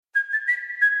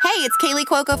Hey, it's Kaylee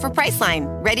Cuoco for Priceline.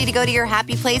 Ready to go to your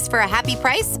happy place for a happy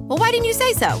price? Well, why didn't you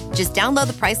say so? Just download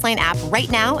the Priceline app right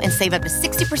now and save up to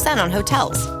 60% on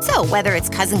hotels. So whether it's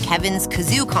Cousin Kevin's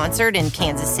Kazoo Concert in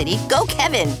Kansas City, go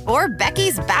Kevin, or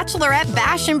Becky's Bachelorette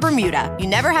Bash in Bermuda, you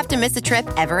never have to miss a trip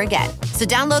ever again. So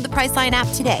download the Priceline app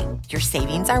today. Your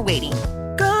savings are waiting.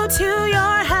 Go to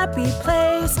your happy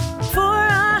place for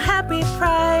a happy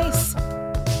price.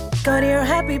 Go to your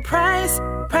happy price,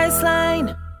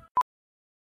 Priceline.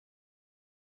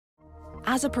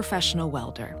 As a professional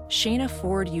welder, Shayna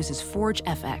Ford uses Forge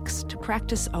FX to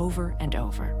practice over and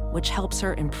over, which helps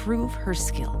her improve her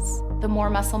skills. The more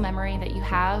muscle memory that you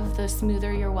have, the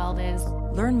smoother your weld is.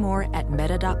 Learn more at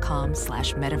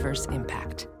meta.com/metaverse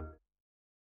impact.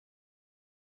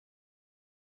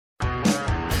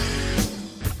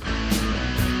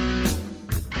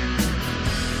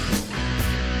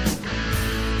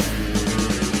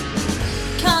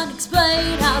 Can't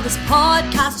explain how this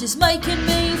podcast is making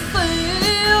me feel.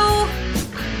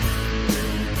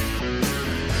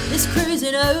 This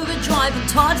cruising overdrive and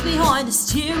Todd's behind the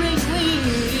steering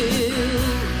wheel.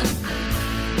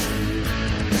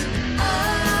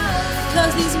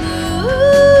 Cause these movies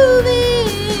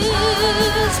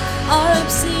are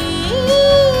obscene,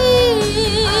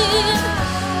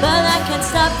 but I can't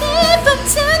stop me from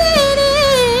tuning in.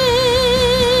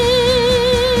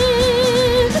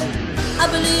 I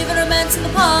believe in romance in the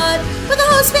pod, with the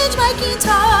whole speech Mikey and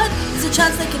Todd. There's a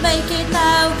chance they can make it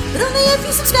now, but only if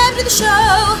you subscribe to the show.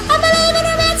 I believe in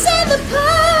romance in the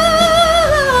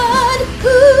pod.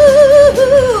 Ooh,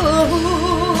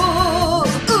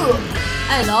 ooh.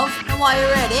 Hey love, and while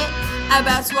you're at it, how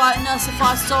about writing us a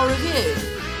 5-star review?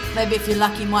 Maybe if you're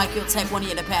lucky, Mikey will take one of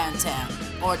you to Pound Town,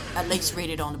 or at least read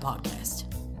it on the podcast.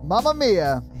 Mamma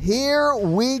Mia, here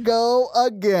we go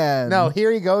again. No,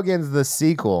 Here You Go Again's the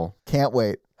sequel. Can't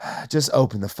wait. Just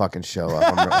open the fucking show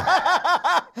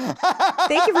up.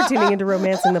 Thank you for tuning into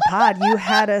Romancing the Pod. You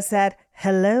had us at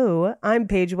hello. I'm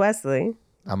Paige Wesley.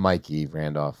 I'm Mikey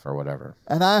Randolph or whatever.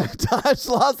 And I'm Todd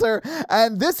Schlosser.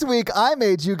 And this week I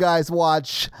made you guys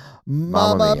watch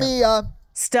Mamma Mia.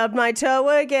 Stubbed my toe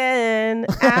again.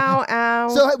 Ow, ow.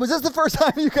 So was this the first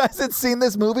time you guys had seen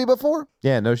this movie before?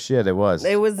 Yeah, no shit, it was.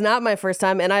 It was not my first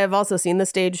time, and I have also seen the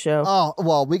stage show. Oh,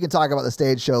 well, we can talk about the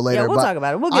stage show later. Yeah, we'll talk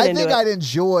about it. We'll get into it. I think I'd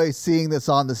enjoy seeing this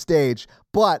on the stage,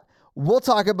 but we'll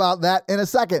talk about that in a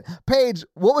second. Paige,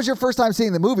 what was your first time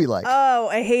seeing the movie like? Oh,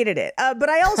 I hated it. But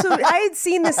I had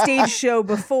seen the stage show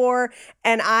before,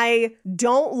 and I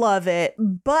don't love it.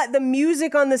 But the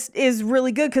music on this is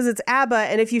really good because it's ABBA,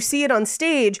 and if you see it on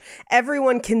stage,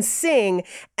 everyone can sing,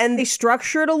 and they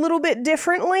structure it a little bit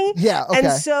differently. Yeah, okay.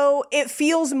 And so it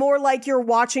feels more like you're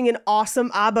watching an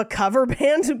awesome ABBA cover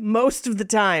band most of the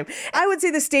time. I would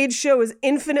say the stage show is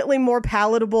infinitely more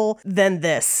palatable than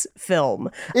this film.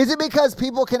 Is it because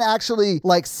people can actually,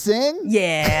 like, sing?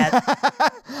 Yeah.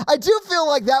 I do feel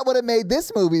like that would have made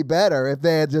this movie better if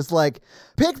they had just, like,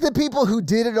 picked the people who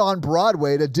did it on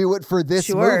Broadway to do it for this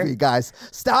movie, guys.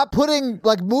 Stop putting,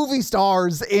 like, movie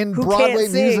stars in Who Broadway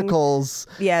can't sing. musicals.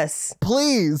 Yes.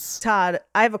 Please. Todd,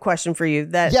 I have a question for you.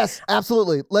 Yes,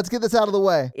 absolutely. Let's get this out of the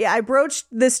way. Yeah, I broached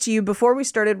this to you before we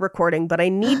started recording, but I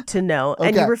need to know.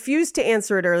 And you refused to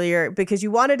answer it earlier because you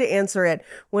wanted to answer it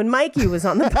when Mikey was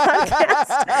on the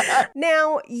podcast.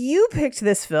 Now, you picked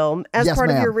this film as part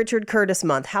of your Richard Curtis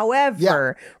month.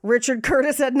 However, Richard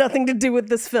Curtis had nothing to do with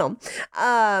this film.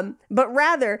 But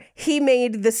rather, he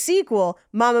made the sequel,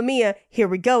 Mamma Mia, Here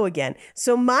We Go Again.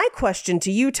 So my question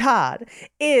to you, Todd,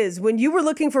 is when you were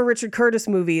looking for Richard Curtis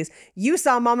movies, you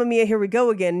saw Mamma Mia, Here We Go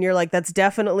Again, and you're like, that's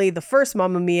definitely the first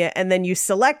Mamma Mia, and then you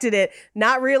selected it,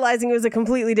 not realizing it was a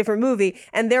completely different movie,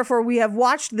 and therefore we have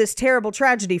watched this terrible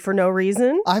tragedy for no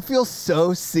reason. I feel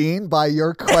so seen by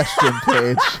your question,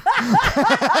 Paige.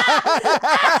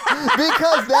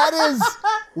 Because that is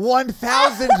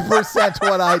 1,000%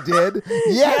 what I did.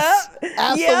 Yes,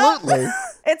 absolutely. Yep.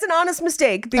 It's an honest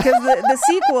mistake because the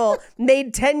sequel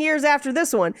made 10 years after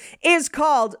this one is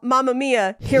called Mamma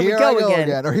Mia, Here We Go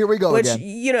Again. Or Here We Go Again. Which,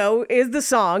 you know, is the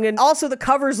song. And also the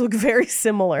covers look very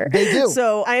similar. They do.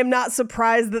 So I am not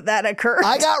surprised that occurred.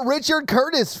 I got Richard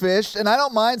Curtis fished, and I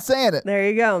don't mind saying it. There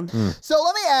you go. So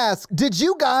let me ask, did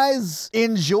you guys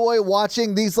enjoy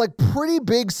watching these like pretty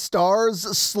big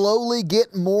stars slowly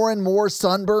get more and more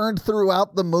sunburned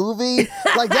throughout the movie?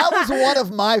 Like that was one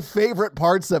of my favorite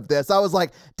parts of this. I was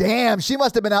like, damn, she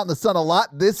must have been out in the sun a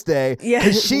lot this day. Yeah.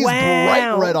 Because she's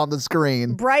bright red on the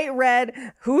screen. Bright red.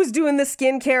 Who's doing the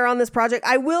skincare on this project?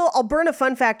 I'll burn a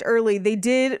fun fact early. They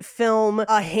did film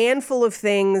a handful of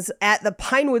things at the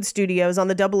Pinewood Studios on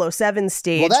the 007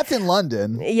 stage. Well, that's in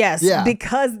London. Yes,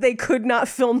 because they could not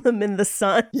film them in the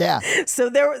sun. Yeah. So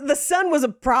the sun was a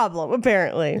problem,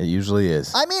 apparently. It usually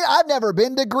is. I mean, I've never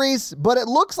been to Greece, but it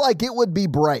looks like it would be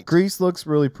bright. Greece looks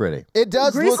really pretty. It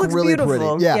does Greece look looks really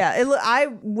beautiful. pretty. Yeah. I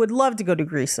would love to go to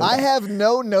Greece someday. I have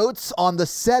no notes on the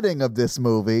setting of this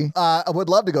movie. I would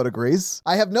love to go to Greece.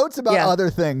 I have notes about other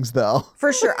things, though.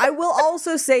 For sure. I will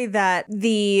also say that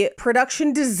the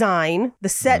production design, the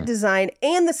set design,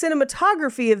 and the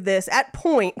cinematography of this at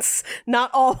points, not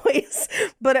always,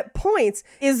 but at points,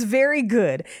 is very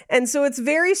good. And so it's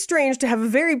very strange to have a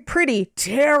very pretty,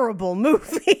 terrible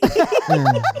movie.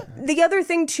 The other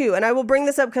thing, too, and I will bring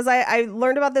this up because I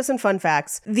learned about this in Fun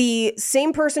Facts, the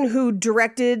same person who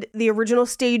directed the original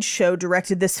stage show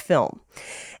directed this film.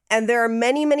 And there are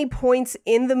many, many points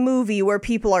in the movie where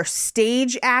people are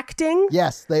stage acting.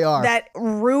 Yes, they are. That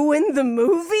ruin the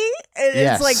movie.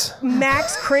 It's like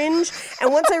max cringe.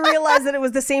 And once I realized that it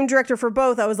was the same director for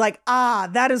both, I was like,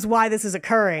 that is why this is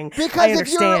occurring. Because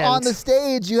if you're on the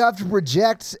stage, you have to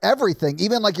project everything,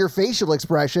 even like your facial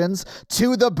expressions,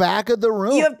 to the back of the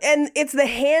room. And it's the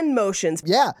hand motions.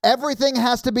 Yeah, everything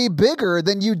has to be bigger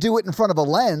than you do it in front of a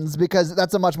lens because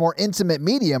that's a much more intimate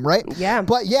medium, right? Yeah.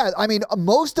 But yeah, I mean,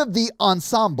 most of the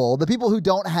ensemble, the people who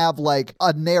don't have like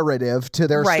a narrative to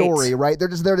their story, right? They're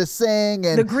just there to sing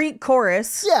and the Greek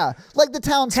chorus. Yeah, like the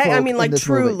townsfolk. I mean, like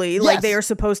truly, like yes. they are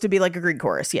supposed to be like a Greek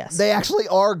chorus. Yes, they actually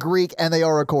are Greek and they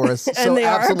are a chorus. And so they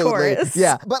absolutely, are a chorus.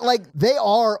 Yeah, but like they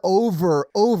are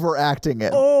overacting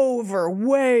it.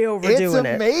 Way overdoing it. It's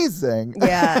amazing.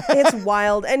 Yeah, it's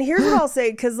wild. And here's what I'll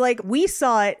say, because like we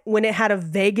saw it when it had a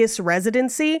Vegas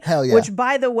residency. Hell yeah. Which,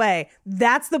 by the way,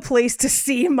 that's the place to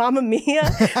see Mamma Mia.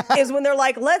 Is when they're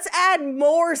like, let's add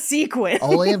more sequence.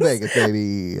 Only in Vegas,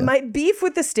 baby. My beef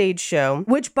with the stage show,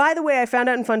 which, by the way, I found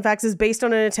out in Fun Facts is based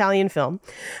on an Italian film,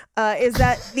 is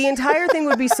that the entire thing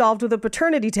would be solved with a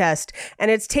paternity test.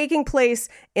 And it's taking place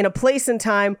in a place and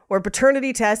time where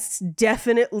paternity tests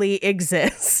definitely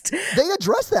exist. They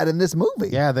address that in this movie.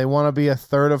 Yeah, they want to be a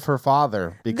third of her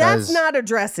father because... That's not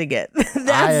addressing it.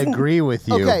 I agree with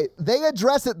you. Okay, they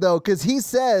address it, though, because he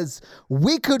says,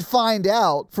 we could find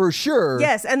out for sure.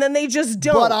 Yes, and then they just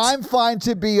don't. But I'm fine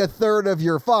to be a third of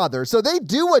your father. So they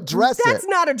do address it. That's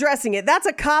not addressing it. That's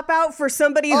a cop-out for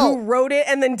somebody who wrote it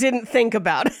and then didn't think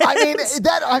about it. I mean,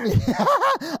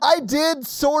 I did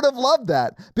sort of love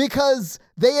that because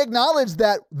they acknowledged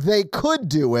that they could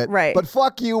do it. Right. But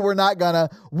fuck you,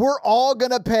 we're all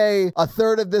gonna pay a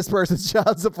third of this person's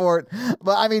child support.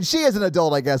 But I mean, she is an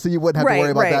adult, I guess, so you wouldn't have to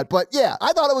worry about that. But yeah,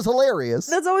 I thought it was hilarious.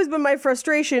 That's always been my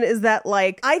frustration, is that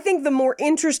like, I think the more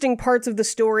interesting parts of the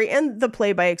story and the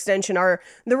play by extension are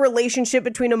the relationship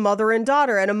between a mother and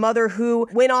daughter, and a mother who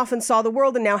went off and saw the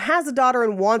world and now has a daughter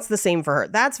and wants the same for her.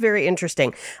 That's very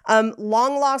interesting.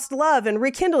 Long lost love and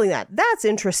rekindling that. That's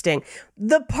interesting.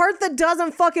 The part that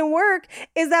doesn't fucking work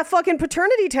is that fucking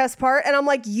paternity test part. And I'm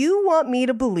like, you want me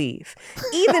to believe,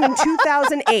 even in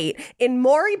 2008, in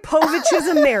Maury Povich's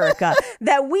America,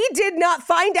 that we did not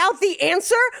find out the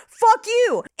answer? Fuck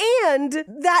you. And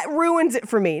that ruins it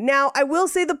for me. Now, I will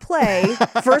say the play,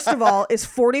 first of all, is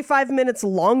 45 minutes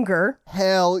longer.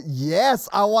 Hell yes.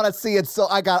 I want to see it. So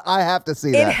I have to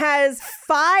see that. It has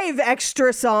 5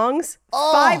 extra songs,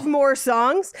 5 more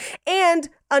songs, and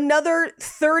another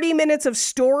 30 minutes of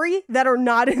story that are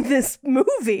not in this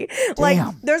movie. Damn.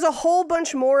 Like, there's a whole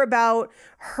bunch more about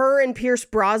her and Pierce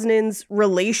Brosnan's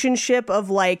relationship of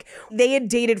like, they had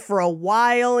dated for a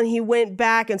while and he went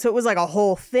back. And so it was like a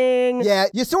whole thing. Yeah,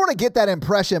 you sort of get that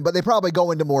impression, but they probably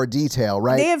go into more detail,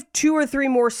 right? They have 2 or 3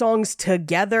 more songs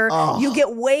together. You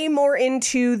get way more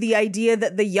into the idea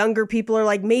that the younger people are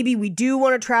like, maybe we do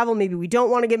want to travel, maybe we don't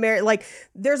want to get married. Like,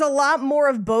 there's a lot more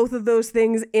of both of those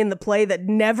things in the play that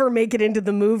never make it into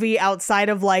the movie outside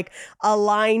of like a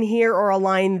line here or a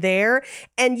line there.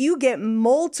 And you get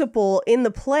multiple in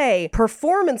the play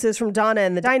performances from Donna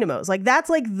and the Dynamos. Like, that's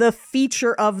like the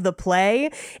feature of the play,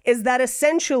 is that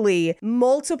essentially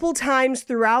multiple times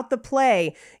throughout the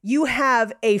play, you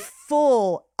have a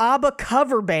full ABBA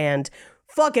cover band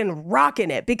fucking rocking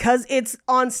it because it's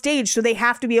on stage, so they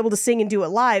have to be able to sing and do it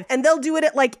live. And they'll do it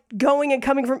at like going and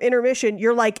coming from intermission.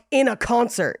 You're like in a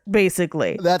concert,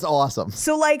 basically. That's awesome.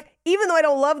 So like, even though I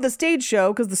don't love the stage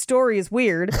show because the story is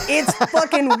weird, it's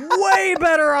fucking way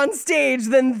better on stage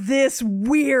than this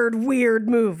weird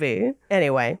movie.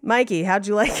 Anyway, Mikey, how'd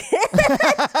you like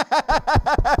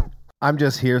it? I'm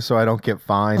just here so I don't get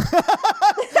fined.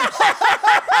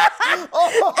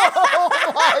 Oh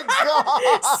my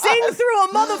God. Sing through a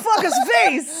motherfucker's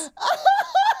face.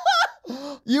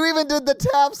 You even did the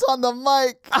taps on the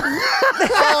mic.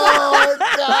 Oh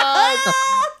God.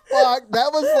 Fuck,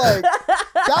 that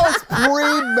was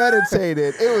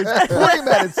premeditated. It was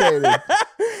premeditated.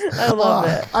 I love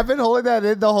it. I've been holding that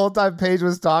in the whole time Paige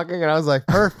was talking, and I was like,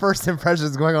 her first impression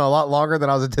is going on a lot longer than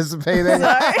I was anticipating.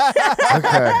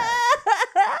 Okay.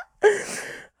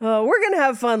 We're going to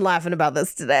have fun laughing about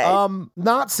this today.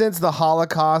 Not since the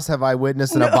Holocaust have I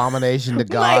witnessed an abomination to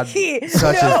God Mikey,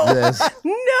 such as this.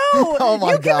 No, Oh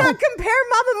my you cannot God. compare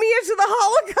Mamma Mia to the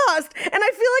Holocaust, and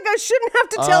I feel like I shouldn't have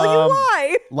to tell you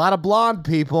why. A lot of blonde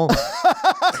people.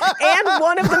 And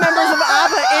one of the members of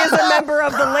ABBA is a member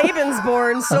of the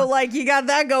Lebensborn, so like you got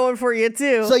that going for you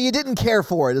too. So you didn't care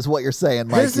for it, is what you're saying,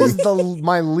 Mikey. This is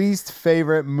my least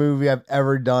favorite movie I've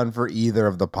ever done for either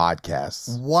of the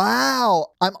podcasts. Wow.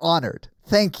 I'm honored.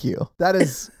 Thank you. That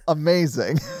is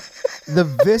amazing. The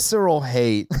visceral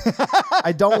hate,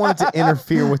 I don't want it to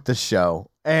interfere with the show.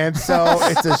 And so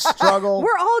it's a struggle.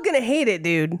 We're all going to hate it,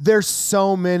 dude. There's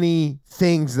so many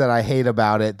things that I hate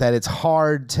about it that it's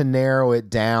hard to narrow it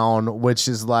down, which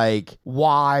is like,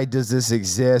 why does this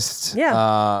exist?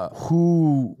 Yeah.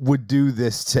 Who would do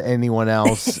this to anyone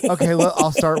else? Okay,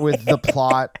 I'll start with the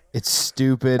plot. It's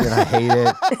stupid and I hate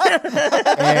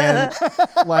it. And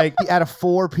like out of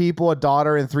 4 people, a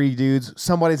daughter and 3 dudes,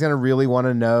 somebody's going to really want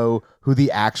to know who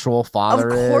the actual father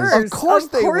is. Of course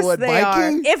they would, Mikey. are.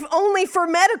 If only for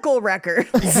medical records.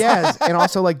 Yes, and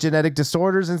also like genetic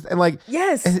disorders and like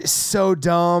Yes. it's so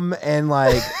dumb and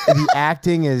like the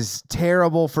acting is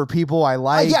terrible for people I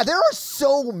like. Yeah, there are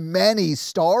so many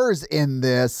stars in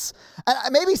this. And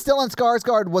maybe Stellan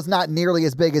Skarsgård was not nearly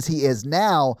as big as he is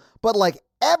now, but like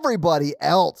everybody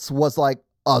else was like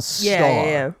a star.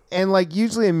 Yeah. And like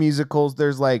usually in musicals,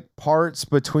 there's like parts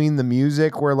between the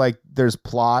music where like there's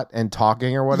plot and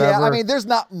talking or whatever. Yeah, I mean, there's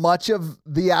not much of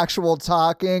the actual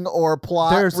talking or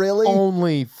plot, there's really.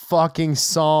 only fucking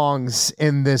songs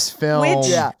in this film. Which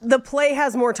the play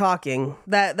has more talking.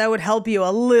 That would help you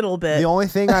a little bit. The only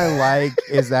thing I like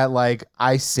is that like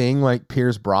I sing like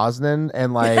Pierce Brosnan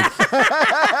and like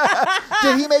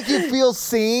Did he make you feel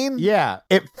seen? yeah,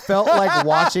 it felt like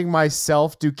watching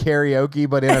myself do karaoke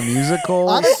but in a musical.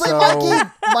 Honestly, so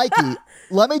Mikey,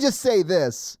 let me just say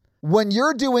this. When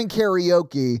you're doing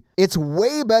karaoke, it's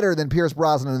way better than Pierce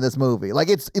Brosnan in this movie. Like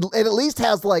it at least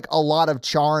has like a lot of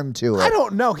charm to it. I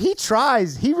don't know. He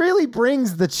tries. He really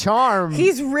brings the charm.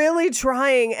 He's really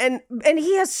trying, and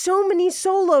he has so many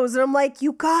solos, and I'm like,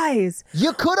 you guys,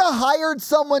 You could have hired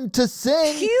someone to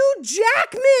sing. Hugh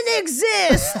Jackman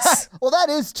exists. Well, that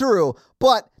is true,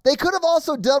 but they could have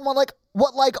also done one like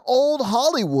what like old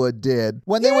Hollywood did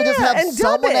when they would just have and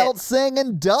dub someone it. else sing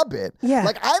and dub it. Yeah.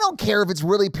 Like I don't care if it's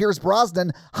really Pierce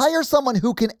Brosnan. Hire someone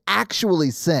who can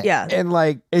actually sing. Yeah, and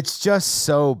like it's just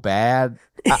so bad.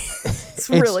 it's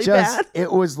really bad. It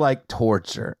was like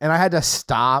torture. And I had to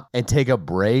stop and take a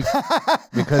break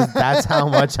because that's how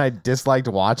much I disliked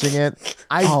watching it.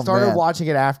 I started man. watching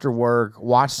it after work,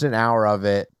 watched an hour of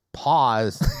it,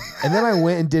 paused, and then I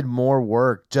went and did more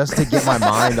work just to get my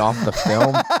mind off the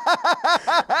film.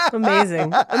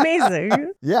 Amazing.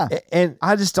 Yeah. And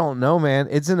I just don't know, man.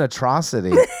 It's an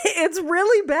atrocity. It's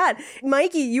really bad.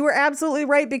 Mikey, you were absolutely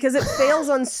right because it fails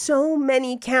on so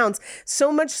many counts.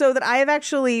 So much so that I have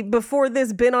actually, before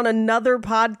this, been on another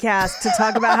podcast to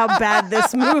talk about how bad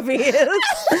this movie is.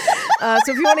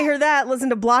 So if you want to hear that, listen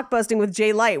to Blockbusting with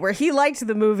Jay Light, where he liked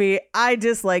the movie. I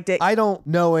disliked it. I don't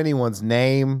know anyone's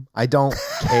name. I don't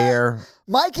care.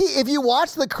 Mikey, if you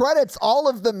watch the credits, all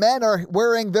of the men are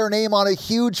wearing their name on a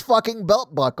huge fucking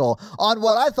belt buckle on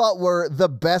what I thought were the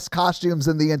best costumes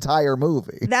in the entire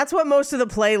movie. That's what most of the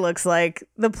play looks like.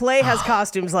 The play has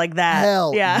costumes like that.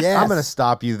 Hell, yeah. yes. I'm going to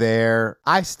stop you there.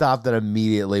 I stopped it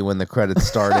immediately when the credits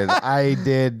started. I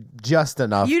did just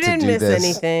enough You to didn't do miss this.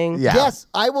 anything. Yeah. Yes,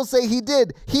 I will say he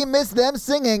did. He missed them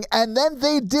singing, and then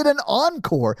they did an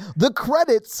encore. The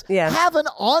credits have an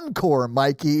encore,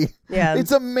 Mikey. Yeah.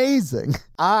 It's amazing.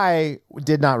 I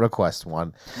did not request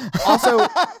one. Also,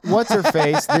 what's her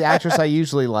face? The actress I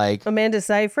usually like. Amanda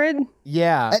Seyfried?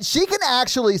 Yeah. And she can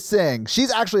actually sing.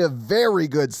 She's actually a very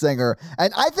good singer,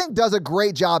 and I think does a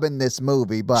great job in this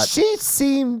movie. But She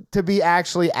seemed to be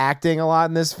actually acting a lot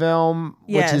in this film,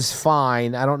 Yes. which is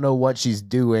fine. I don't know what she's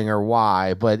doing or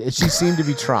why, but she seemed to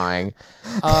be trying.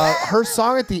 Her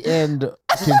song at the end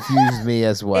confused me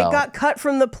as well. It got cut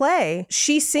from the play.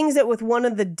 She sings it with one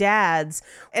of the dads,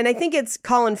 and I think it's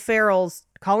Colin Farrell's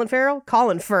Colin Farrell?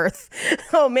 Colin Firth.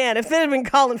 Oh man, if it had been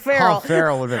Colin Farrell. Colin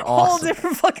Farrell would have been awesome. Whole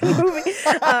different fucking movie.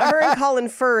 Her and Colin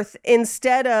Firth,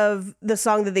 instead of the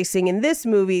song that they sing in this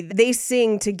movie, they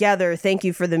sing together Thank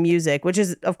You for the Music, which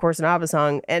is, of course, an ABBA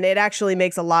song. And it actually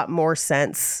makes a lot more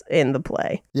sense in the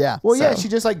play. Yeah. Well, yeah, she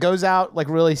just like goes out like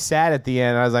really sad at the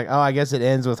end. I was like, oh, I guess it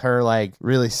ends with her like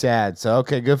really sad. So,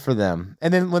 okay, good for them.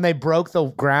 And then when they broke the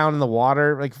ground in the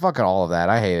water, like, fuck all of that.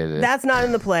 I hated it. That's not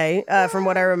in the play, from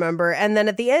what I remember. And then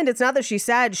at the end, it's not that she's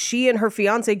sad. She and her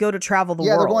fiance go to travel the world.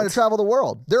 Yeah, they're going to travel the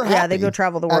world. They're happy. Yeah, they go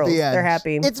travel the world. At the end. They're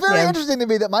happy. It's very interesting to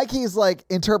me that Mikey's like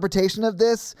interpretation of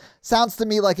this sounds to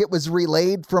me like it was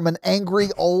relayed from an angry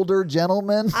older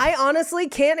gentleman. I honestly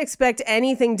can't expect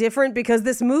anything different because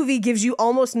this movie gives you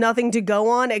almost nothing to go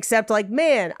on except like,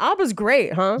 man, ABBA's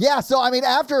great, huh? Yeah, so I mean,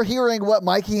 after hearing what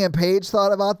Mikey and Paige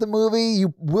thought about the movie,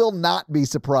 you will not be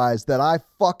surprised that I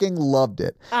fucking loved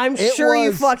it. I'm sure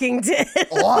you fucking did.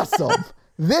 Awesome.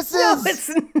 This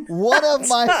is one of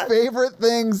my favorite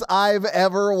things I've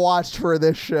ever watched for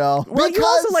this show. Well, you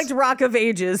also liked Rock of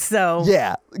Ages, so.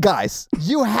 Yeah, guys,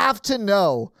 you have to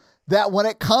know that when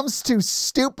it comes to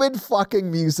stupid fucking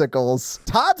musicals,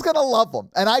 Todd's gonna love them.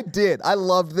 And I did. I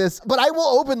loved this. But I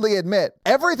will openly admit,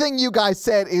 everything you guys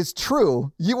said is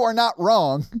true. You are not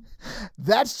wrong.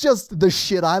 That's just the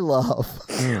shit I love.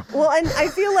 Well, and I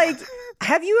feel like...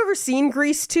 Have you ever seen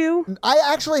Grease 2? I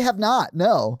actually have not,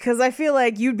 no. Because I feel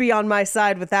like you'd be on my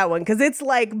side with that one. Because it's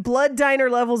like Blood Diner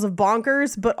levels of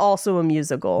bonkers, but also a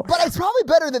musical. But it's probably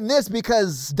better than this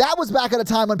because that was back at a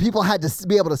time when people had to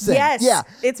be able to sing. Yes. Yeah.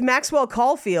 It's Maxwell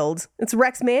Caulfield. It's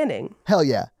Rex Manning. Hell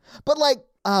yeah. But like,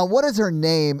 what is her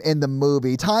name in the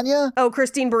movie? Tanya? Oh,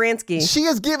 Christine Baranski. She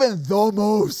is given the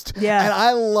most. Yeah. And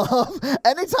I love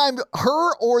anytime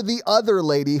her or the other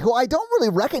lady, who I don't really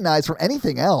recognize from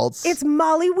anything else. It's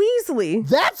Molly Weasley.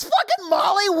 That's fucking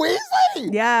Molly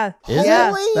Weasley. Yeah. Is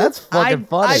yeah. it? That's fucking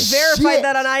funny. I verified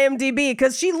that on IMDb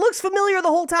because she looks familiar the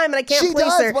whole time and I can't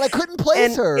place her. But I couldn't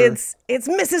place her. It's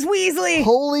Mrs. Weasley.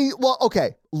 Well,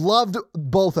 okay. Loved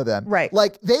both of them. Right.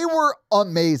 Like, they were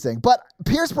amazing. But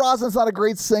Pierce Brosnan's not a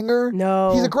great singer.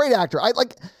 No. He's a great actor.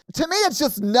 To me, it's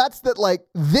just nuts that, like,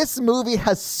 this movie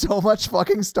has so much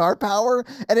fucking star power,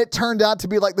 and it turned out to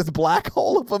be, like, this black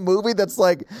hole of a movie that's,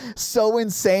 like, so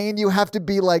insane you have to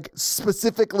be, like,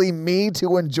 specifically me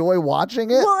to enjoy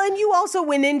watching it. Well, and you also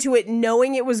went into it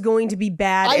knowing it was going to be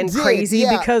bad and crazy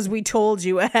because we told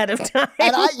you ahead of time.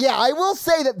 And I will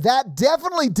say that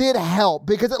definitely did help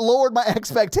because it lowered my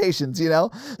expectations, you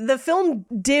know? The film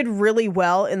did really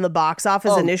well in the box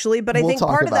office initially, but I think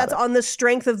part of that's on the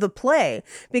strength of the play.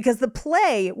 Because the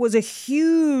play was a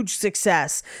huge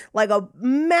success, like a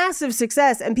massive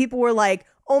success. And people were like,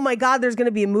 oh my God, there's going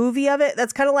to be a movie of it.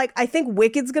 That's kind of like, I think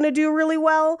Wicked's going to do really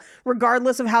well,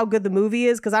 regardless of how good the movie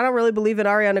is, because I don't really believe in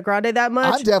Ariana Grande that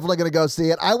much. I'm definitely going to go see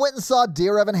it. I went and saw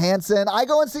Dear Evan Hansen. I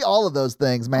go and see all of those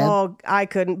things, man. Oh, I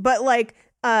couldn't. But like,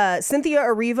 Cynthia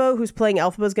Erivo, who's playing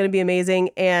Elphaba, is going to be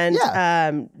amazing.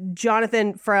 And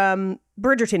Jonathan from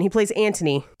Bridgerton, he plays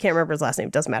Anthony. Can't remember his last name.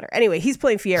 Doesn't matter. Anyway, he's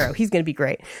playing Fiyero. He's going to be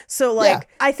great. So, like,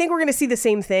 I think we're going to see the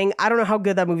same thing. I don't know how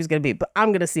good that movie's going to be, but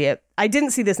I'm going to see it. I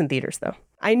didn't see this in theaters, though.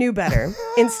 I knew better.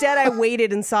 Instead, I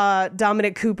waited and saw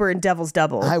Dominic Cooper in Devil's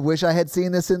Double. I wish I had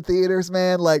seen this in theaters,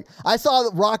 man. Like, I saw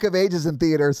Rock of Ages in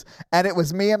theaters, and it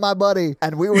was me and my buddy,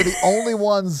 and we were the only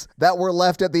ones that were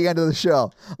left at the end of the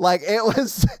show. Like, it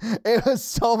was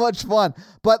so much fun.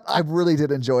 But I really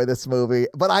did enjoy this movie.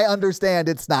 But I understand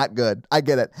it's not good. I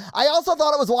get it. I also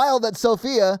thought it was wild that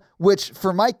Sophia, which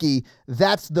for Mikey,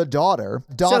 that's the daughter.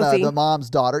 Donna, Sophie. the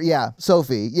mom's daughter. Yeah,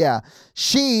 Sophie. Yeah.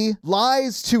 She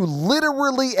lies to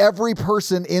literally every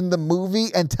person in the movie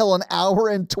until an hour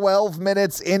and 12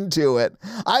 minutes into it.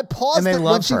 I paused it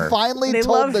when she finally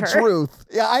told the truth.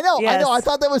 Yeah, I know. Yes. I know. I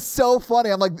thought that was so funny.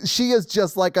 I'm like, she is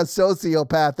just like a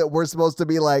sociopath that we're supposed to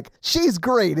be like, she's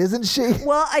great, isn't she?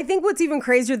 Well, I think what's even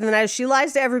crazier than that is she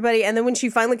lies to everybody, and then when she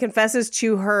finally confesses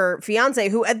to her fiance,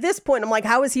 who at this point, I'm like,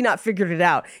 how has he not figured it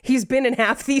out? He's been in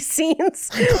half these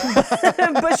scenes.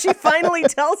 But she finally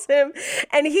tells him,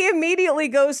 and he immediately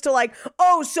goes to like,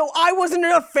 oh, so I wasn't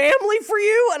enough family for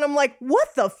you? And I'm like, what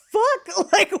the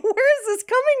fuck? Like, where is this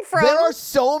coming from? There are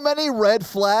so many red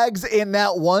flags in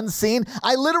that one scene.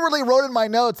 I literally wrote in my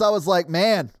notes, I was like,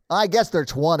 man, I guess they're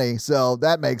 20, so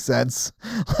that makes sense.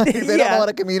 Like, they don't want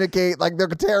to communicate. Like, they're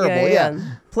terrible. Yeah.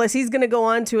 Plus, he's going to go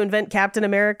on to invent Captain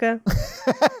America.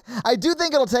 I do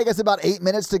think it'll take us about 8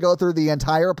 minutes to go through the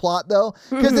entire plot, though,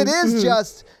 because it is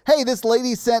just, hey, this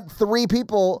lady sent 3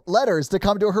 people letters to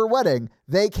come to her wedding.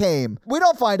 They came. We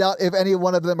don't find out if any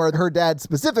one of them are her dad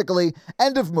specifically.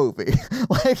 End of movie.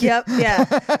 Yep, yeah.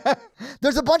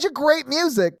 There's a bunch of great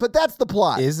music, but that's the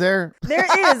plot. Is there? There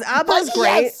is. ABBA's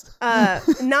great.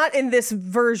 Yes. Not in this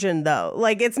version, though.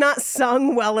 Like, it's not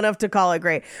sung well enough to call it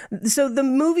great. So the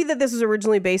movie that this was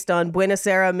originally based on, Buena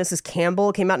Sera, Mrs.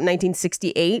 Campbell, came out in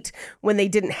 1968 when they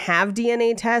didn't have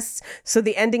DNA tests. So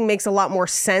the ending makes a lot more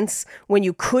sense when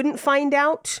you couldn't find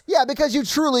out. Yeah, because you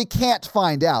truly can't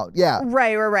find out. Yeah. Right.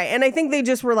 And I think they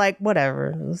just were like,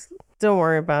 whatever. Don't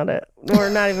worry about it. We're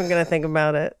not even going to think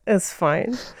about it. It's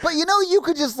fine. But you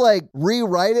could just like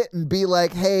rewrite it and be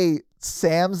like, hey,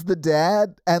 Sam's the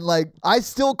dad, and like I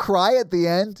still cry at the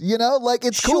end, like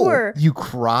it's sure. Cool. You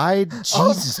cried?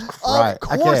 Jesus Christ.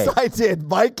 Of course I did,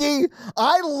 Mikey.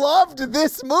 I loved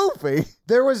this movie.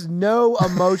 There was no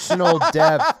emotional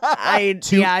depth I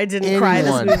didn't cry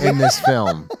this movie. in this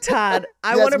film. Todd,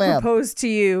 I want to propose to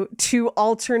you 2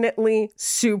 alternately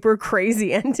super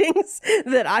crazy endings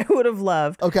that I would have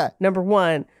loved. Okay. Number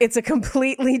 1, it's a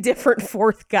completely different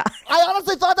 4th guy. I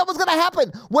honestly thought that was going to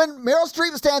happen. When Meryl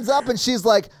Streep stands up and she's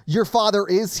like, your father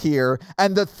is here,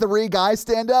 and the 3 guys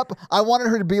stand up, I wanted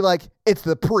her to be like, it's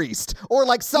the priest. Or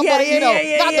like somebody, not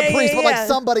the priest, but like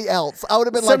somebody else. I would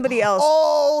have been somebody else.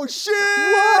 Oh, shit.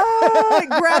 What?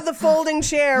 Grab the folding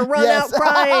chair, run out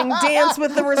crying, dance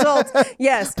with the results.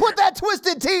 Yes. Put that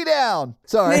Twisted Tea down.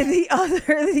 Sorry.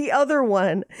 The other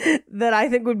one that I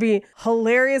think would be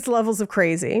hilarious levels of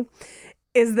crazy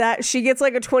is that she gets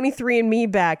like a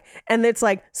 23andMe back, and it's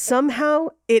like somehow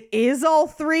it is all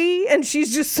 3 and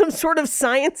she's just some sort of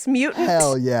science mutant.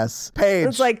 Hell yes. Paige.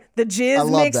 It's like the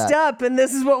jizz mixed up and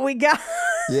this is what we got.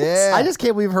 Yeah. I just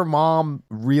can't believe her mom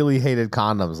really hated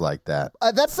condoms like that.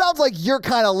 That sounds like your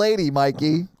kind of lady,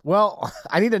 Mikey. Well,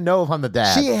 I need to know if I'm the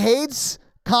dad. She hates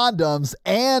condoms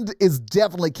and is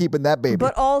definitely keeping that baby.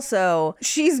 But also,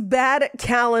 she's bad at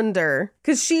calendar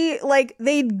because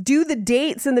they do the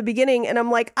dates in the beginning, and I'm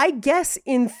like, I guess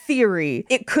in theory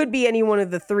it could be any one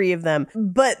of the 3 of them,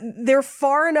 but they're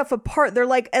far enough apart. They're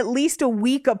like at least a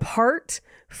week apart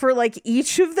for like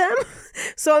each of them.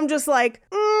 So I'm just like,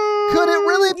 could it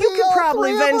really be? You could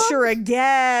probably 3 of them? venture a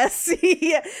guess.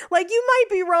 Yeah. Like, you might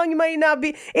be wrong, you might not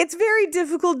be. It's very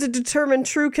difficult to determine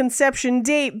true conception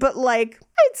date, but like,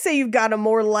 I'd say you've got a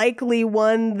more likely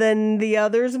one than the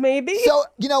others, maybe. So,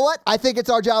 you know what? I think it's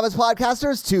our job as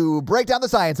podcasters to break down the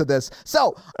science of this.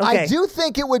 So, I do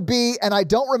think it would be, and I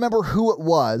don't remember who it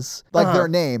was, like their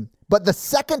name, but the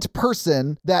second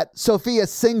person that Sophia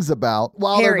sings about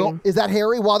while Harry. is that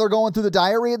Harry while they're going through the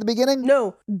diary at the beginning?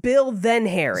 No, Bill, then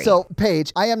Harry. So,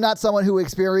 Paige, I am not someone who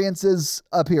experiences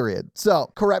a period.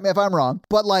 So, correct me if I'm wrong,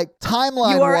 but like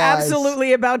timeline-wise, you are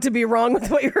absolutely about to be wrong with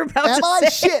what you're about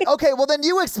to say. Shit. Okay, well then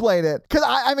you explain it. Because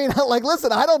I mean, like,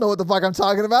 listen, I don't know what the fuck I'm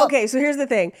talking about. Okay, so here's the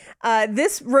thing.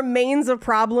 This remains a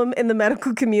problem in the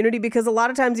medical community because a lot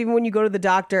of times, even when you go to the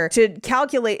doctor to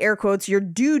calculate, air quotes, your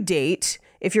due date,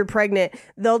 if you're pregnant,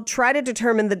 they'll try to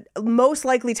determine the most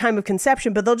likely time of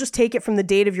conception, but they'll just take it from the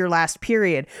date of your last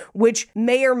period, which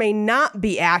may or may not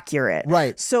be accurate.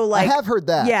 Right. So like, I have heard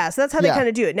that. Yeah, so that's how they kind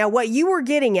of do it. Now, what you were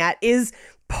getting at is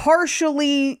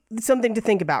partially something to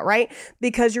think about, right?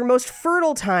 Because your most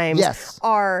fertile times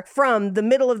are from the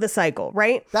middle of the cycle,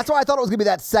 right? That's why I thought it was going to be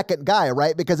that second guy,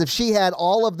 right? Because if she had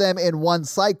all of them in one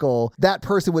cycle, that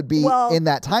person would be in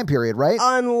that time period, right?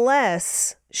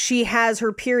 Unless she has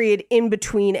her period in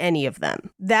between any of them.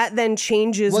 That then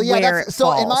changes where it falls.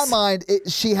 So in my mind,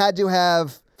 she had to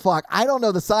have... Fuck, I don't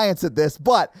know the science of this,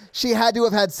 but she had to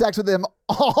have had sex with them,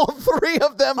 all 3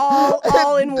 of them.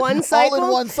 All in one cycle? All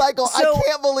in one cycle. So I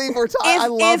can't believe we're talking. I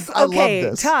love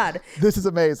this. Todd. This is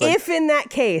amazing. If in that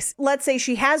case, let's say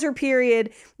she has her period,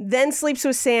 then sleeps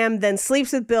with Sam, then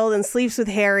sleeps with Bill, then sleeps with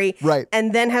Harry, right,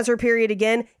 and then has her period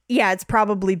again, yeah, it's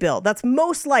probably Bill. That's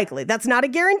most likely. That's not a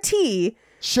guarantee.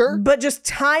 Sure. But just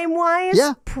time-wise,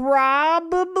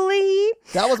 probably.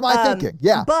 That was my thinking,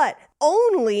 yeah. But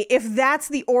only if that's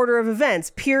the order of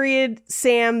events. Period,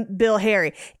 Sam, Bill,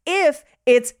 Harry. If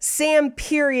it's Sam,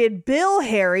 period, Bill,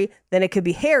 Harry, then it could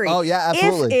be Harry. Oh, yeah,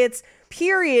 absolutely. If it's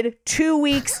period, 2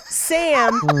 weeks,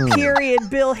 Sam, period,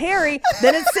 Bill, Harry,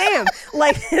 then it's Sam.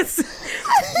 Like, but these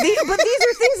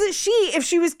are things that if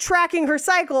she was tracking her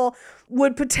cycle,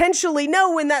 would potentially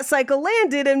know when that cycle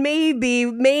landed, and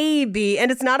maybe, and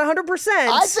it's not 100%.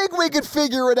 I think we could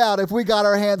figure it out if we got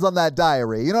our hands on that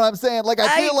diary. You know what I'm saying? Like,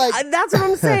 I feel like that's what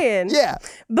I'm saying. Yeah.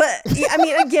 But I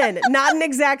mean, again, not an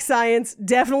exact science.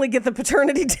 Definitely get the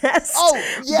paternity test. Oh,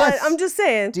 yes. But I'm just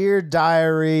saying. Dear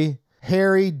diary,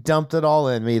 Harry dumped it all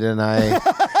in me tonight.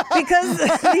 Because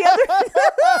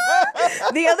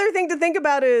the other thing to think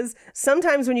about is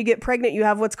sometimes when you get pregnant, you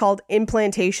have what's called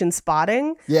implantation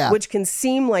spotting, which can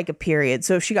seem like a period.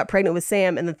 So if she got pregnant with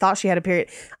Sam and then thought she had a period,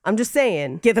 I'm just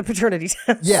saying, get the paternity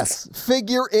test. Yes,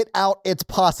 figure it out. It's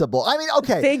possible. I mean,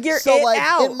 okay. Figure it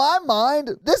out. In my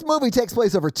mind, this movie takes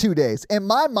place over 2 days. In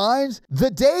my mind,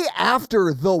 the day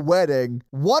after the wedding,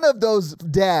 one of those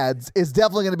dads is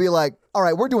definitely going to be like, all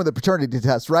right, we're doing the paternity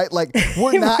test, right? Like,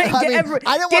 we're not, I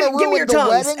don't want to ruin the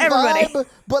wedding vibe,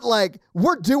 but like,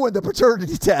 we're doing the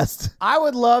paternity test. I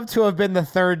would love to have been the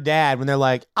third dad when they're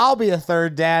like, I'll be a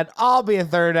third dad.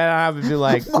 And I would be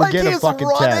like, we're getting a fucking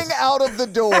test. running out of the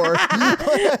door.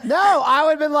 No, I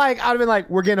would have been like,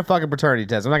 we're getting a fucking paternity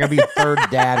test. I'm not going to be a third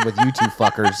dad with you two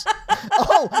fuckers.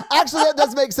 Oh, actually, that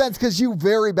does make sense because you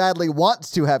very badly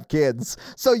want to have kids.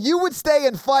 So you would stay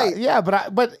and fight. Yeah,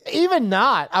 but even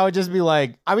not, I would just be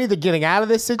like, I'm either getting out of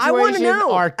this situation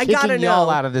or kicking y'all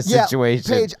out of this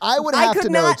situation. Paige, I would have to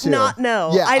know too. Not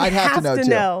know. Yeah, I'd have to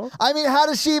know too. I mean, how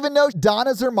does she even know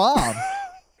Donna's her mom?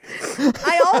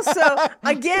 I also,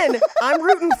 again, I'm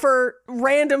rooting for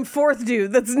random fourth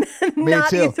dude that's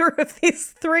not either of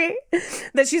these three.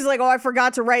 That she's like, oh, I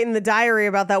forgot to write in the diary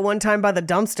about that one time by the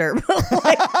dumpster. But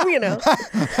like, you know,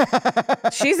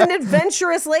 she's an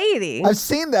adventurous lady. I've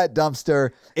seen that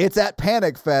dumpster. It's at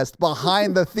Panic Fest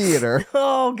behind the theater.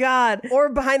 Oh, God. Or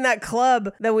behind that club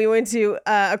that we went to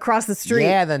across the street.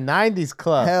 Yeah, the 90s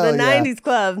club. Hell the 90s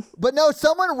club. But no,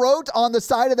 someone wrote on the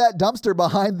side of that dumpster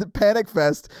behind the Panic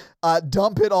Fest,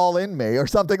 dump it all in me or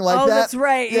something like that. Oh, that's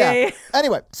right. Yeah.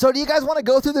 Anyway, so do you guys want to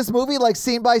go through this movie like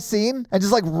scene by scene and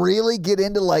just like really get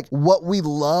into like what we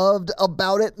loved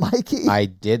about it, Mikey? I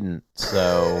didn't.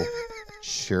 So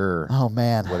sure. Oh,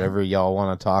 man. Whatever y'all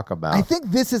want to talk about. I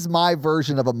think this is my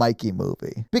version of a Mikey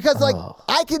movie because like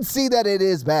I can see that it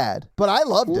is bad, but I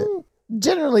loved it.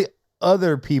 Generally,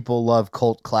 other people love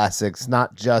cult classics,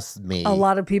 not just me. A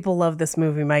lot of people love this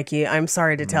movie, Mikey. I'm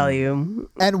sorry to tell you.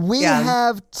 And we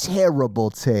have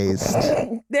terrible taste.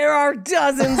 There are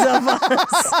dozens of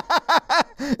us.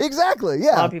 Exactly,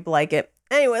 yeah. A lot of people like it.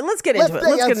 Anyway, let's get into it.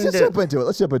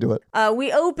 Let's jump into it.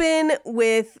 We open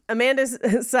with Amanda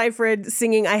Seyfried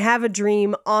singing I Have a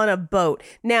Dream on a boat.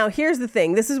 Now, here's the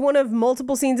thing. This is one of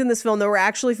multiple scenes in this film that were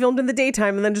actually filmed in the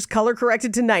daytime and then just color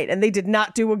corrected to night, and they did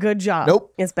not do a good job.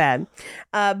 Nope. It's bad.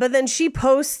 But then she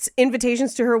posts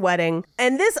invitations to her wedding,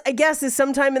 and this, I guess, is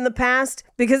sometime in the past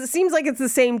because it seems like it's the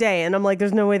same day, and I'm like,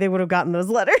 there's no way they would have gotten those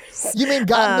letters. You mean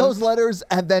gotten those letters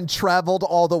and then traveled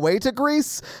all the way to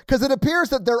Greece? Because it appears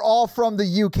that they're all from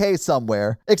the UK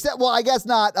somewhere, except, well, I guess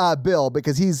not Bill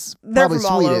because they're probably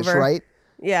Swedish, right?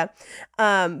 Yeah.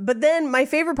 But then my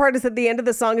favorite part is at the end of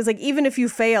the song is like, even if you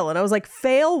fail. And I was like,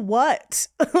 fail what?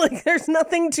 Like, there's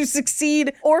nothing to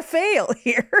succeed or fail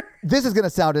here. This is going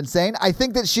to sound insane. I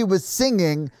think that she was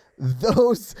singing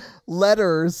those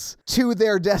letters to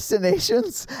their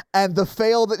destinations, and the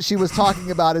fail that she was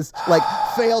talking about is like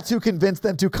fail to convince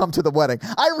them to come to the wedding.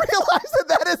 I realize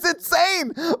that is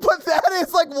insane, but that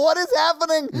is like what is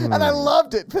happening, and I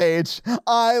loved it, Paige.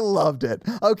 I loved it.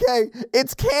 Okay,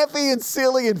 it's campy and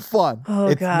silly and fun. Oh,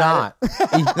 it's God. not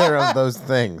either of those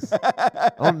things.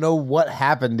 I don't know what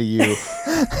happened to you.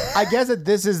 I guess that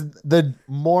this is the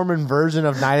Mormon version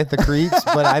of Night at the Creeps,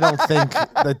 but I don't think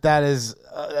that is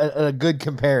a good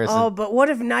comparison. Oh, but what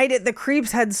if Night at the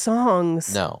Creeps had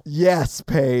songs? No. Yes,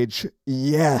 Paige.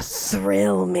 Yes.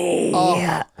 Thrill me.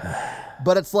 Oh.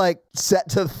 But it's like set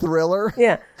to Thriller.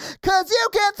 Yeah. 'Cause you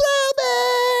can thrill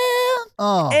me.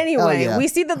 Oh, anyway, we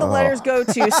see that the letters go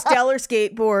to Stellar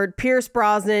Skateboard, Pierce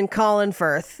Brosnan, Colin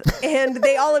Firth, and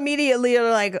they all immediately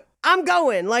are like, I'm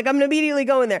going. Like, I'm immediately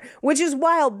going there, which is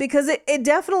wild because it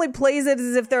definitely plays it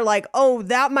as if they're like, oh,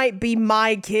 that might be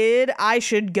my kid. I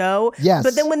should go. Yes.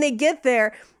 But then when they get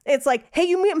there, it's like, hey,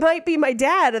 you might be my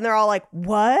dad. And they're all like,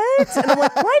 what? And I'm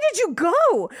like, why did you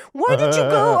go? Why did you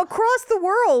go across the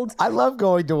world? I love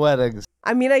going to weddings.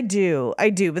 I mean, I do.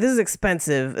 But this is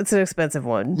expensive. It's an expensive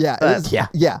one. Yeah.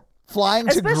 Yeah. Flying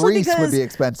to Greece would be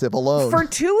expensive alone. For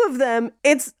two of them,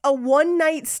 it's a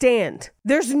one-night stand.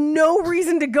 There's no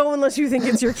reason to go unless you think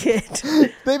it's your kid.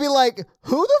 They'd be like,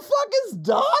 who the fuck is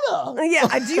Donna? Yeah,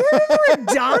 do you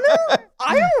remember Adonna?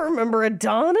 I don't remember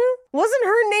Adonna. Wasn't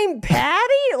her name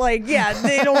Patty? like,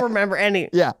 they don't remember any.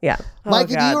 Yeah. Yeah.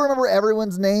 Mikey, do you remember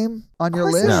everyone's name on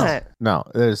your list? No.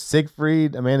 There's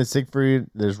Siegfried, Amanda Siegfried.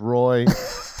 There's Roy.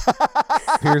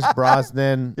 Pierce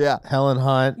Brosnan. Yeah. Helen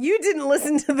Hunt. You didn't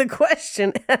listen to the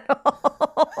question at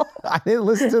all. I didn't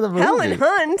listen to the movie. Helen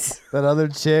Hunt. That other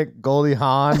chick, Goldie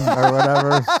Hawn or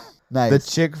whatever. Nice. The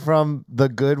chick from The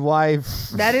Good Wife.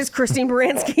 That is Christine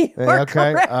Baranski. You are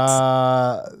correct.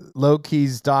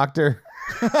 Loki's doctor.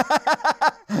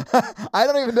 I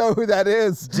don't even know who that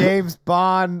is. James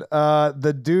Bond,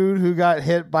 the dude who got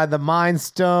hit by the Mind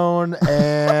Stone,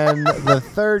 and the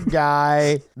third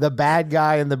guy, the bad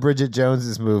guy in the Bridget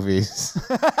Jones's movies.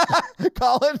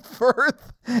 Colin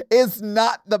Firth is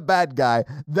not the bad guy.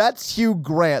 That's Hugh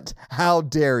Grant. How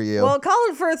dare you? Well,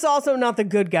 Colin Firth's also not the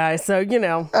good guy, so,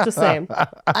 just saying.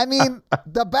 I mean,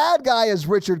 the bad guy is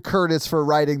Richard Curtis for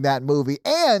writing that movie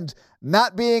and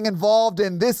not being involved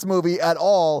in this movie at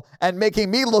all and making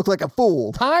me look like a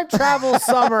fool. Time Travel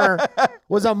Summer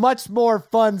was a much more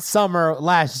fun summer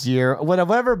last year.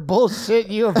 Whatever bullshit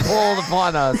you have pulled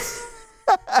upon us.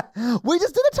 We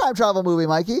just did a time travel movie,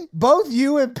 Mikey. Both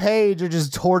you and Paige are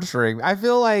just torturing. I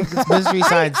feel like it's Mystery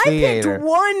Science Theater. I picked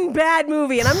one bad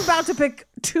movie, and I'm about to pick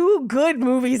 2 good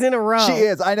movies in a row. She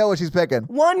is. I know what she's picking.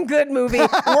 One good movie,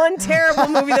 one terrible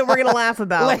movie that we're going to laugh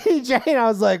about. Lady Jane, I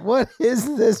was like, what is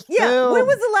this film? When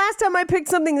was the last time I picked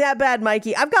something that bad,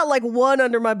 Mikey? I've got like 1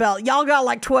 under my belt. Y'all got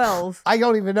like 12. I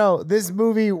don't even know. This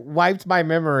movie wiped my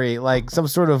memory like some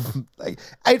sort of...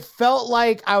 it felt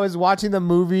like I was watching the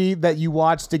movie that you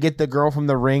watched to get the girl from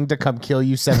The Ring to come kill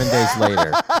you 7 days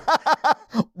later.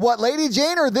 What, Lady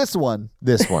Jane or this one?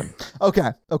 This one.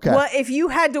 Okay. Well, if you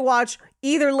had to watch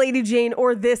either Lady Jane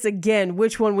or this again,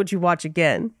 which one would you watch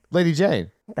again? Lady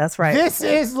Jane. That's right. This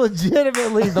is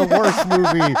legitimately the worst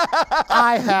movie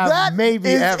I have ever seen.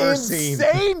 That is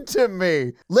insane to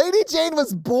me. Lady Jane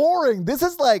was boring. This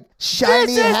is like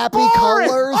shiny, happy boring.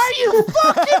 colors. Are you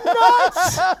fucking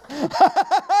nuts?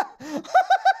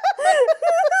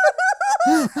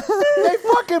 They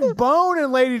fucking bone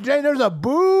in Lady Jane. There's a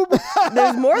boob.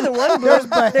 There's more than one boob. There's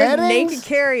beheadings. There's naked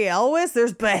Carrie Elwes.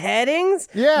 There's beheadings.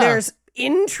 Yeah. There's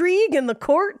intrigue in the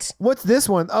court. What's this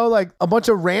one? Oh, like a bunch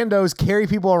of randos carry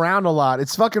people around a lot.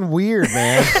 It's fucking weird,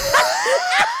 man.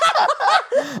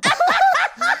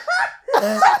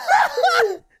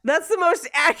 That's the most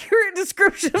accurate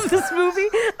description of this movie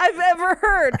I've ever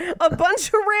heard. A bunch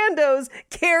of randos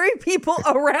carry people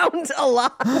around a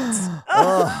lot.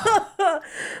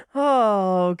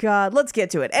 Oh, God. Let's get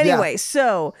to it. Anyway,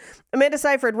 so Amanda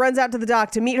Seyfried runs out to the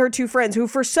dock to meet her 2 friends who,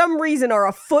 for some reason, are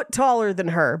a foot taller than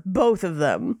her. Both of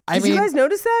them. Did you guys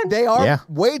notice that? They are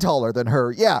way taller than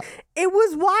her. Yeah. It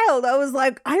was wild. I was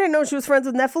like, I didn't know she was friends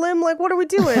with Nephilim. Like, what are we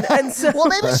doing? And so, well,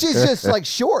 maybe she's just like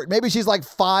short. Maybe she's like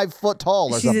 5 foot tall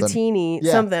or something. She's a teeny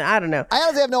something. I don't know. I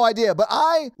honestly have no idea, but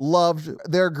I loved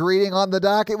their greeting on the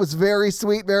dock. It was very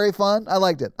sweet, very fun. I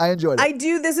liked it. I enjoyed it. I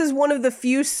do. This is one of the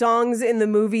few songs in the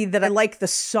movie that I like the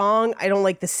song. I don't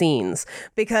like the scenes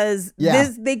because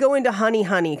they go into Honey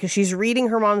Honey because she's reading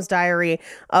her mom's diary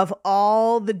of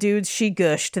all the dudes she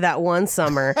gushed that one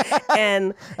summer.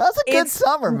 And that's a good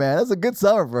summer, man. That's a good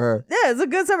summer for her. Yeah, it's a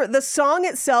good summer. The song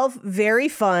itself, very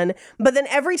fun. But then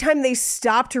every time they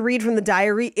stop to read from the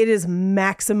diary, it is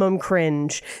maximum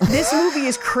cringe. This movie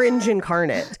is cringe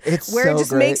incarnate. It's where so it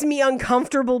just great. Makes me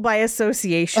uncomfortable by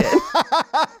association.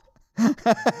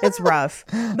 It's rough.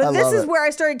 But this is where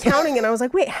I started counting and I was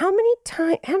like, wait, how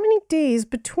many days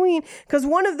between? Because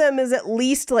one of them is at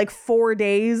least like 4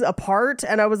 days apart.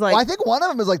 And I was like, well, I think one of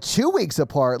them is like 2 weeks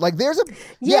apart. Like there's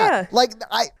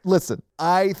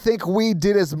I think we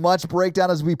did as much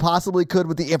breakdown as we possibly could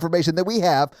with the information that we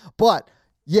have. But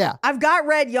yeah. I've got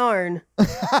red yarn.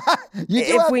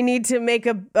 We need to make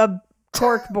a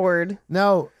cork board.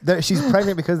 No, she's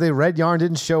pregnant because the red yarn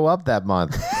didn't show up that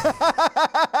month.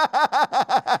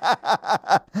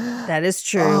 That is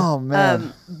true. Oh,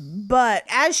 man. But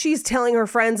as she's telling her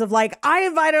friends of like, I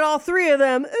invited all 3 of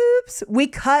them. Oops. We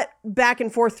cut back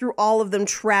and forth through all of them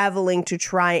traveling to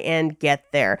try and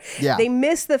get there. Yeah. They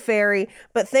miss the ferry,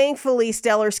 but thankfully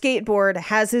Stellar Skateboard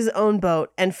has his own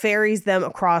boat and ferries them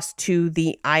across to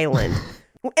the island.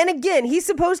 And again, he's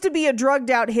supposed to be a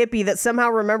drugged out hippie that somehow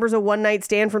remembers a one-night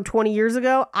stand from 20 years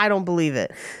ago. I don't believe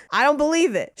it.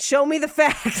 Show me the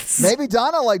facts. Maybe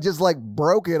Donna just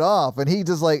broke it off and he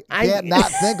just can't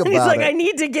not think about it. He's like, I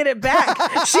need to get it back.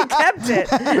 She kept it.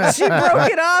 She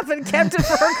broke it off and kept it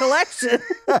for her collection.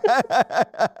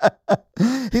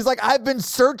 He's like, I've been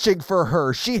searching for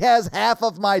her. She has half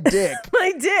of my dick.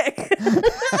 My dick.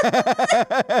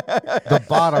 The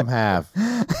bottom half.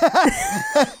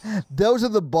 Those are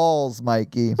the balls,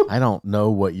 Mikey. I don't know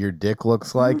what your dick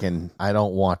looks like, and I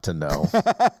don't want to know.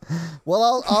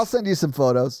 Well, I'll send you some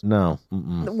photos. No.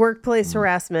 Mm-mm. Workplace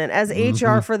harassment. As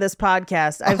HR for this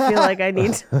podcast, I feel like I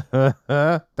need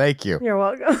to... Thank you. You're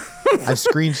welcome. I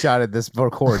screenshotted this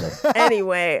recording.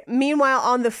 Anyway, meanwhile,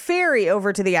 on the ferry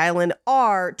over to the island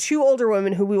are two older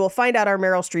women who we will find out are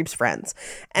Meryl Streep's friends.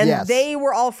 And Yes. they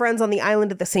were all friends on the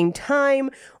island at the same time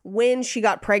when she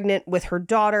got pregnant with her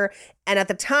daughter. And at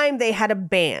the time, they had a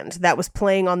band that was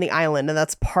playing on the island. And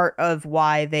that's part of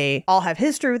why they all have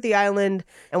history with the island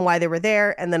and why they were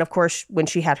there. And then, of course, when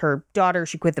she had her daughter,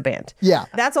 she quit the band. Yeah.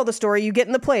 That's all the story you get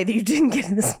in the play that you didn't get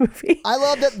in this movie. I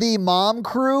love that the mom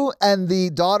crew and the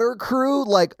daughter crew,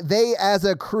 like they as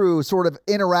a crew sort of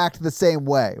interact the same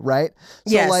way, right?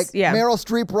 So Yes, like yeah. Meryl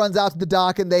Streep runs out to the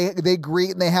dock and they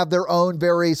greet and they have their own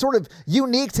very sort of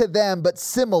unique to them, but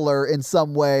similar in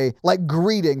some way, like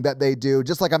greeting that they do,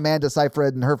 just like Amanda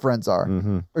Seyfried and her friends are,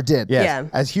 or did. Yes. Yeah.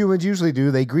 As humans usually do,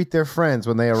 they greet their friends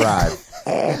when they arrive.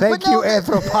 Thank you,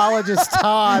 anthropologist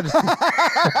Todd,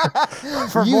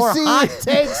 for You more see- hot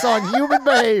takes on human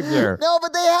behavior. No,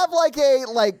 but they have like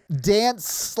a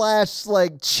dance /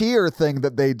 like cheer thing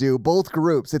that they do, both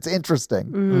groups. It's interesting.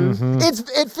 Mm-hmm.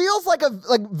 It feels like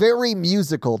very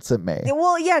musical to me.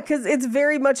 Well, yeah, because it's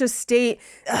very much a state.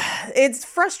 It's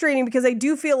frustrating because I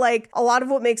do feel like a lot of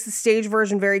what makes the stage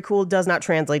version very cool does not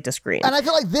translate to screen. And I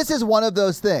feel like this is one of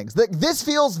those things. This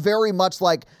feels very much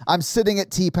like I'm sitting at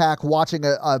TPAC watching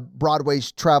a Broadway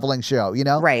traveling show, you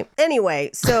know? Right. Anyway,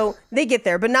 so they get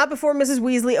there, but not before Mrs.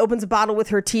 Weasley opens a bottle with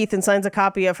her teeth and signs a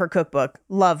copy of her cookbook.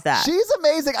 Love that. She's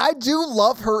amazing. I do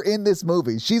love her in this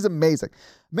movie. She's amazing.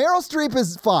 Meryl Streep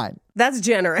is fine. That's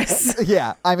generous.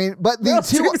 Yeah, I mean, but the Meryl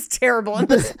two Streep is terrible in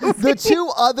this movie. the two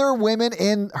other women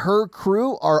in her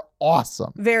crew are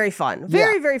awesome. Very fun.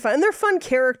 Very fun. And they're fun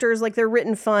characters. Like, they're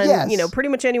written fun. Yes. You know, pretty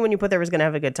much anyone you put there was going to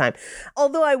have a good time.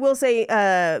 Although I will say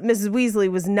Mrs. Weasley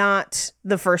was not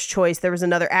the first choice. There was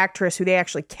another actress who they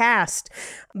actually cast,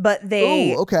 but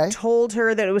they told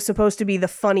her that it was supposed to be the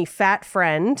funny fat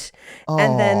friend.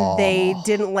 And then they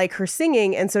didn't like her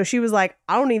singing. And so she was like,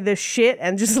 I don't need this shit,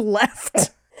 and just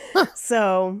left.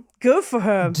 So good for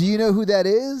her. Do you know who that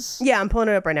is? Yeah, I'm pulling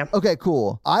it up right now. Okay,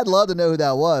 cool. I'd love to know who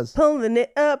that was. Pulling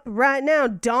it up right now.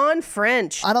 Dawn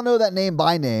French. I don't know that name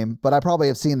by name, but I probably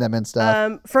have seen them and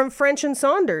stuff. From French and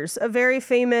Saunders, a very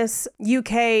famous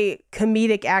UK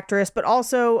comedic actress, but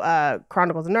also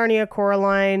Chronicles of Narnia,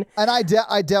 Coraline. And I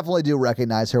definitely do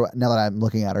recognize her now that I'm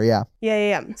looking at her, yeah.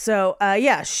 Yeah. So,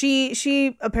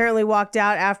 she apparently walked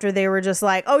out after they were just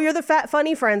like, oh, you're the fat,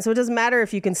 funny friend, so it doesn't matter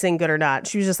if you can sing good or not.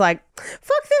 She was just like,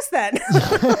 fuck this then.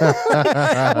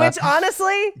 Which,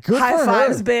 honestly, Good high for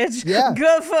fives, her. bitch. Yeah.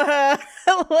 Good for her.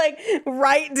 Like,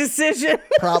 right decision.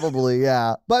 Probably,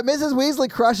 yeah. But Mrs.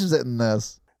 Weasley crushes it in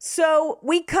this. So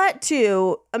we cut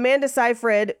to Amanda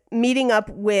Seyfried meeting up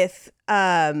with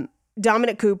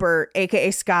Dominic Cooper,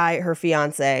 aka Sky, her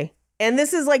fiance. And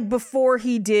this is like before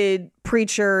he did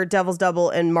Preacher, Devil's Double,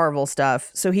 and Marvel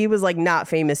stuff. So he was like not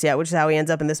famous yet, which is how he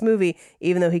ends up in this movie,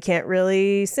 even though he can't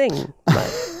really sing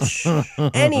much.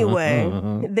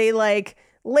 Anyway, they like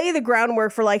lay the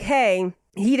groundwork for like, hey,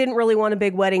 he didn't really want a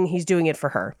big wedding. He's doing it for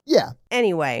her. Yeah.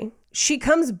 Anyway, she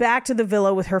comes back to the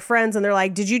villa with her friends and they're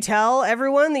like, did you tell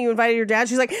everyone that you invited your dad?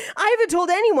 She's like, I haven't told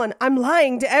anyone. I'm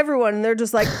lying to everyone. And they're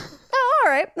just like, oh,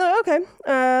 all right. Oh, okay.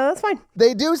 That's fine.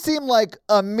 They do seem like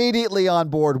immediately on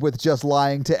board with just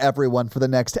lying to everyone for the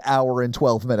next hour and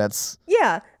 12 minutes.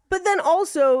 Yeah. But then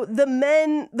also the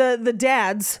men, the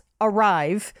dads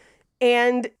arrive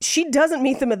and she doesn't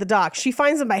meet them at the dock. She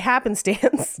finds them by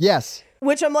happenstance. Yes.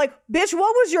 Which I'm like, bitch,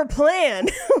 what was your plan?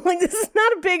 Like, this is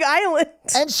not a big island.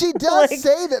 And she does Like-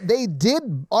 say that they did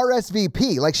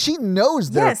RSVP. Like, she knows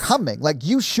they're Yes. coming. Like,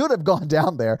 you should have gone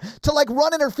down there to, like,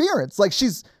 run interference. Like,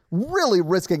 she's really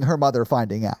risking her mother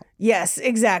finding out. Yes,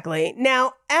 exactly.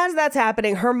 Now, as that's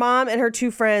happening, her mom and her two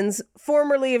friends,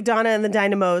 formerly of Donna and the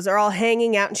Dynamos, are all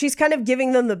hanging out. And she's kind of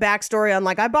giving them the backstory on,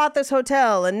 like, I bought this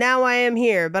hotel and now I am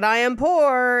here, but I am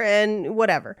poor and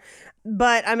whatever.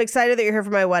 But I'm excited that you're here for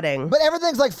my wedding. But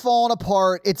everything's like falling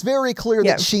apart. It's very clear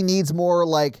Yeah. that she needs more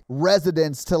like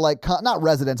residents to like, not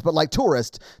residents, but like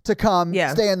tourists to come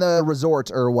stay in the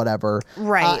resort or whatever.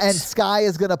 Right. And Sky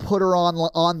is going to put her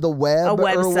on the web A or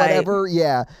website. whatever.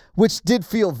 Yeah. Which did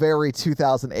feel very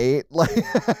 2008. Like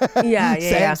Yeah,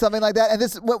 saying something like that. And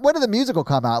this, when did the musical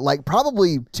come out? Like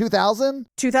probably 2000?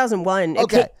 2001.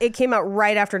 Okay. It came out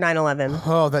right after 9/11.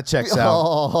 Oh, that checks out.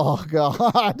 Oh,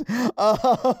 God.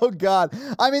 Oh, God.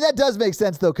 God. I mean, that does make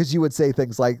sense, though, because you would say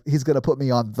things like, he's going to put me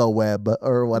on the web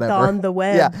or whatever. On the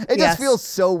web. Yeah, it just feels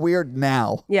so weird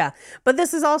now. Yeah, but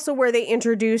this is also where they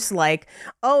introduce like,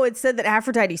 oh, it said that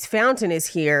Aphrodite's fountain is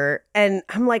here. And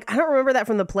I'm like, I don't remember that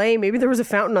from the play. Maybe there was a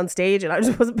fountain on stage and I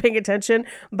just wasn't paying attention.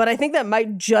 But I think that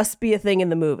might just be a thing in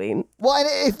the movie. Well, and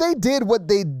if they did what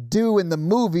they do in the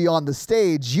movie on the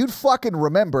stage, you'd fucking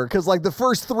remember, because like the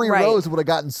first three rows would have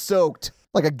gotten soaked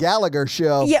like a Gallagher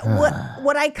show. Yeah,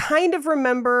 what I kind of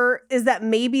remember is that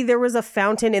maybe there was a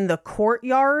fountain in the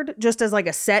courtyard just as like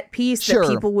a set piece that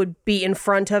people would be in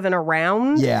front of and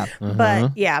around. Yeah.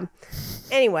 But yeah.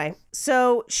 Anyway,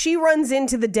 so she runs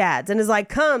into the dads and is like,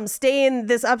 come, stay in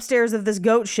this upstairs of this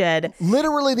goat shed.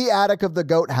 Literally the attic of the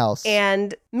goat house.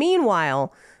 And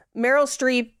meanwhile, Meryl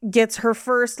Streep gets her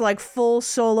first like full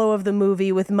solo of the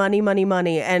movie with Money, Money,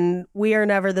 Money, and we are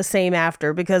never the same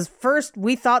after, because first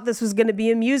we thought this was going to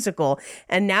be a musical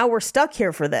and now we're stuck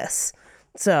here for this.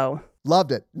 So...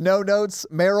 Loved it. No notes.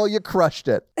 Meryl, you crushed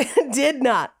it. Did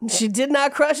not. She did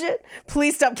not crush it.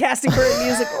 Please stop casting her in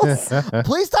musicals.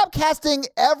 Please stop casting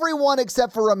everyone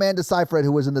except for Amanda Seyfried,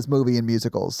 who was in this movie, in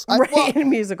musicals.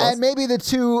 In musicals. And maybe the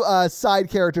two side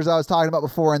characters I was talking about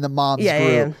before in the mom's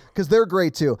group. Because they're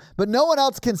great too. But no one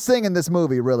else can sing in this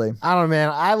movie, really. I don't know,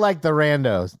 man. I like the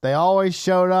randos. They always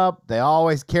showed up. They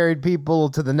always carried people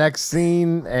to the next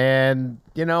scene. And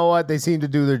you know what? They seem to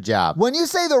do their job. When you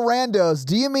say the randos,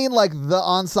 do you mean like the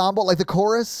ensemble, like the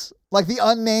chorus? Like the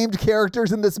unnamed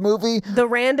characters in this movie? The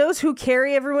randos who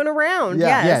carry everyone around.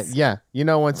 Yeah. Yes. Yeah. You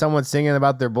know when someone's singing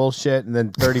about their bullshit and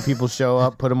then 30 people show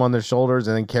up, put them on their shoulders,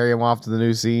 and then carry them off to the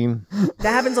new scene?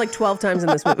 That happens like 12 times in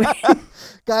this movie.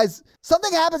 Guys,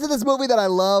 something happens in this movie that I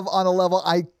love on a level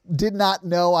I did not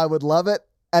know I would love it.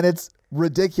 And it's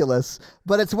ridiculous,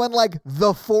 but it's when like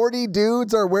the 40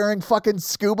 dudes are wearing fucking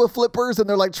scuba flippers and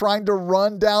they're like trying to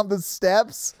run down the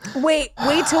steps. Wait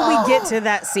till we get to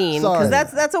that scene, because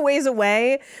that's a ways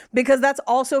away, because that's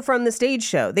also from the stage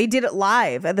show. They did it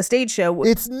live at the stage show.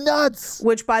 It's nuts.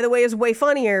 Which, by the way, is way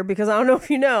funnier, because I don't know if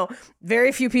you know,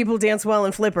 very few people dance well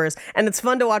in flippers, and it's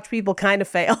fun to watch people kind of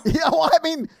fail. Yeah, well, I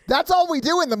mean, that's all we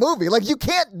do in the movie. Like, you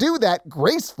can't do that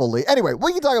gracefully. Anyway,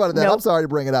 we can talk about it then. Nope. I'm sorry to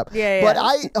bring it up. Yeah. But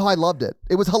I loved it.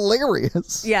 It was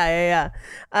hilarious. Yeah.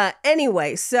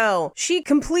 Anyway, so she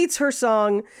completes her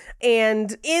song,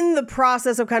 and in the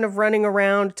process of kind of running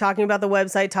around, talking about the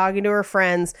website, talking to her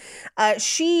friends,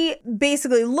 she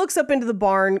basically looks up into the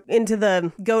barn, into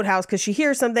the goat house, because she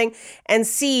hears something and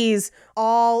sees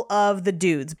all of the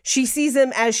dudes. She sees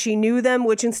them as she knew them,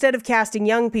 which instead of casting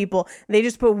young people, they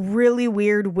just put really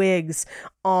weird wigs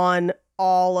on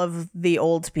all of the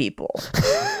old people.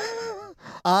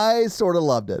 I sort of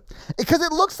loved it because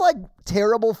it looks like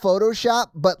terrible Photoshop,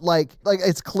 but like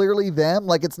it's clearly them.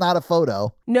 Like, it's not a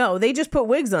photo. No, they just put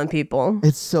wigs on people.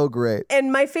 It's so great.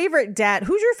 And my favorite dad,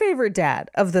 who's your favorite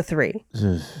dad of the three?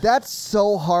 That's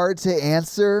so hard to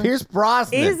answer. Pierce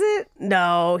Brosnan. Is it?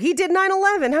 No, he did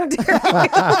 9/11. How dare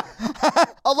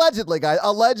you? Allegedly, guys.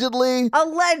 Allegedly.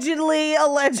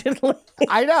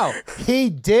 I know. He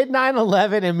did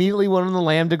 9/11, immediately went on the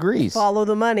lam to Greece. Follow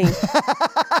the money.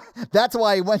 That's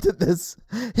why he went to this.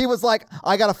 He was like,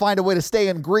 I got to find a way to stay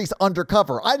in Greece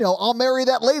undercover. I know. I'll marry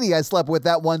that lady I slept with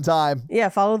that one time. Yeah,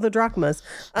 follow the drachmas.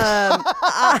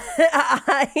 I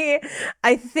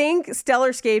think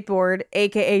Stellar Skateboard,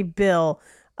 a.k.a. Bill,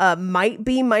 might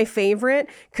be my favorite,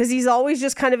 because he's always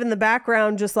just kind of in the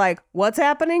background, just like, what's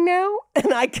happening now?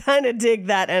 And I kind of dig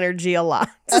that energy a lot.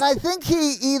 And I think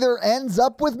he either ends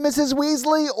up with Mrs.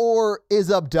 Weasley or is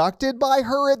abducted by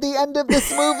her at the end of this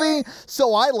movie.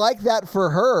 So I like that for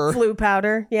her. Flu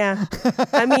powder. Yeah.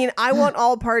 I mean, I want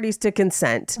all parties to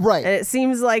consent. Right. And it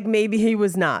seems like maybe he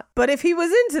was not. But if he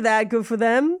was into that, good for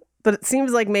them. But it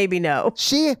seems like maybe no.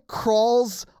 She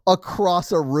crawls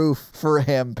across a roof for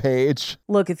him, Paige.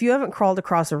 Look, if you haven't crawled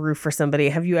across a roof for somebody,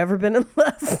 have you ever been in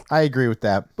love? I agree with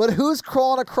that. But who's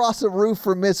crawling across a roof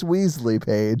for Miss Weasley,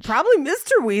 Paige? Probably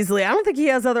Mr. Weasley. I don't think he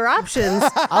has other options.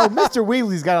 Oh, Mr.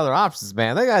 Weasley's got other options,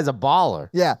 man. That guy's a baller.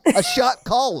 Yeah, a shot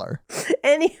caller.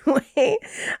 Anyway,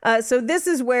 so this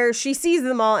is where she sees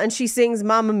them all and she sings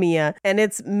Mamma Mia, and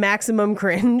it's maximum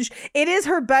cringe. It is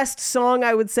her best song,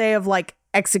 I would say, of like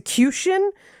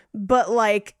execution, but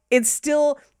like it's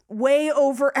still way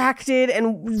overacted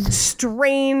and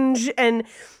strange, and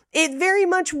It very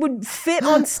much would fit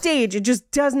on stage. It just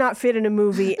does not fit in a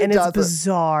movie, and it's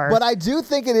bizarre. But I do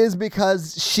think it is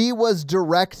because she was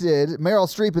directed, Meryl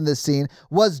Streep in this scene,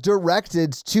 was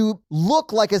directed to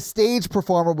look like a stage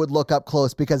performer would look up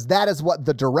close, because that is what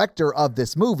the director of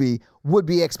this movie would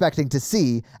be expecting to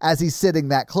see as he's sitting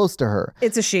that close to her.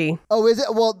 It's a she. Oh, is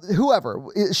it? Well, whoever.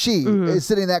 She is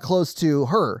sitting that close to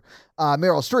her,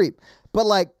 Meryl Streep. But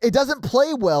like, it doesn't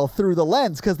play well through the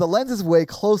lens because the lens is way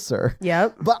closer.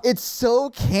 Yep. But it's so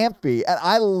campy, and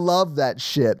I love that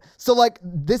shit. So like,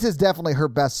 this is definitely her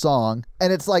best song,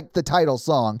 and it's like the title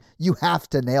song. You have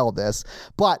to nail this.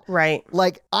 But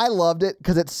like, I loved it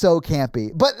because it's so campy.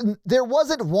 But there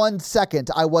wasn't 1 second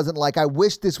I wasn't like, I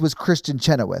wish this was Kristen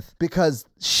Chenoweth, because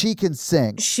she can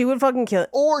sing. She would fucking kill it.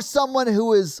 Or someone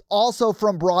who is also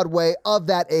from Broadway of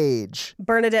that age.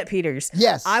 Bernadette Peters.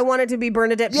 Yes. I want it to be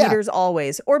Bernadette Peters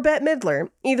always. Or Bette Midler.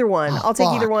 Either one. I'll take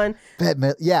either one. Bette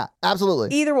Midler. Yeah,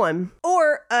 absolutely. Either one.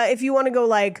 Or if you want to go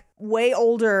like way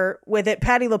older with it,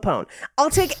 Patti LuPone. I'll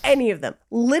take any of them.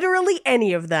 Literally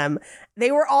any of them.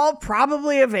 They were all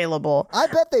probably available. I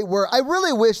bet they were. I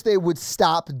really wish they would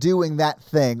stop doing that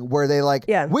thing where they like,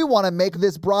 we want to make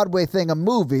this Broadway thing a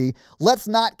movie. Let's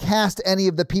not cast any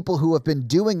of the people who have been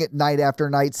doing it night after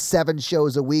night, 7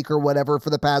 shows a week or whatever for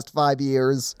the past 5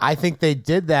 years. I think they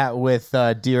did that with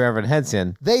Dear Evan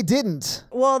Hansen. They didn't.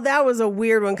 Well, that was a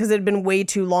weird one because it had been way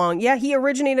too long. Yeah, he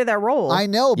originated that role. I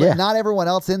know, but not everyone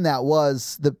else in that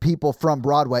was the people from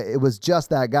Broadway. It was just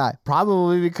that guy.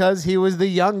 Probably because he was the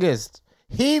youngest.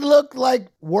 He looked like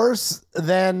worse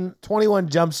than 21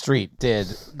 Jump Street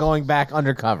did going back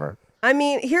undercover. I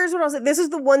mean, here's what I'll say. This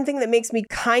is the one thing that makes me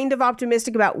kind of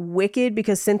optimistic about Wicked,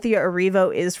 because Cynthia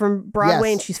Erivo is from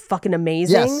Broadway and she's fucking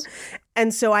amazing. Yes.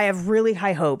 And so I have really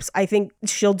high hopes. I think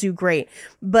she'll do great.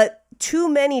 But too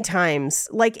many times,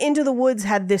 like Into the Woods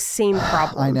had this same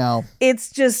problem. I know.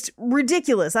 It's just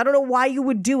ridiculous. I don't know why you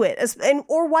would do it,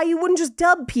 or why you wouldn't just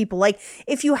dub people. Like,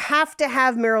 if you have to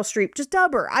have Meryl Streep, just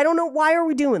dub her. I don't know. Why are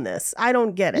we doing this? I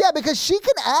don't get it. Yeah, because she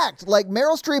can act. Like,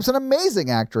 Meryl Streep's an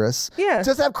amazing actress. Yeah.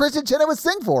 Just have Kristen Chenoweth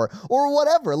sing for her or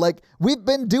whatever. Like, we've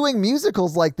been doing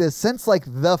musicals like this since like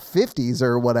the 50s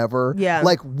or whatever. Yeah.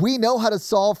 Like, we know how to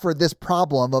solve for this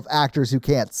problem of actors who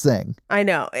can't sing. I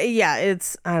know. Yeah,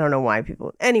 I don't know why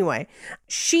people. Anyway,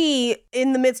 she,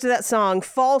 in the midst of that song,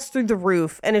 falls through the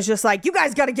roof and is just like, you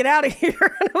guys got to get out of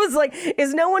here. And I was like,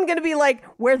 is no one going to be like,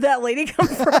 where'd that lady come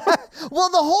from? Well,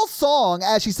 the whole song,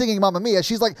 as she's singing Mamma Mia,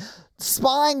 she's like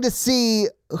spying to see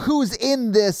who's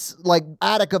in this like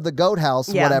attic of the goat house,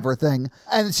 whatever thing.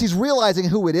 And she's realizing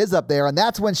who it is up there. And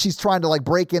that's when she's trying to like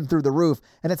break in through the roof.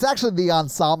 And it's actually the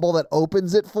ensemble that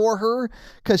opens it for her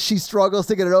because she struggles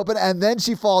to get it open. And then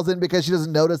she falls in because she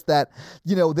doesn't notice that,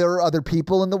 you know, there are other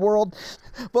people in the world.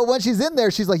 But when she's in there,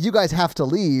 she's like, you guys have to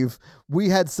leave. We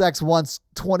had sex once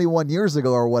 21 years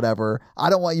ago or whatever.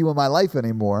 I don't want you in my life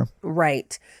anymore.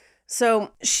 Right.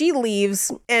 So she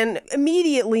leaves, and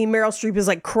immediately Meryl Streep is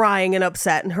like crying and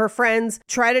upset, and her friends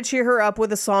try to cheer her up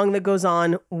with a song that goes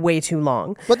on way too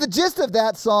long. But the gist of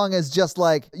that song is just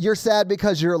like, you're sad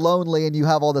because you're lonely and you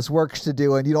have all this work to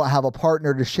do and you don't have a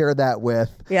partner to share that with.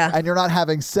 Yeah. And you're not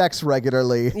having sex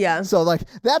regularly. Yeah. So like,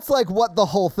 that's like what the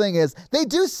whole thing is. They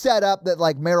do set up that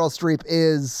like Meryl Streep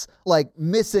is like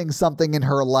missing something in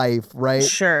her life, right?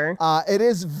 Sure. It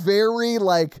is very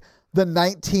like the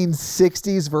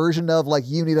 1960s version of like,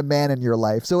 you need a man in your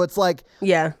life. So it's like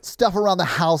stuff around the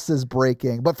house is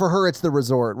breaking, but for her, it's the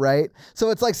resort, right? So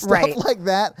it's like stuff like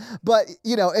that. But,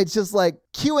 you know, it's just like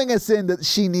cueing us in that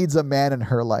she needs a man in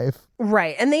her life.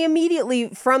 Right. And they immediately,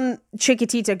 from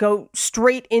Chiquitita, go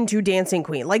straight into Dancing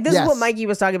Queen. Like, this is what Mikey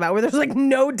was talking about, where there's like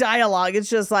no dialogue. It's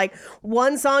just like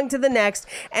one song to the next.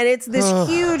 And it's this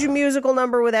huge musical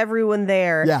number with everyone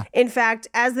there. Yeah. In fact,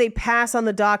 as they pass on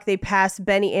the dock, they pass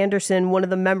Benny Anderson, one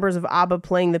of the members of ABBA,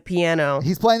 playing the piano.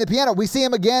 He's playing the piano. We see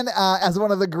him again as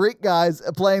one of the Greek guys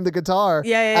playing the guitar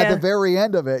at the very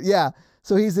end of it. Yeah.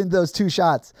 So he's in those 2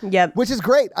 shots. Yep. Which is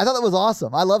great. I thought that was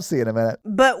awesome. I love seeing him in it.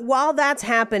 But while that's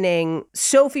happening,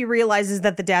 Sophie realizes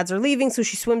that the dads are leaving, so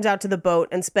she swims out to the boat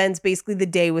and spends basically the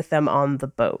day with them on the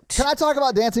boat. Can I talk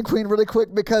about Dancing Queen really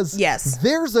quick? Because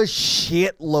there's a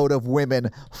shitload of women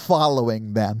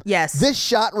following them. Yes. This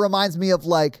shot reminds me of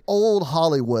like old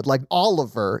Hollywood, like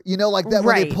Oliver. You know, like that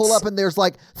when they pull up and there's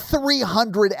like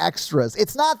 300 extras.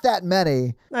 It's not that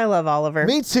many. I love Oliver.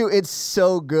 Me too. It's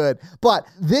so good. But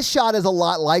this shot is a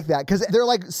lot like that because they're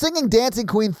like singing Dancing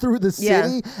Queen through the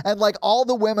city and like all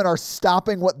the women are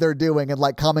stopping what they're doing and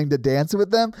like coming to dance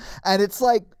with them. And it's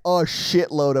like a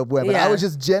shitload of women. I was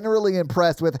just generally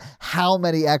impressed with how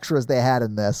many extras they had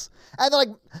in this. And like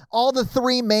all the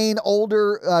three main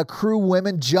older crew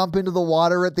women jump into the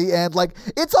water at the end. Like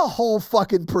it's a whole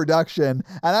fucking production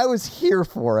and I was here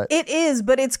for it. It is,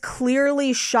 but it's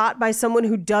clearly shot by someone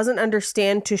who doesn't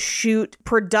understand to shoot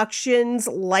productions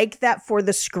like that for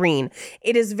the screen.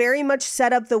 It is very much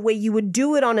set up the way you would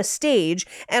do it on a stage.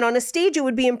 And on a stage, it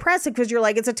would be impressive because you're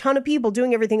like, it's a ton of people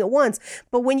doing everything at once.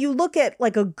 But when you look at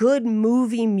like a good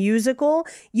movie musical,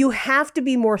 you have to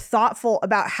be more thoughtful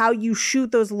about how you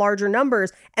shoot those larger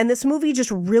numbers. And this movie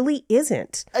just really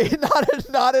isn't.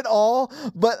 Not at all.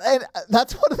 But and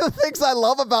that's one of the things I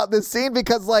love about this scene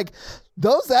because like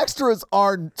those extras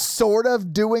are sort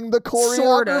of doing the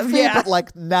choreography, but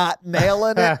like not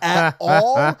nailing it at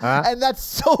all. And that's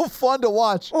so fun to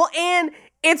watch. Well, and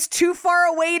it's too far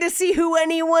away to see who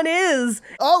anyone is.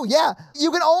 Oh, yeah.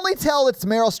 You can only tell it's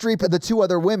Meryl Streep and the two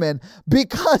other women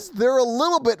because they're a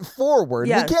little bit forward.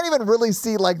 You can't even really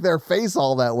see like their face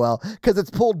all that well because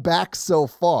it's pulled back so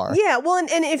far. Yeah, well,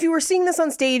 and if you were seeing this on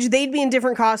stage, they'd be in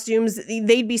different costumes.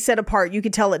 They'd be set apart. You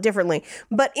could tell it differently.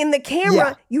 But in the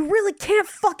camera, you really can't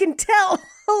fucking tell.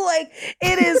 Like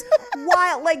it is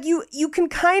wild. Like you can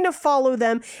kind of follow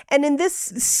them. And in this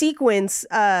sequence,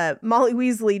 Molly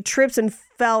Weasley trips and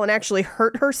fell and actually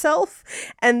hurt herself,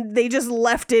 and they just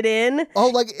left it in. Oh,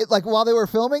 like while they were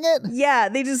filming it? Yeah,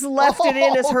 they just left it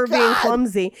in as her being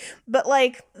clumsy. But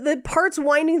like the parts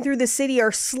winding through the city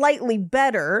are slightly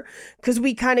better because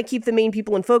we kind of keep the main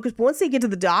people in focus. But once they get to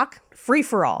the dock, free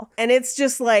for all. And it's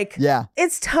just like,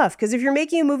 it's tough because if you're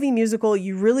making a movie musical,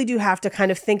 you really do have to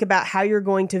kind of think about how you're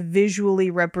going to visually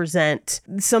represent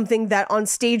something that on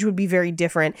stage would be very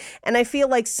different. And I feel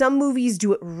like some movies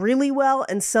do it really well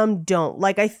and some don't.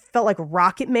 Like I felt like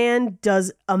Rocket Man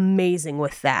does amazing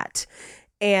with that.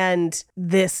 And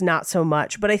this not so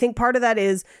much. But I think part of that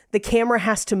is the camera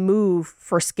has to move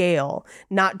for scale,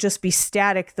 not just be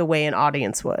static the way an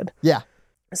audience would. Yeah.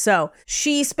 So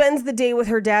she spends the day with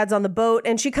her dads on the boat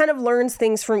and she kind of learns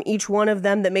things from each one of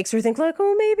them that makes her think like,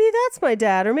 oh, maybe that's my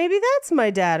dad, or maybe that's my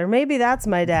dad, or maybe that's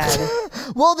my dad.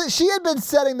 Well, she had been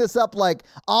setting this up like,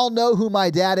 I'll know who my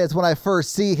dad is when I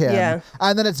first see him. Yeah.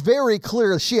 And then it's very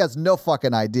clear she has no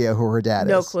fucking idea who her dad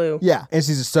is. No clue. Yeah. And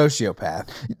she's a sociopath.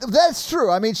 That's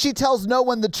true. I mean, she tells no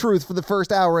one the truth for the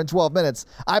first hour and 12 minutes.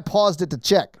 I paused it to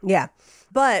check. Yeah.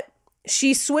 But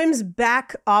she swims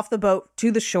back off the boat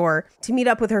to the shore to meet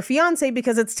up with her fiance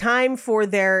because it's time for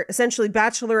their essentially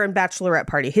bachelor and bachelorette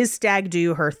party, his stag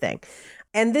do, her thing.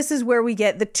 And this is where we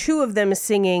get the two of them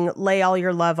singing Lay All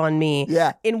Your Love on Me,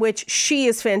 in which she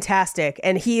is fantastic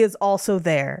and he is also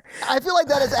there. I feel like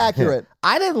that is accurate.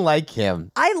 I didn't like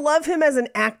him. I love him as an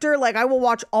actor. Like, I will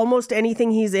watch almost anything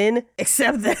he's in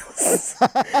except this.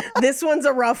 This one's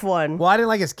a rough one. Well, I didn't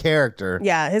like his character.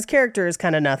 Yeah, his character is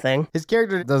kind of nothing. His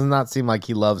character does not seem like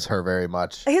he loves her very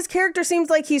much. His character seems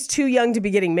like he's too young to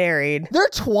be getting married. They're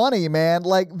 20, man.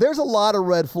 Like, there's a lot of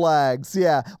red flags.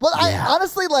 Yeah. But I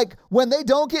honestly, like, when they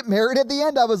don't get married at the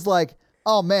end, I was like,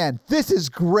 oh man, this is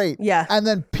great. Yeah. And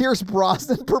then Pierce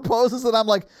Brosnan proposes and I'm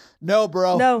like, no,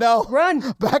 bro. No. Run.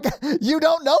 Back. You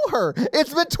don't know her.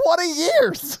 It's been 20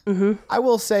 years. Mm-hmm. I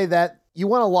will say that you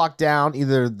want to lock down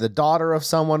either the daughter of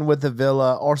someone with a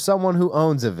villa or someone who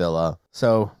owns a villa.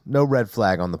 So no red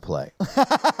flag on the play.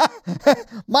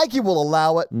 Mikey will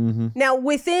allow it. Mm-hmm. Now,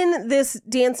 within this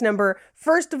dance number,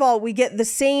 first of all, we get the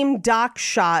same dock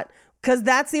shot because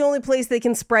that's the only place they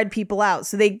can spread people out.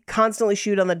 So they constantly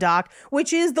shoot on the dock,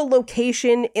 which is the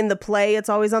location in the play. It's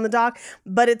always on the dock.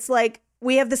 But it's like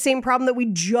we have the same problem that we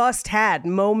just had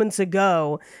moments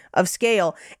ago of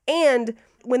scale. And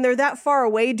when they're that far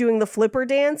away doing the flipper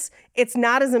dance, it's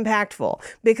not as impactful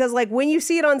because like when you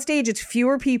see it on stage, it's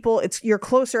fewer people, you're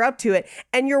closer up to it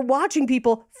and you're watching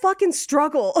people fucking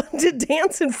struggle to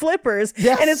dance in flippers.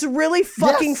 Yes. And it's really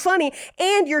fucking funny.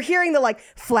 And you're hearing the like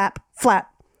flap, flap,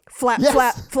 flap,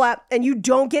 flap, flap, and you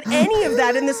don't get any of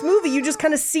that in this movie. You just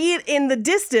kind of see it in the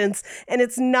distance, and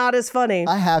it's not as funny.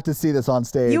 I have to see this on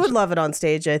stage. You would love it on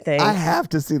stage, I think. I have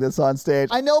to see this on stage.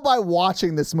 I know by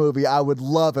watching this movie, I would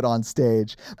love it on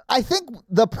stage. I think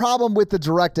the problem with the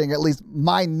directing, at least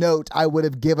my note I would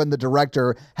have given the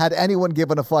director, had anyone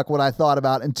given a fuck what I thought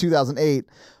about in 2008,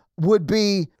 would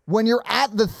be When you're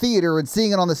at the theater and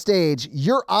seeing it on the stage,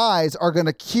 your eyes are going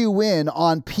to cue in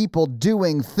on people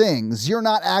doing things. You're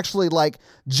not actually like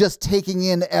just taking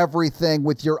in everything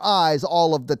with your eyes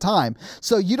all of the time.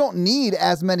 So you don't need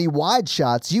as many wide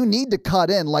shots. You need to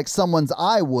cut in like someone's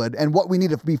eye would and what we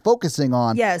need to be focusing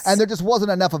on. Yes. And there just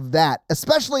wasn't enough of that,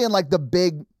 especially in like the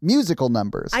big musical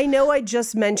numbers. I know I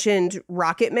just mentioned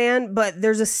Rocket Man, but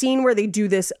there's a scene where they do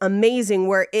this amazing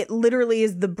where it literally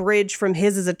is the bridge from him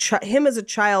as a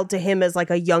child to him as like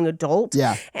a young adult.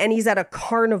 Yeah. And he's at a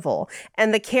carnival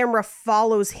and the camera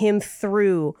follows him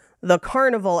through the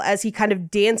carnival as he kind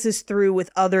of dances through with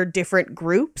other different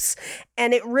groups.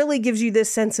 And it really gives you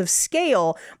this sense of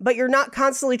scale, but you're not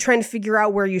constantly trying to figure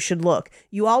out where you should look.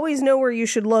 You always know where you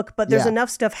should look, but there's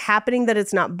enough stuff happening that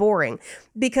it's not boring.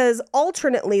 Because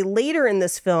alternately, later in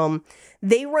this film,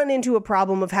 they run into a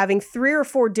problem of having 3 or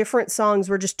 4 different songs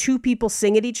where just 2 people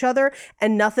sing at each other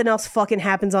and nothing else fucking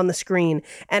happens on the screen.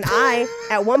 And I,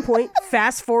 at one point,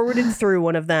 fast forwarded through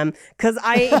one of them because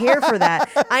I ain't here for that.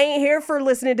 I ain't here for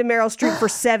listening to Meryl Streep for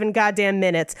 7 goddamn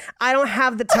minutes. I don't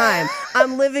have the time.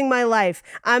 I'm living my life.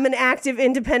 I'm an active,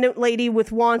 independent lady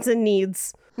with wants and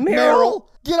needs. Meryl,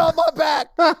 get on my back.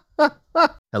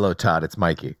 Hello, Todd. It's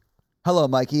Mikey. Hello,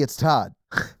 Mikey. It's Todd.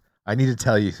 I need to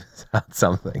tell you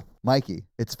something. Mikey,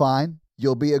 it's fine.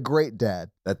 You'll be a great dad.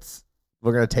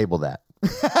 We're going to table that.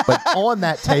 But on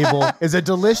that table is a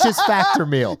delicious Factor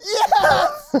meal.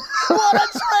 Yes! What a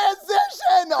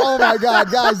transition! Oh my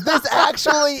God, guys, this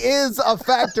actually is a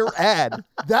Factor ad.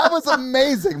 That was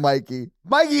amazing, Mikey.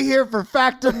 Mikey here for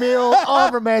Factor meal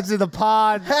on Romancing the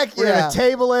Pod. Heck We're yeah. going to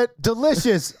table it.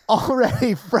 Delicious,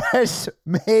 already fresh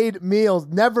made meals,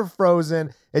 never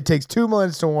frozen. It takes 2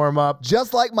 minutes to warm up.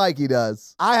 Just like Mikey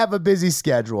does. I have a busy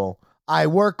schedule. I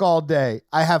work all day.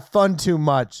 I have fun too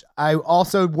much. I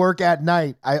also work at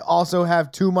night. I also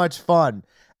have too much fun.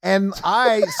 And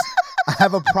I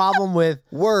have a problem with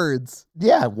words.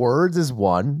 Yeah, words is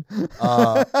one.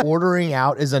 Ordering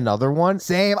out is another one.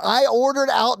 Same. I ordered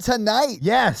out tonight.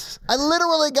 Yes. I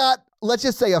literally got, let's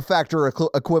just say, a Factor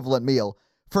equivalent meal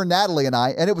for Natalie and I,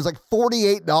 and it was like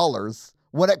 $48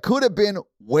 when it could have been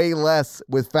way less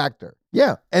with Factor.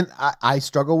 Yeah, and I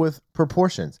struggle with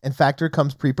proportions. And Factor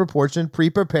comes pre-proportioned,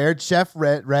 pre-prepared, chef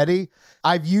ready.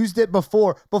 I've used it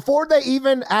before. Before they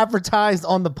even advertised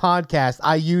on the podcast,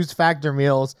 I used Factor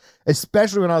meals,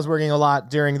 especially when I was working a lot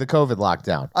during the COVID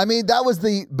lockdown. I mean, that was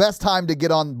the best time to get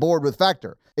on board with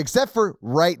Factor, except for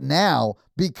right now,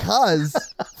 because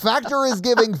Factor is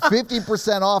giving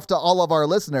 50% off to all of our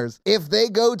listeners if they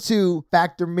go to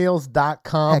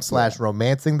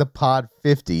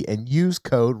factormeals.com/romancingthepod50 and use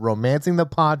code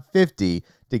romancingthepod50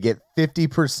 to get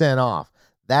 50% off.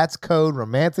 That's code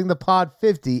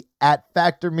romancingthepod50 at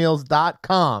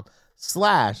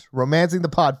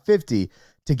factormeals.com/romancingthepod50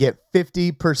 to get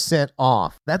 50%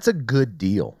 off. That's a good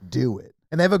deal. Do it.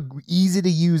 And they have a easy to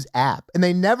use app. And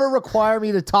they never require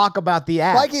me to talk about the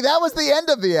app. Mikey, that was the end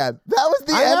of the ad. That was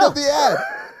the end of the ad.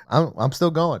 I'm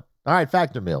still going. All right,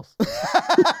 Factor meals.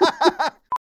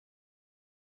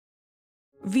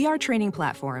 VR training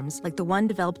platforms, like the one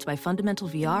developed by Fundamental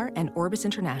VR and Orbis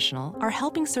International, are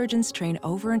helping surgeons train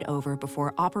over and over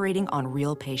before operating on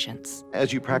real patients.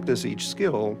 As you practice each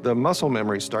skill, the muscle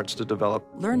memory starts to develop.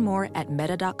 Learn more at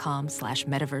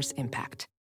meta.com/metaverseimpact.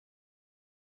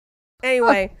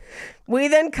 Anyway, we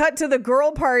then cut to the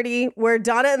girl party where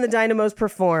Donna and the Dynamos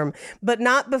perform, but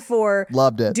not before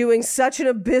Loved it. doing such an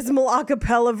abysmal a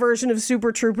cappella version of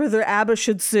Super Trooper that ABBA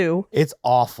should sue. It's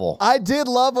awful. I did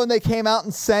love when they came out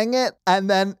and sang it, and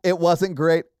then it wasn't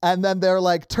great. And then they're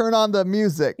like, turn on the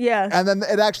music. Yeah. And then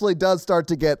it actually does start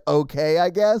to get okay,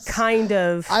 I guess. Kind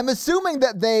of. I'm assuming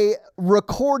that they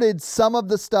recorded some of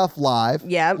the stuff live.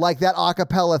 Yeah. Like that a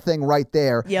cappella thing right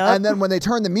there. Yep. And then when they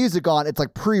turn the music on, it's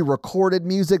like pre-recorded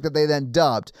music that they then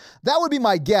dubbed. That would be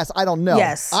my guess. I don't know.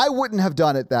 Yes. I wouldn't have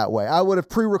done it that way. I would have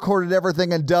pre-recorded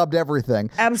everything and dubbed everything.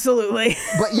 Absolutely.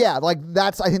 But yeah, like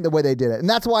that's, I think, the way they did it. And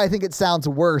that's why I think it sounds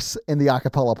worse in the a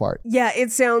cappella part. Yeah,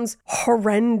 it sounds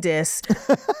horrendous.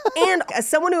 And as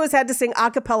someone who has had to sing a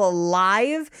cappella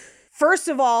live, first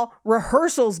of all,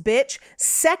 rehearsals, bitch.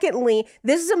 Secondly,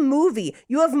 this is a movie.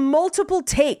 You have multiple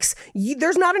takes.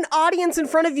 There's not an audience in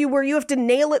front of you where you have to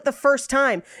nail it the first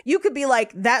time. You could be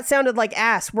like, that sounded like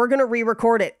ass. We're going to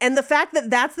re-record it. And the fact that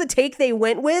that's the take they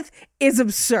went with is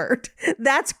absurd.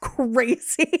 That's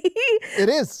crazy. It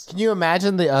is. Can you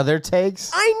imagine the other takes?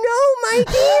 I know,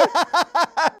 Mikey.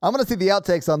 I'm going to see the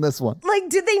outtakes on this one. Like,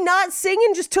 did they not sing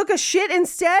and just took a shit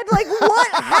instead? Like, what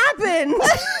happened?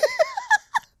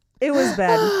 It was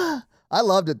bad. I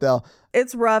loved it, though.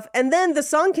 It's rough. And then the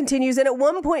song continues. And at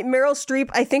one point, Meryl Streep,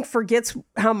 I think, forgets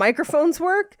how microphones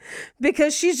work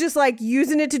because she's just like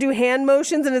using it to do hand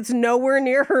motions and it's nowhere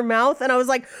near her mouth. And I was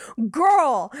like,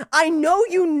 girl, I know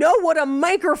you know what a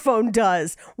microphone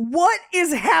does. What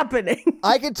is happening?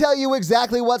 I can tell you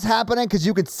exactly what's happening because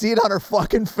you could see it on her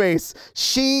fucking face.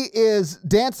 She is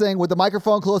dancing with the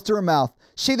microphone close to her mouth.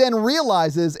 She then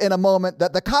realizes in a moment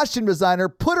that the costume designer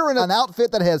put her in an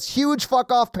outfit that has huge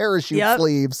fuck off parachute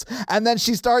sleeves. And then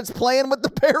she starts playing with the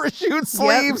parachute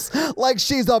sleeves like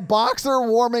she's a boxer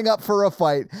warming up for a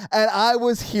fight. And I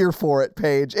was here for it,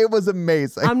 Paige. It was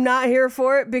amazing. I'm not here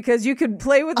for it because you could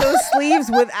play with those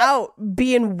sleeves without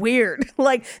being weird.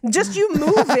 Like, just you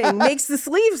moving makes the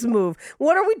sleeves move.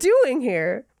 What are we doing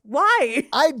here? Why?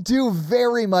 I do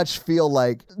very much feel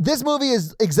like this movie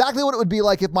is exactly what it would be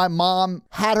like if my mom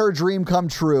had her dream come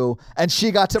true and she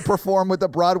got to perform with the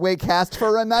Broadway cast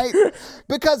for a night.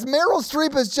 Because Meryl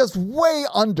Streep is just way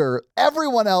under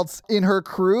everyone else in her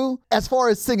crew as far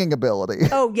as singing ability.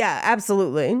 Oh, yeah,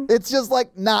 absolutely. It's just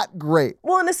like not great.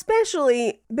 Well, and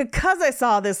especially because I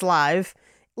saw this live,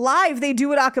 they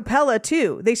do it a cappella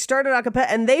too. They start it a cappella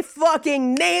and they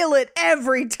fucking nail it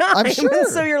every time. I'm sure. And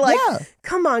so you're like,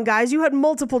 come on, guys, you had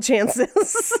multiple chances.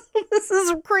 This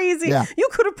is crazy. Yeah. You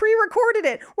could have pre-recorded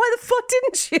it. Why the fuck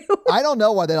didn't you? I don't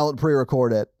know why they don't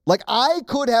pre-record it. Like, I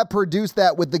could have produced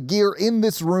that with the gear in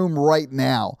this room right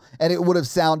now, and it would have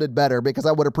sounded better because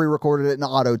I would have pre-recorded it and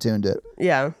auto-tuned it.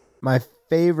 Yeah. My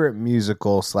favorite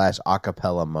musical /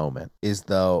 acapella moment is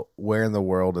the Where in the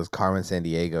World is Carmen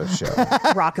Sandiego show.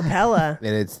 Rockapella.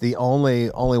 And it's the only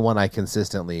one I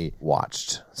consistently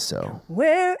watched. So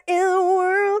where in the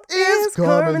world is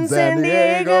Carmen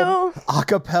Sandiego?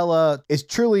 Acapella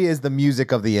truly is the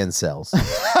music of the incels.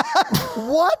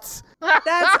 What?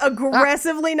 That's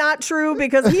aggressively not true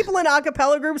because people in a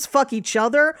cappella groups fuck each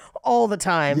other all the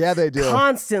time. Yeah, they do.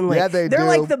 Constantly. Yeah, they do. They're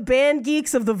like the band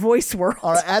geeks of the voice world.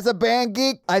 All right, as a band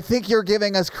geek, I think you're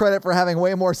giving us credit for having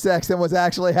way more sex than was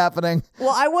actually happening.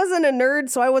 Well, I wasn't a nerd,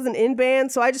 so I wasn't in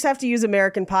band, so I just have to use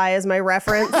American Pie as my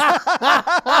reference.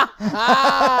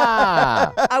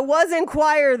 I was in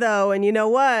choir, though, and you know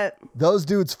what? Those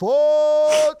dudes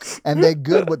fuck, and they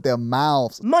good with their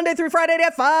mouths. Monday through Friday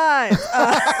at 5.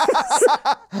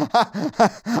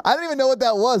 I don't even know what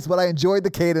that was, but I enjoyed the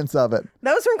cadence of it.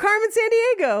 That was from Carmen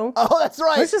Sandiego. Oh, that's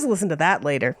right. Let's just listen to that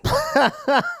later.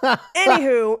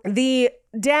 Anywho, the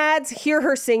dads hear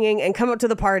her singing and come up to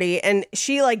the party, and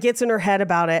she like gets in her head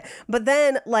about it. But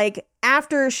then like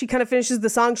after she kind of finishes the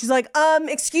song, she's like,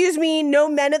 excuse me, no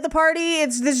men at the party.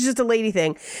 This is just a lady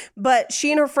thing. But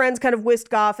she and her friends kind of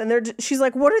whisked off, and she's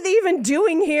like, what are they even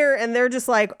doing here? And they're just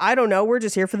like, I don't know. We're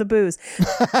just here for the booze.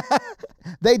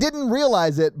 They didn't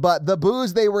realize it, but the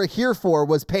booze they were here for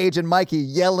was Paige and Mikey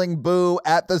yelling boo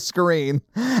at the screen.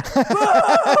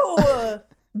 Boo!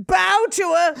 Bow to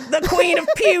her, the queen of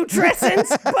pew dressings.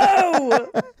 Boo!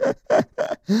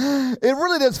 It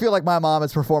really does feel like my mom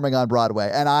is performing on Broadway,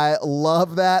 and I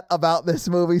love that about this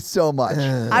movie so much.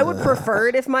 I would prefer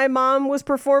it if my mom was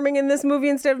performing in this movie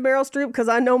instead of Meryl Streep because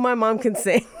I know my mom can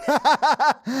sing.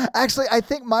 Actually, I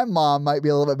think my mom might be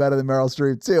a little bit better than Meryl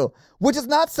Streep, too, which is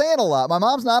not saying a lot. My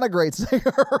mom's not a great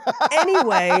singer.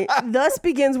 Anyway, thus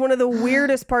begins one of the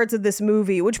weirdest parts of this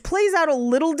movie, which plays out a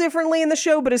little differently in the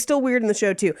show, but is still weird in the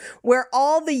show, too, where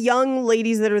all the young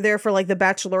ladies that are there for like the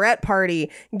bachelorette party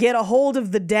get a hold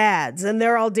of the dads, and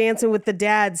they're all dancing with the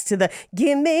dads to the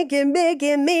give me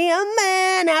a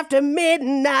man after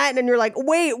midnight. And you're like,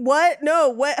 wait, what? No,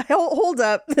 what? Hold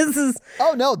up. This is...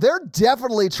 Oh, no, they're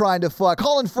definitely trying to fuck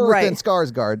Colin Firth and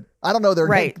Skarsgård. I don't know their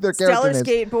character Stellar names.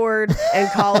 Skateboard and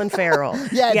Colin Farrell.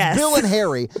 Yeah, it's Bill and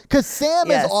Harry. Because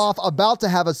Sam is off about to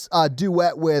have a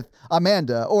duet with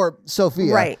Amanda or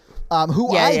Sophia. Right.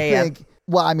 Who I think...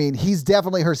 Well, I mean, he's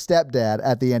definitely her stepdad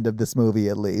at the end of this movie,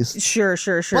 at least. Sure.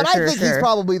 But I think he's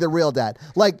probably the real dad.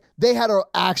 Like, they had an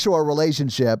actual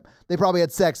relationship. They probably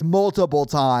had sex multiple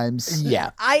times.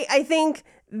 Yeah. I think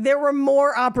there were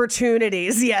more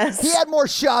opportunities, yes. He had more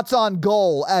shots on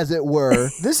goal, as it were.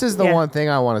 This is the one thing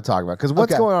I want to talk about. Because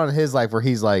what's going on in his life where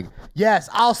he's like, yes,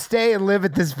 I'll stay and live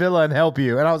at this villa and help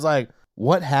you. And I was like,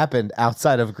 what happened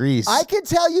outside of Greece? I can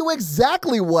tell you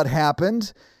exactly what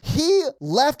happened. He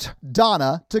left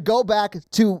Donna to go back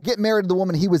to get married to the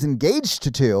woman he was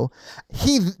engaged to.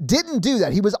 He didn't do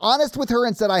that. He was honest with her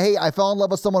and said, hey, I fell in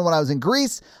love with someone when I was in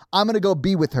Greece. I'm going to go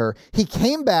be with her. He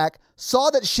came back,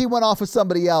 saw that she went off with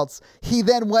somebody else. He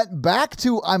then went back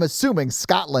to, I'm assuming,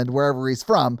 Scotland, wherever he's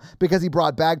from, because he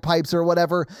brought bagpipes or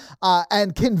whatever,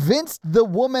 and convinced the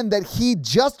woman that he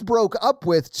just broke up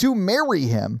with to marry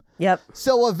him. Yep.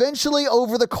 So eventually,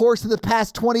 over the course of the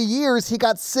past 20 years, he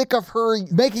got sick of her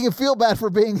making him feel bad for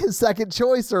being his second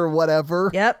choice or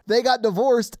whatever. Yep. They got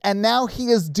divorced, and now he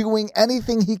is doing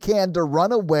anything he can to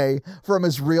run away from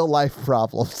his real life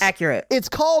problems. Accurate. It's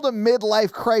called a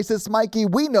midlife crisis, Mikey.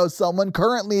 We know someone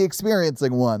currently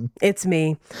experiencing one. It's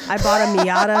me. I bought a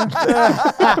Miata.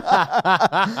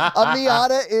 A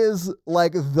Miata is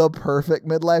like the perfect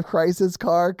midlife crisis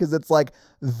car because it's like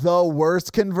the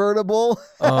worst convertible.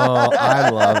 Oh, I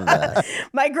love that.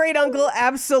 My great uncle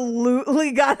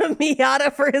absolutely got a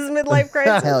Miata for his midlife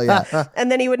crisis. Hell yeah.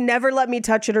 And then he would never let me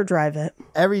touch it or drive it.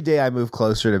 Every day I move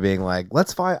closer to being like,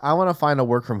 I want to find a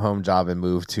work from home job and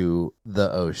move to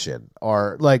the ocean.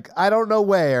 Or like, I don't know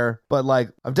where, but like,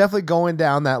 I'm definitely going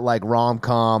down that like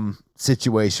rom-com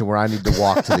situation where I need to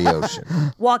walk to the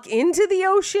ocean. Walk into the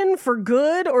ocean for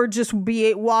good or just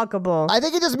be walkable? I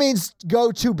think it just means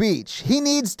go to beach. He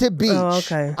needs to beach. Oh,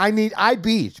 okay. I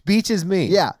beach. Beach is me.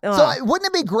 Yeah. Oh. So wouldn't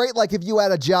it be great like if you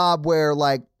had a job where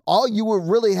like all you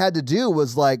really had to do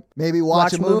was like maybe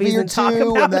watch a movie movies or and talk two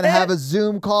about and then it? have a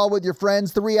Zoom call with your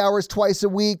friends 3 hours twice a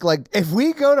week. Like If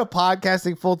we go to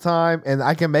podcasting full time and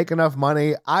I can make enough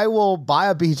money, I will buy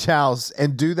a beach house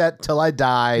and do that till I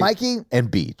die. Mikey,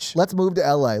 and beach. let's move to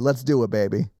LA. Let's do it,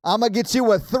 baby. I'm going to get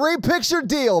you a 3-picture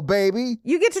deal, baby.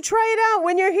 You get to try it out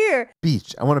when you're here.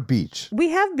 Beach. I want a beach. We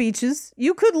have beaches.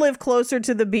 You could live closer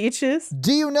to the beaches.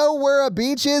 Do you know where a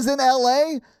beach is in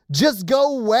LA? Just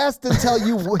go west until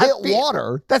you hit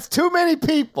water. That's too many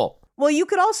people. Well, you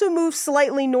could also move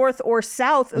slightly north or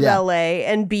south of Yeah. LA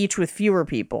and beach with fewer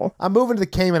people. I'm moving to the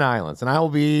Cayman Islands and I will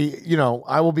be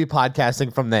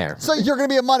podcasting from there. So you're going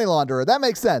to be a money launderer. That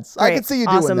makes sense. I Great. can see you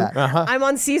Awesome. doing that. I'm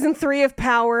on season 3 of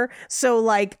Power, so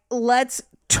like, let's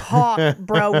talk,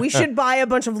 bro. We should buy a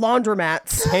bunch of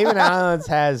laundromats. Cayman Islands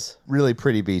has really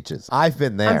pretty beaches. I've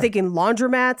been there. I'm thinking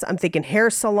laundromats, I'm thinking hair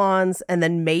salons, and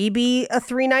then maybe a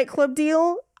 3-nightclub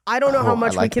deal. I don't know how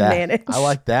much we can manage. I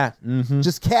like that. Mm-hmm.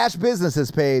 Just cash businesses,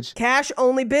 Paige. Cash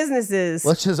only businesses.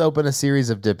 Let's just open a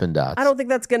series of Dippin' Dots. I don't think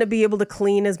that's going to be able to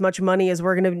clean as much money as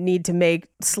we're going to need to make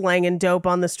slanging dope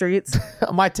on the streets.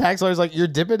 My tax lawyer's like, your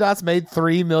Dippin' Dots made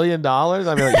 $3 million?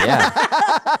 I'd be like,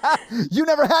 yeah. You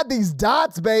never had these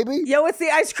dots, baby. Yo, it's the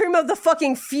ice cream of the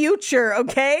fucking future,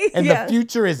 okay? And the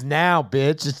future is now,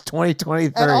 bitch. It's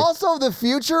 2023. And also, the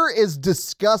future is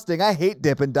disgusting. I hate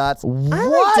Dippin' Dots.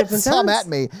 like Dippin' Come Dots. at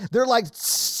me. They're like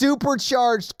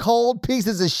supercharged, cold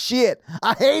pieces of shit.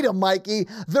 I hate them, Mikey.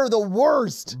 They're the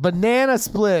worst. Banana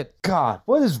split. God,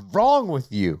 what is wrong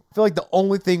with you? I feel like the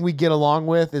only thing we get along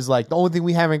with is like, the only thing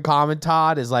we have in common,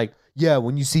 Todd, is like, yeah,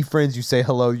 when you see friends, you say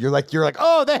hello. You're like,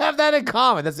 oh, they have that in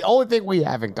common. That's the only thing we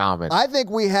have in common. I think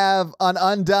we have an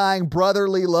undying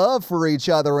brotherly love for each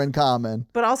other in common.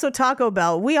 But also Taco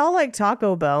Bell. We all like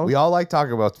Taco Bell. We all like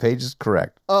Taco Bell. Paige is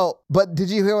correct. Oh, but did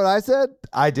you hear what I said?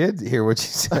 I did hear what you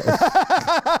said.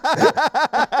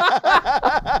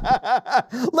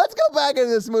 Let's go back into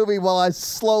this movie while I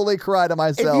slowly cry to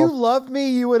myself. If you loved me,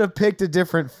 you would have picked a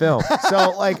different film.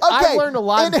 So, like, I've learned a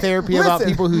lot in therapy about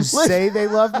people who say they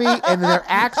love me and their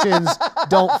actions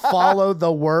don't follow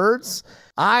the words.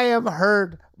 I am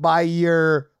hurt by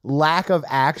your lack of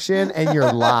action and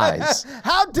your lies.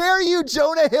 How dare you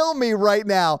Jonah Hill me right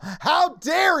now? How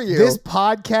dare you? This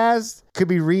podcast could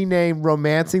be renamed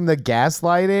Romancing the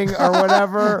Gaslighting or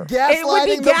whatever. It would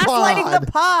be gaslighting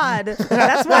the pod.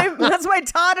 That's why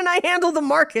Todd and I handle the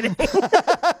marketing.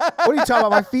 What are you talking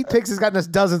about? My feet pics has gotten us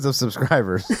dozens of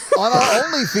subscribers. On our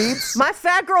only feeds. My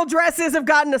fat girl dresses have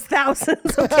gotten us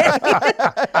thousands, okay?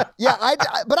 Yeah,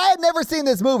 but I had never seen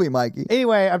this movie, Mikey.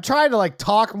 Anyway, I'm trying to like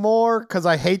talk more because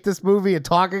I hate this movie and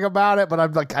talking about it, but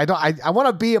I'm like, I want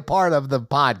to be a part of the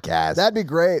podcast. That'd be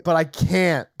great. But I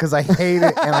can't because I hate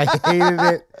it and I hated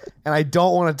it and I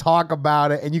don't want to talk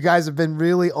about it. And you guys have been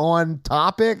really on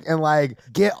topic and like,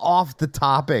 get off the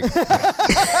topic.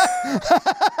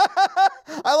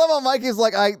 I love how Mikey's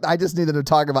like, I just needed to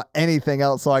talk about anything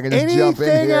else so I can just jump in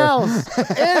Anything here. else.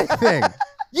 Anything.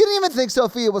 You didn't even think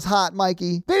Sophia was hot,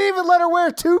 Mikey. They didn't even let her wear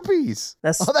a 2-piece.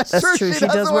 That's true. She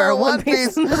does wear a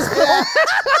one-piece. Yeah.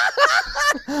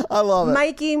 I love it.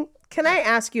 Mikey, can I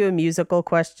ask you a musical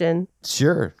question?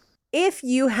 Sure. If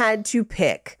you had to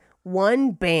pick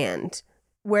one band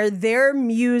where their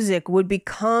music would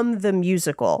become the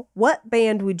musical, what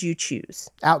band would you choose?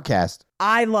 Outcast.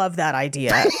 I love that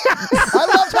idea. I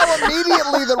loved how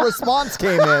immediately the response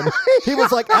came in. He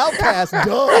was like, Outcast,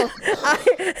 duh.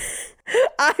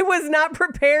 I was not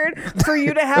prepared for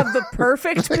you to have the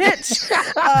perfect pitch.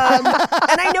 And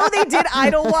I know they did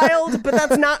Idlewild, but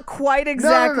that's not quite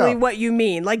exactly what you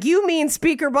mean. Like, you mean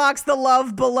Speaker Box, The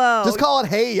Love Below. Just call it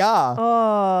Hey Ya.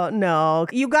 Oh, no.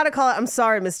 You got to call it I'm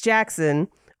Sorry, Miss Jackson.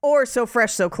 Or So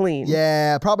Fresh, So Clean.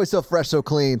 Yeah, probably So Fresh, So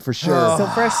Clean for sure. So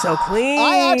Fresh, So Clean.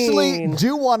 I actually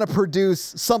do want to produce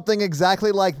something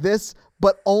exactly like this,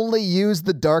 but only use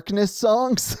the Darkness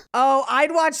songs. Oh,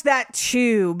 I'd watch that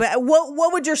too. But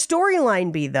what would your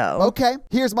storyline be, though? Okay,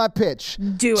 here's my pitch.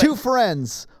 Do it. Two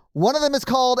friends. One of them is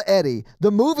called Eddie.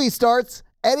 The movie starts,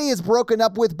 Eddie is broken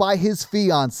up with by his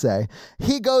fiance.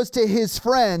 He goes to his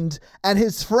friend, and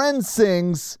his friend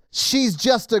sings She's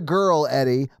Just a Girl,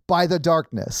 Eddie, by The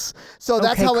Darkness. So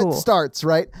that's how it starts,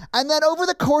 right? And then over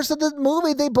the course of the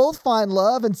movie, they both find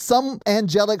love, and some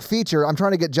angelic feature, I'm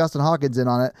trying to get Justin Hawkins in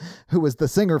on it, who was the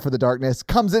singer for The Darkness,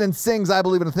 comes in and sings I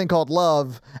Believe in a Thing Called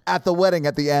Love at the wedding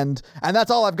at the end. And that's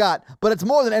all I've got. But it's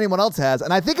more than anyone else has,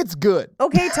 and I think it's good.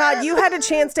 Okay, Todd, you had a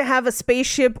chance to have a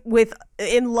spaceship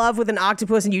in love with an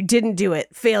octopus, and you didn't do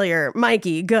it. Failure.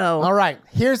 Mikey, go. All right,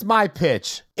 here's my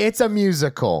pitch. It's a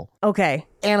musical. Okay.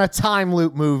 And a time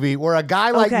loop movie where a guy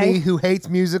like me who hates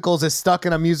musicals is stuck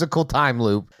in a musical time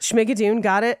loop. Schmigadoon,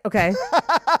 got it? Okay.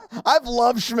 I've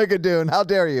loved Schmigadoon. How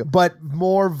dare you? But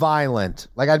more violent.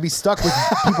 Like, I'd be stuck with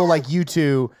people like you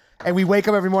two, and we wake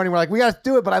up every morning, we're like, we got to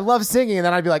do it, but I love singing. And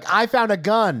then I'd be like, I found a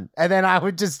gun. And then I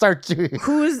would just start shooting.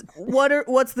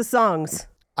 What's the songs?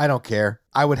 I don't care.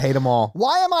 I would hate them all.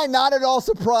 Why am I not at all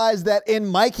surprised that in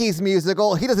Mikey's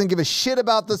musical, he doesn't give a shit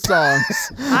about the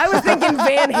songs? I was thinking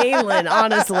Van Halen,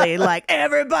 honestly. Like,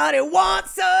 everybody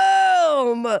wants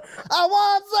some. I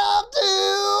want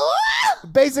some too.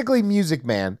 Basically Music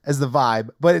Man as the vibe,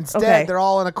 but instead they're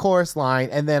all in a chorus line,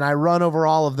 and then I run over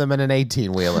all of them in an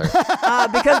 18-wheeler.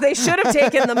 Because they should have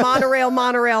taken the monorail,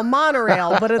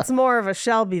 but it's more of a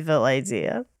Shelbyville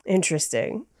idea.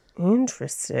 Interesting.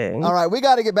 All right, we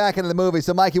got to get back into the movie.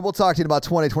 So, Mikey, we'll talk to you in about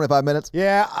 20, 25 minutes.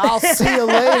 Yeah, I'll see you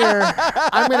later.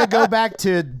 I'm going to go back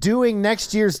to doing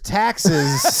next year's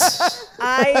taxes.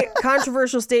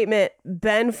 Controversial statement,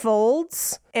 Ben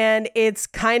Folds, and it's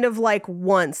kind of like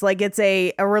Once. Like, it's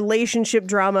a relationship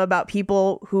drama about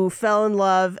people who fell in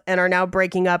love and are now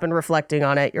breaking up and reflecting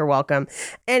on it. You're welcome.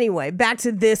 Anyway, back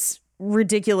to this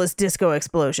ridiculous disco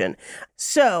explosion.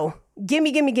 So,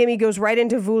 Gimme, Gimme, Gimme goes right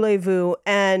into Voulez-Vous,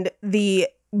 and the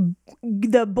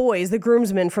boys, the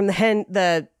groomsmen from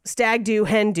the stag do,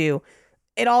 hen do,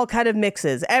 it all kind of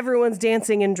mixes. Everyone's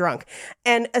dancing and drunk.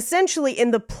 And essentially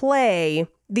in the play,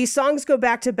 these songs go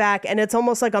back to back, and it's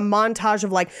almost like a montage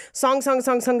of like song, song,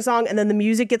 song, song, song, and then the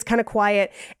music gets kind of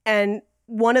quiet, and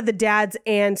one of the dads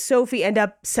and Sophie end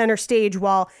up center stage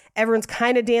while everyone's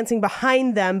kind of dancing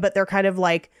behind them, but they're kind of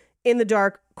like in the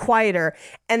dark, quieter,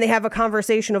 and they have a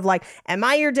conversation of like, am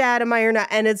I your dad? Am I your not?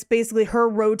 And it's basically her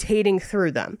rotating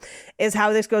through them is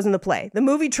how this goes in the play. The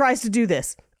movie tries to do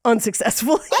this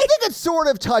unsuccessfully. I think it sort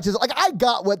of touches, like, I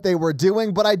got what they were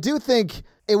doing, but I do think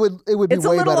it would be way better on stage. It's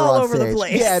a little all over the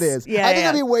place. Yeah, it is. I think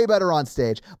it'd be way better on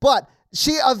stage. But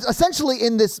she essentially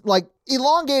in this like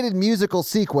elongated musical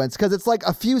sequence, because it's like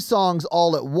a few songs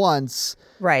all at once,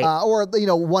 right? Or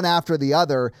one after the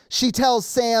other. She tells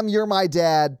Sam, "You're my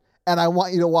dad, and I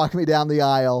want you to walk me down the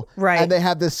aisle." Right. And they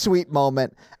have this sweet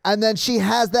moment. And then she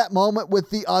has that moment with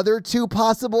the other two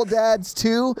possible dads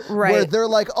too, right, where they're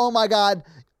like, "Oh my God,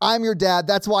 I'm your dad.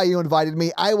 That's why you invited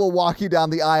me. I will walk you down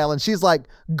the aisle." And she's like,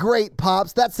 "Great,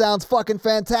 Pops. That sounds fucking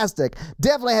fantastic.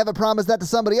 Definitely haven't promised that to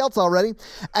somebody else already."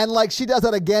 And like she does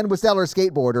that again with Stellar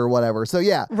Skateboard or whatever. So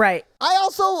yeah. Right. I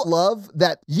also love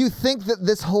that you think that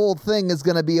this whole thing is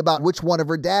going to be about which one of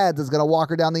her dads is going to walk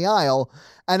her down the aisle.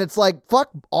 And it's like, fuck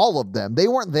all of them. They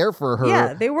weren't there for her.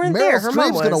 Yeah, they weren't Meryl there. Her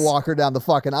mom Streep's was. going to walk her down the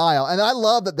fucking aisle. And I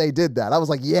love that they did that. I was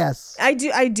like, yes. I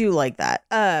do like that.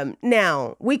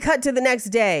 Now, we cut to the next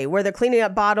day where they're cleaning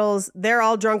up bottles. They're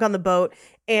all drunk on the boat.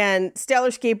 And Stellar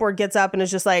Skateboard gets up and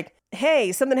is just like,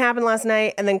 hey, something happened last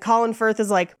night. And then Colin Firth is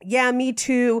like, yeah, me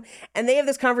too. And they have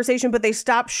this conversation, but they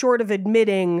stop short of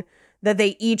admitting that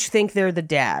they each think they're the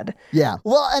dad. Yeah.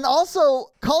 Well, and also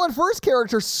Colin Firth's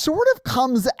character sort of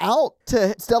comes out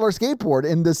to Stellar Skateboard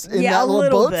in that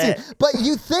little boat bit. scene. But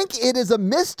you think it is a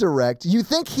misdirect. You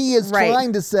think he is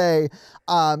trying to say,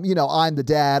 I'm the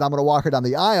dad. I'm going to walk her down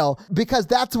the aisle, because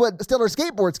that's what Stellar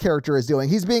Skateboard's character is doing.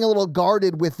 He's being a little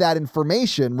guarded with that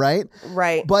information, right?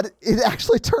 Right. But it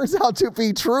actually turns out to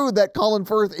be true that Colin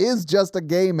Firth is just a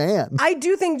gay man. I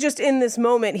do think just in this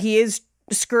moment, he is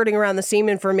skirting around the same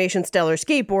information Stellar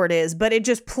Skateboard is, but it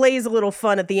just plays a little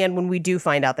fun at the end when we do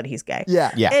find out that he's gay.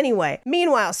 Yeah. Anyway,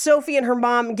 meanwhile, Sophie and her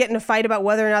mom get in a fight about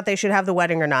whether or not they should have the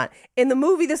wedding or not. In the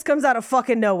movie, this comes out of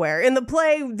fucking nowhere. In the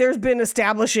play, there's been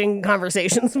establishing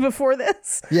conversations before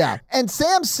this. Yeah. And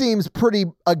Sam seems pretty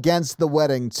against the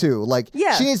wedding too. Like,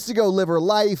 she needs to go live her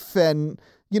life and,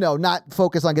 you know, not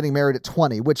focus on getting married at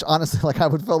 20, which honestly, like, I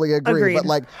would fully agree. Agreed. But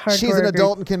like, she's an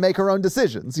adult and can make her own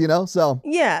decisions, you know? So.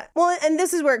 Yeah. Well, and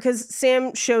this is where, because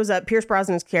Sam shows up, Pierce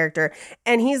Brosnan's character,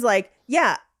 and he's like,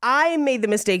 yeah, I made the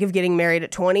mistake of getting married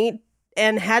at 20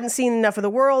 and hadn't seen enough of the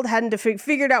world, hadn't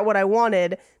figured out what I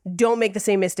wanted. Don't make the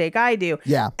same mistake I do.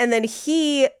 Yeah. And then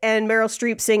he and Meryl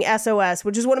Streep sing SOS,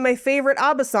 which is one of my favorite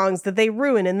ABBA songs that they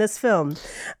ruin in this film.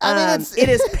 I mean, it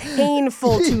is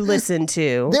painful to listen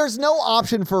to. There's no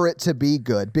option for it to be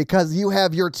good because you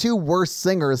have your two worst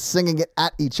singers singing it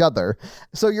at each other.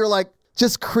 So you're like,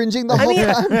 just cringing the whole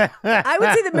time? I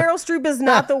would say that Meryl Streep is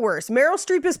not the worst. Meryl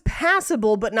Streep is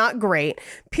passable, but not great.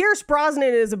 Pierce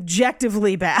Brosnan is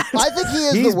objectively bad. I think he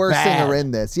is the worst singer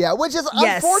in this. Yeah, which is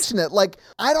unfortunate. Like,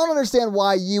 I don't understand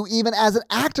why you, even as an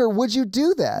actor, would you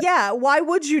do that? Yeah, why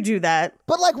would you do that?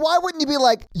 But like, why wouldn't you be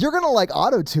like, you're going to like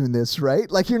auto-tune this, right?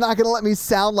 Like, you're not going to let me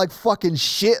sound like fucking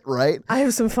shit, right? I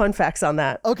have some fun facts on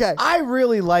that. Okay. I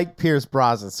really like Pierce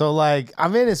Brosnan. So like,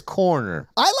 I'm in his corner.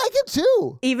 I like him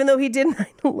too. Even though he did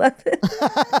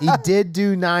 9/11. He did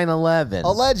do 9/11.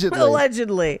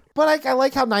 Allegedly. But I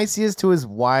like how nice he is to his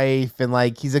wife, and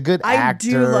like he's a good actor.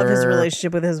 I do love his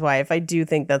relationship with his wife. I do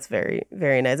think that's very,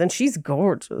 very nice. And she's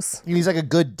gorgeous. He's like a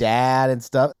good dad and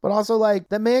stuff. But also like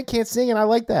that man can't sing, and I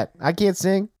like that. I can't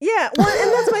sing. Yeah, well,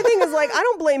 and that's my thing is like, I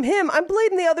don't blame him. I'm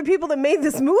blaming the other people that made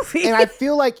this movie. And I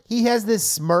feel like he has this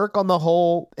smirk in the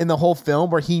whole film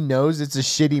where he knows it's a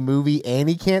shitty movie and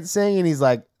he can't sing, and he's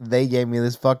like, they gave me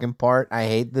this fucking part. I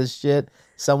hate this shit.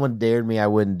 Someone dared me, I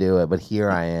wouldn't do it, but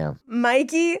here I am.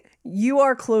 Mikey, you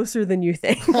are closer than you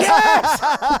think. Yes!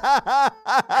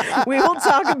 We will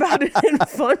talk about it in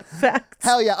fun facts.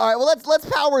 Hell yeah. All right, well, let's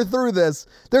power through this.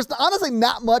 There's honestly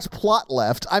not much plot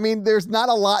left. I mean, there's not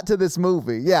a lot to this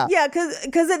movie. Yeah. Yeah,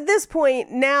 because at this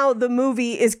point, now the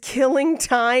movie is killing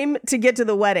time to get to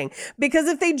the wedding. Because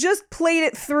if they just played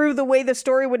it through the way the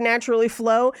story would naturally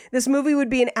flow, this movie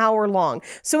would be an hour long.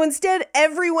 So instead,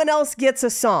 everyone else gets a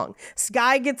song.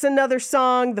 Sky gets another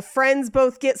song. The friends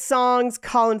both get songs.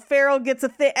 Colin Farrell gets a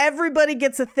thing. Everybody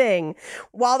gets a thing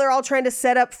while they're all trying to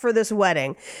set up for this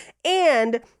wedding.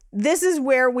 And this is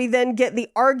where we then get the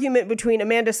argument between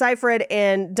Amanda Seyfried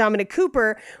and Dominic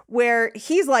Cooper, where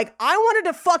he's like, I wanted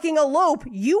to fucking elope.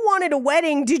 You wanted a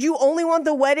wedding. Did you only want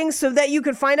the wedding so that you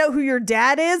could find out who your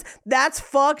dad is? That's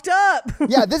fucked up.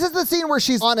 Yeah, this is the scene where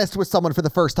she's honest with someone for the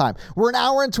first time. We're an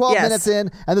hour and 12 minutes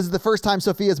in, and this is the first time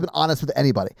Sophia's been honest with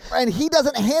anybody. And he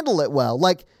doesn't handle it well.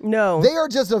 Like, no, they are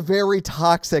just a very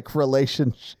toxic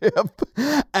relationship.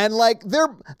 And like, they're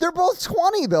both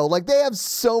 20 though. Like, they have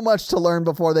so much to learn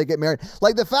before they get married.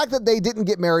 Like, the fact that they didn't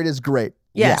get married is great.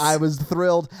 Yes. Yeah, I was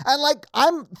thrilled. And like,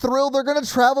 I'm thrilled they're going to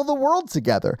travel the world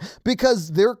together because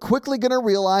they're quickly going to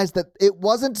realize that it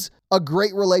wasn't a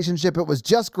great relationship. It was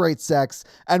just great sex,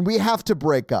 and we have to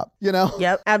break up, you know?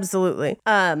 Yep, absolutely.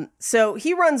 So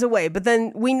he runs away, but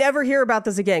then we never hear about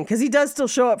this again because he does still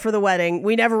show up for the wedding.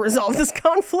 We never resolve this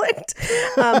conflict.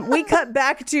 We cut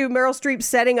back to Meryl Streep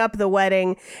setting up the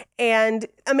wedding, and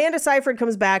Amanda Seyfried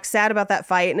comes back sad about that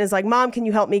fight and is like, Mom, can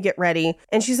you help me get ready?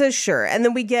 And she says, sure. And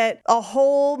then we get a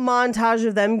whole montage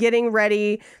of them getting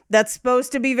ready that's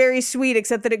supposed to be very sweet,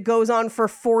 except that it goes on for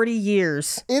 40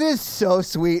 years. It is so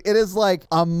sweet. It is like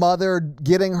a mother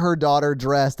getting her daughter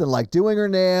dressed and like doing her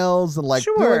nails and like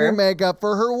doing her makeup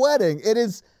for her wedding. It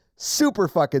is super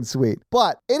fucking sweet.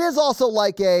 But it is also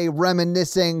like a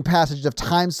reminiscing passage of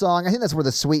time song. I think that's where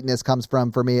the sweetness comes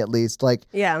from for me, at least. Like,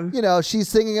 yeah, you know, she's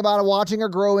singing about watching her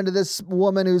grow into this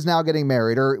woman who's now getting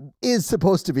married or is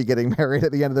supposed to be getting married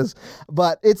at the end of this.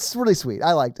 But it's really sweet.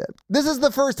 I liked it. This is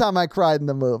the first time I cried in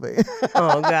the movie.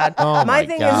 Oh, God. Oh, my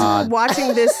thing is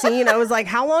watching this scene, I was like,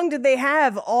 how long did they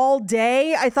have? All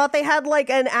day? I thought they had like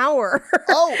an hour.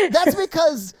 Oh, that's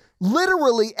because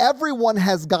literally everyone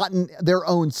has gotten their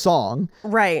own song.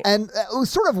 Right. And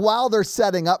sort of while they're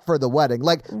setting up for the wedding.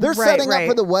 Like, they're setting up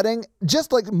for the wedding,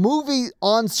 just like movie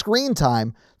on screen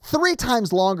time, 3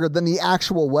 times longer than the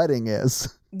actual wedding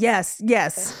is. Yes,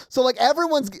 yes. So like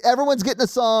everyone's getting a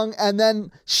song, and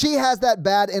then she has that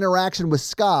bad interaction with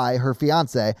Sky, her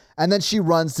fiance, and then she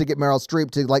runs to get Meryl Streep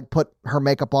to like put her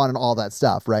makeup on and all that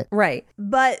stuff, right? Right.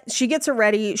 But she gets her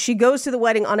ready. She goes to the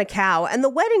wedding on a cow, and the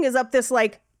wedding is up this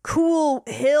like cool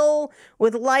hill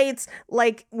with lights,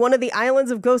 like one of the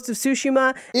islands of Ghost of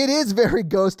Tsushima. It is very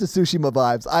Ghost of Tsushima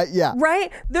vibes. Yeah.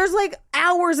 Right? There's like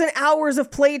hours and hours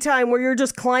of playtime where you're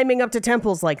just climbing up to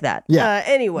temples like that. Yeah.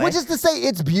 Anyway. Which is to say,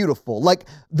 it's beautiful. Like,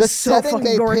 the setting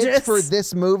they picked for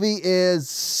this movie is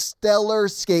stellar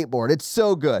skateboard. It's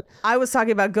so good. I was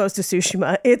talking about Ghost of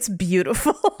Tsushima. It's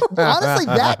beautiful. Honestly,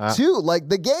 that too. Like,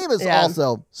 the game is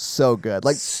also so good.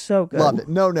 Like, so good. Loved it.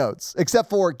 No notes. Except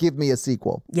for give me a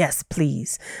sequel. Yes,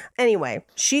 please. Anyway,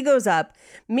 she goes up.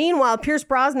 Meanwhile, Pierce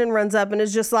Brosnan runs up and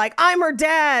is just like, I'm her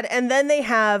dad. And then they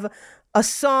have a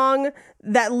song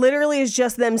that literally is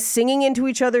just them singing into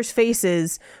each other's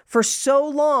faces for so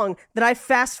long that I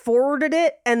fast forwarded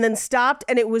it and then stopped,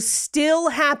 and it was still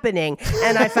happening.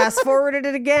 And I fast forwarded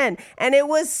it again and it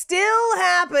was still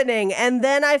happening. And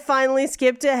then I finally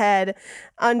skipped ahead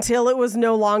until it was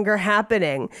no longer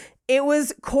happening. It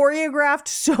was choreographed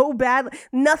so bad.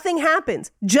 Nothing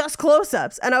happens, just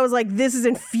close-ups. And I was like, this is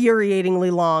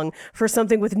infuriatingly long for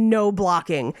something with no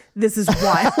blocking. This is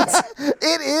wild.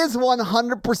 It is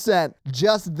 100%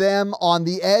 just them on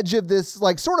the edge of this,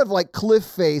 like, sort of like cliff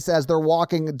face as they're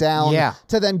walking down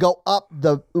to then go up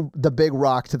the big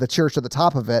rock to the church at the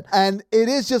top of it. And it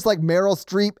is just like Meryl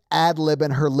Streep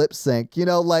ad-libbing her lip sync, you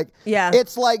know, like,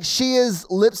 it's like she is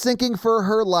lip syncing for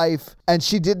her life and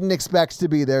she didn't expect to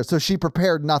be there. So she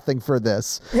prepared nothing for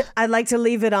this. I'd like to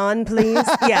leave it on, please.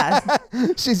 Yeah.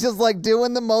 She's just like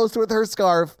doing the most with her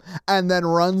scarf and then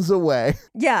runs away.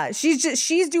 Yeah,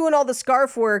 she's doing all the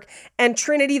scarf work and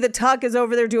Trinity the Tuck is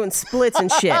over there doing splits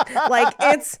and shit. Like,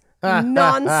 it's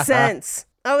nonsense.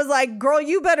 I was like, girl,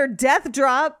 you better death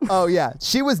drop. Oh yeah,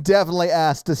 she was definitely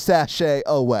asked to sashay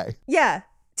away. Yeah.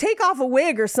 Take off a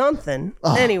wig or something.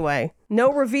 Anyway,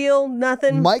 no reveal,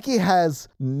 nothing. Mikey has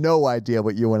no idea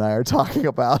what you and I are talking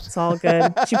about. It's all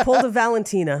good. She pulled a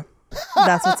Valentina.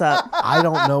 That's what's up. I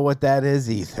don't know what that is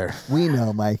either. We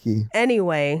know, Mikey.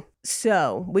 Anyway,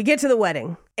 so we get to the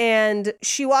wedding and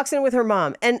she walks in with her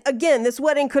mom. And again, this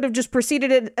wedding could have just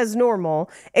proceeded it as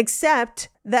normal, except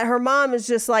that her mom is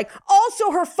just like, also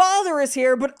her father is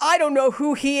here, but I don't know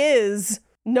who he is.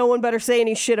 No one better say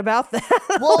any shit about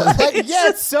that. Well, like,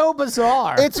 it's so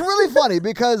bizarre. It's really funny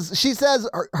because she says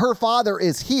her father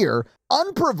is here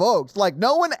unprovoked. Like,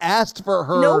 no one asked for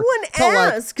her to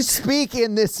like, speak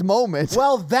in this moment.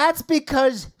 Well, that's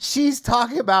because she's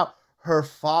talking about her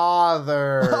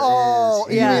father. Oh,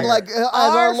 you mean like as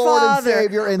our Lord and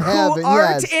Savior in heaven. Who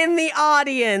art in the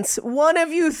audience. One of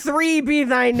you three be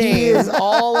thy name. He is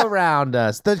all around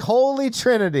us. The Holy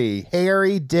Trinity.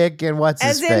 Harry, Dick, and what's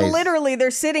his face? As in literally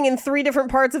they're sitting in three different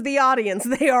parts of the audience.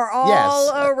 They are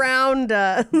all around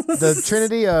us. The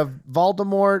Trinity of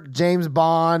Voldemort, James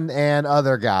Bond, and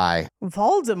other guy.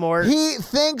 Voldemort? He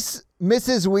thinks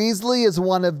Mrs. Weasley is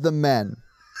one of the men.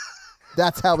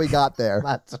 That's how we got there.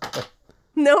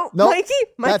 No, nope. Mikey?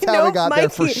 That's how we got there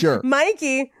for sure.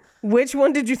 Mikey, which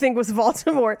one did you think was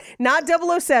Voldemort? Not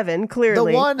 007,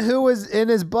 clearly. The one who was in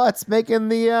his butts making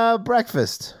the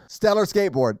breakfast. Stellar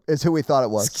Skateboard is who we thought it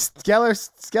was.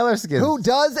 Skellerskin. Who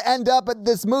does end up at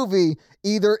this movie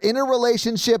either in a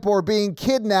relationship or being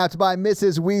kidnapped by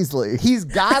Mrs. Weasley. He's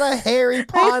got a Harry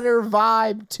Potter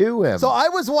vibe to him. So I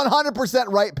was 100%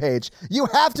 right, Paige. You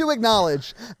have to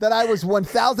acknowledge that I was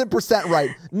 1,000% right.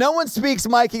 No one speaks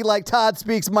Mikey like Todd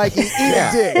speaks Mikey.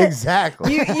 Dick.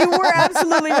 Exactly. You were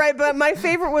absolutely right, but my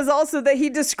favorite was also that he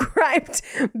described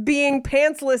being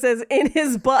pantsless as in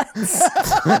his butts.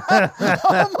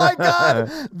 Oh my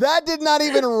God. That did not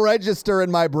even register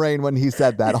in my brain when he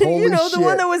said that. Holy shit. The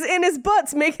one that was in his butts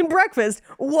making breakfast.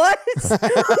 What?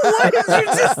 What did you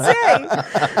just say?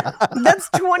 That's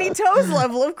 20 toes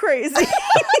level of crazy.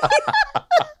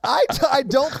 I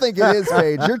don't think it is,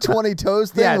 Paige. Your 20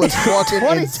 toes thing was fucking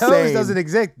 20 insane. toes doesn't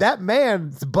exist. That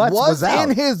man's butt was out.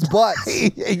 in his butt.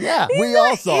 Yeah. He's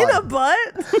all saw in it. a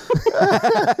butt.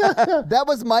 That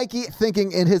was Mikey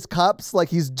thinking in his cups like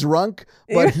he's drunk,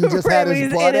 but he just had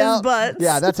his butt out. His butts.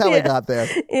 Yeah, that's how we got there.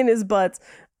 In his butts.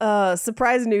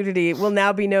 Surprise nudity will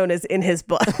now be known as in his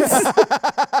butts.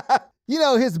 You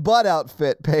know, his butt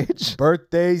outfit, Paige.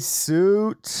 Birthday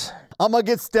suit. I'm gonna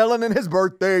get Stellan in his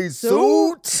birthday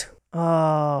suit.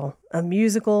 Oh, a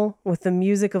musical with the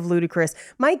music of Ludacris.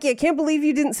 Mikey, I can't believe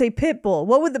you didn't say Pitbull.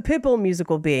 What would the Pitbull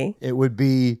musical be? It would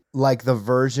be like the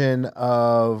version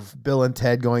of Bill and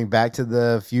Ted going back to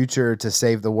the future to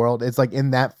save the world. It's like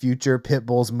in that future,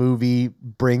 Pitbull's movie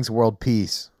brings world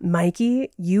peace.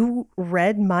 Mikey, you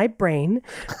read my brain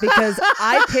because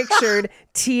I pictured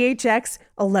THX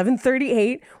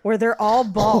 1138 where they're all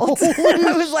bald.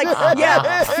 I was like,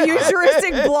 yeah,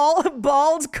 futuristic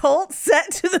bald cult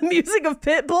set to the music of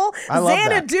Pitbull. I love Xana,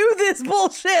 that. do this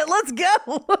bullshit. Let's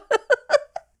go.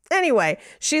 Anyway,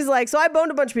 she's like, so I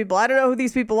boned a bunch of people. I don't know who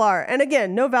these people are. And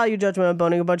again, no value judgment on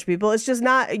boning a bunch of people. It's just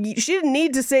not, she didn't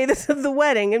need to say this at the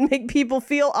wedding and make people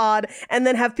feel odd and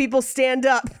then have people stand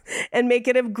up and make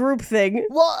it a group thing.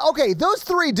 Well, okay, those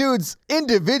three dudes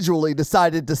individually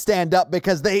decided to stand up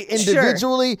because they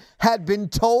individually had been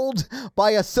told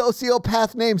by a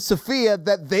sociopath named Sophia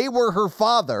that they were her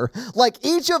father. Like,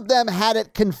 each of them had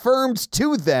it confirmed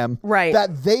to them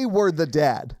that they were the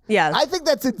dad. Yeah. I think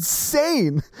that's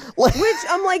insane. Like, which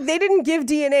I'm like, they didn't give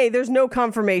DNA. There's no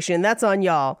confirmation. That's on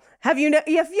y'all. Have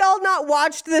y'all not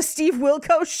watched the Steve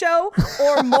Wilkos show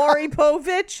or Maury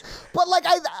Povich? But like,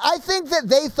 I think that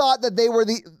they thought that they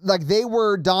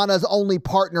were Donna's only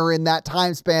partner in that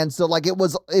time span. So like, it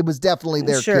was definitely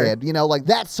their kid, you know, like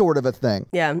that sort of a thing.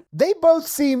 Yeah. They all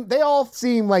seem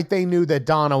like they knew that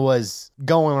Donna was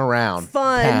going around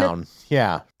town.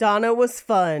 Yeah. Donna was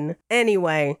fun.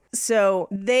 Anyway, so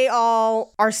they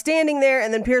all are standing there,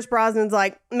 and then Pierce Brosnan's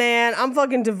like, man, I'm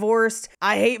fucking divorced.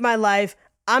 I hate my life.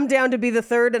 I'm down to be the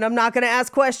third, and I'm not going to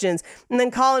ask questions. And then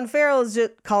Colin Firth is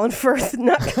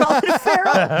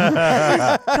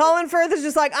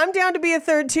just like, I'm down to be a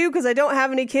third too because I don't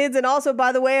have any kids. And also,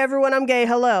 by the way, everyone, I'm gay.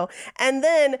 Hello. And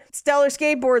then Stellar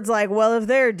Skateboard's like, well, if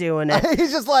they're doing it.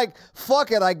 He's just like,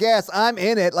 fuck it, I guess. I'm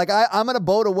in it. Like, I'm going to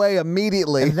boat away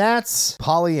immediately. And that's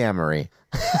polyamory.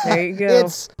 There you go.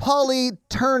 It's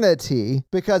polyternity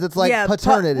because it's like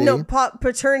paternity.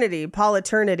 Paternity,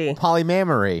 polyternity.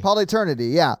 Polymamory.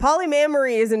 Polyternity, yeah.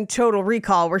 Polymamory is in Total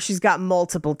Recall where she's got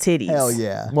multiple titties. Hell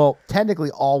yeah. Well, technically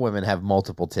all women have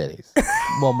multiple titties.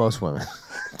 Well, most women.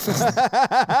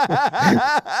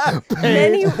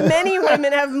 Many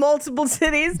women have multiple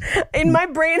titties. In my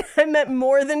brain, I meant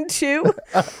more than two.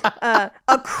 A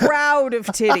crowd of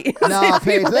titties. No,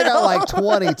 Paige, they got like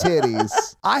 20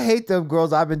 titties. I hate them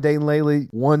girls I've been dating lately.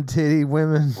 One titty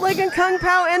women. Like in Kung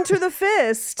Pao Enter the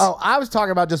Fist. Oh, I was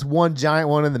talking about just one giant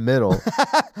one in the middle.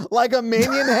 Like a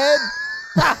minion head?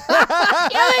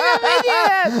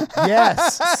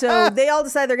 Yes. So they all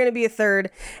decide they're going to be a third,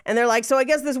 and they're like, so I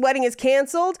guess this wedding is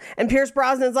canceled. And Pierce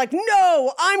Brosnan's like,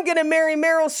 no, I'm going to marry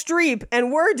Meryl Streep,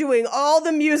 and we're doing all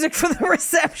the music for the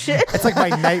reception. It's like my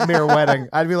nightmare wedding.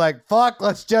 I'd be like, fuck,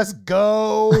 let's just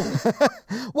go.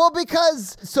 Well,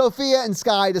 because Sophia and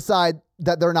Sky decide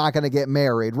that they're not going to get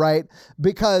married, right?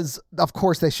 Because of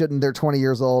course they shouldn't. They're 20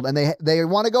 years old and they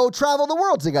want to go travel the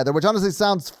world together, which honestly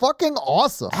sounds fucking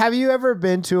awesome. Have you ever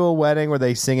been to a wedding where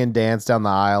they sing and dance down the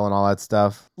aisle and all that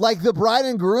stuff? Like the bride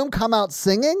and groom come out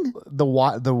singing? The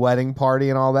wedding party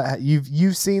and all that.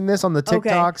 You've seen this on the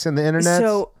TikToks and the internet?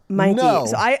 So Mikey, no.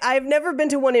 So I've never been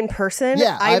to one in person.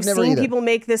 Yeah, I've never seen either. people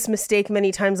make this mistake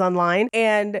many times online.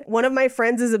 And one of my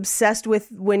friends is obsessed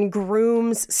with when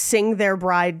grooms sing their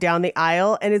bride down the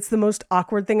aisle. And it's the most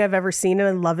awkward thing I've ever seen. And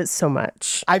I love it so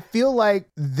much. I feel like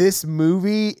this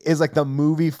movie is like the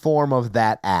movie form of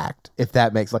that act, if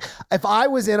that makes like, if I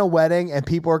was in a wedding and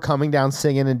people are coming down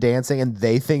singing and dancing and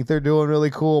they think they're doing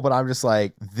really cool, but I'm just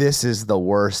like, this is the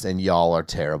worst and y'all are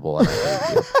terrible. And I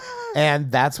hate you.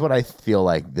 And that's what I feel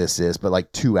like this is, but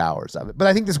like 2 hours of it. But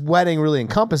I think this wedding really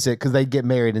encompasses it because they get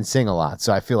married and sing a lot.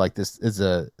 So I feel like this is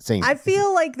a singing. I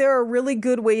feel like there are really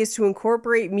good ways to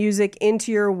incorporate music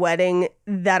into your wedding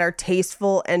that are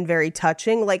tasteful and very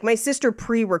touching. Like my sister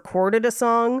pre-recorded a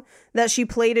song that she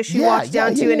played as she walked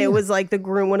down to, and it was like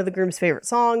one of the groom's favorite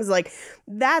songs. Like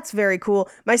that's very cool.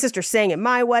 My sister sang at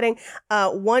my wedding.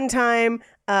 One time,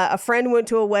 a friend went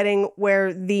to a wedding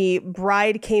where the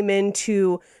bride came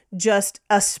into just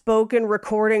a spoken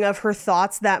recording of her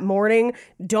thoughts that morning.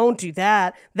 Don't do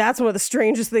that. That's one of the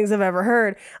strangest things I've ever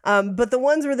heard. But the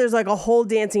ones where there's like a whole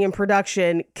dancing in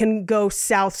production can go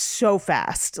south so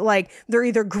fast. Like they're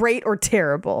either great or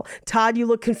terrible. Todd, you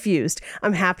look confused.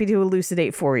 I'm happy to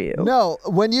elucidate for you. No,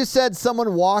 when you said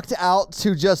someone walked out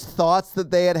to just thoughts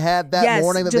that they had that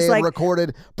morning that they had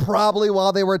recorded probably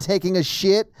while they were taking a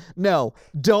shit, no,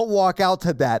 don't walk out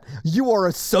to that. You are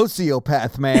a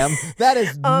sociopath, ma'am. That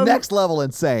is next level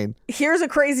insane. Here's a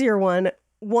crazier one.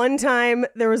 One time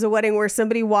there was a wedding where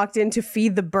somebody walked in to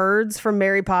feed the birds from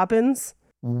Mary Poppins.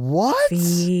 What?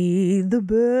 Feed the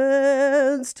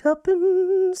birds,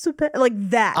 tuppence a penny. Like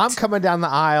that. I'm coming down the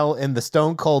aisle in the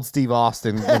Stone Cold Steve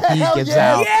Austin when he gets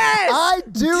out. Yes! I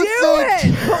do it!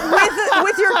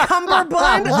 with your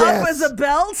cummerbund up as a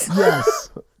belt? Yes.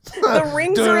 The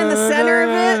rings are in the center of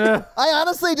it. I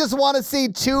honestly just want to see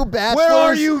two bachelors. Where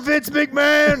are you, Vince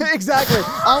McMahon? Exactly.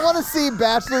 I want to see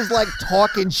bachelors like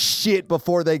talking shit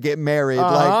before they get married.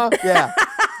 Like, yeah.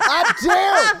 I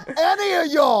dare any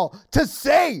of y'all to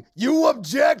say you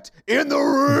object in the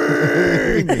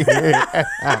ring.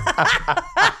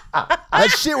 That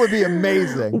shit would be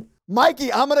amazing.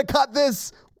 Mikey, I'm going to cut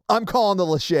this. I'm calling the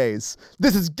Lachey's.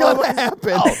 This is going to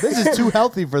happen. Oh, this is too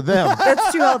healthy for them.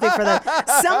 That's too healthy for them.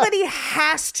 Somebody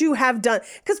has to have done,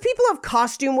 because people have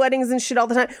costume weddings and shit all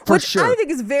the time, which sure. I think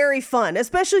is very fun,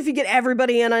 especially if you get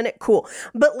everybody in on it. Cool.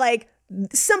 But like,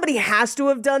 somebody has to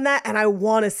have done that, and I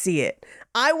want to see it.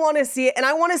 I want to see it, and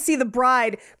I want to see the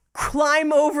bride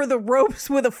climb over the ropes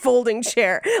with a folding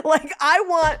chair. Like, I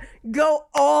want go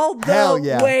all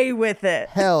the way with it.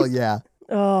 Hell yeah.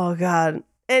 Oh, God.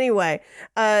 Anyway,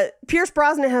 Pierce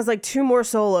Brosnan has like 2 more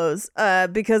solos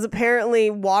because apparently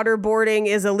waterboarding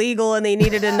is illegal and they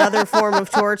needed another form of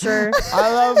torture.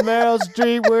 I love Meryl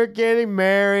Streep. We're getting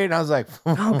married. And I was like,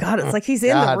 oh, God, it's like he's in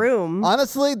the room.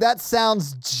 Honestly, that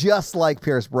sounds just like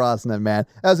Pierce Brosnan, man.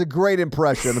 That was a great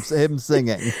impression of him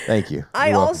singing. Thank you.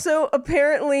 I also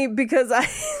apparently, because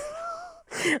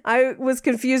I was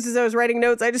confused as I was writing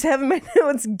notes. I just have in my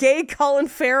notes, gay Colin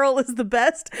Farrell is the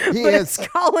best, it's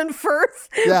Colin Firth.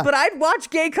 Yeah. But I'd watch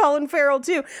gay Colin Farrell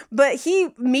too. But he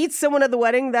meets someone at the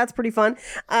wedding. That's pretty fun.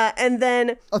 And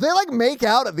then... Oh, they like make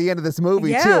out at the end of this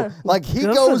movie too. Like he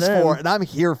goes for it and I'm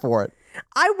here for it.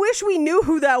 I wish we knew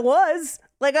who that was.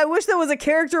 Like, I wish there was a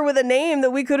character with a name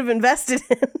that we could have invested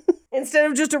in. Instead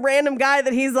of just a random guy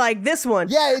that he's like, this one.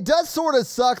 Yeah, it does sort of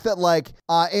suck that, like,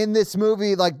 in this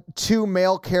movie, like, 2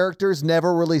 male characters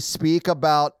never really speak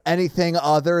about anything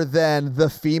other than the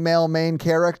female main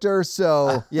character.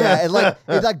 So, yeah,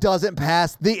 it doesn't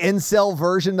pass the incel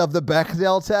version of the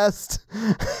Bechdel test.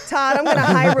 Todd, I'm going to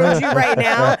high road you right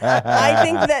now. I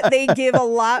think that they give a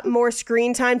lot more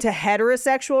screen time to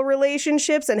heterosexual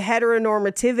relationships and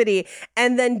heteronormativity,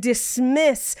 and then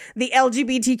dismiss the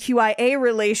LGBTQIA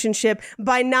relationship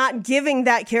by not giving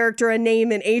that character a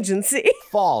name and agency.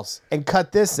 False. And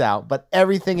cut this out, but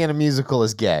everything in a musical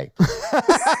is gay.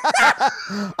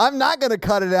 I'm not going to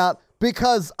cut it out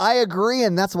because I agree,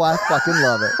 and that's why I fucking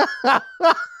love it.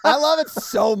 I love it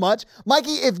so much.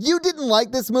 Mikey, if you didn't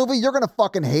like this movie, you're going to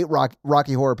fucking hate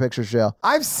Rocky Horror Picture Show.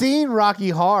 I've seen Rocky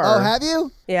Horror. Oh, have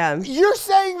you? Yeah. You're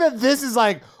saying that this is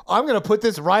like, I'm going to put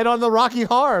this right on the Rocky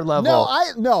Horror level.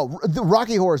 No, the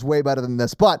Rocky Horror is way better than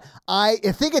this, but I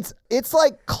think it's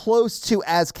like close to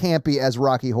as campy as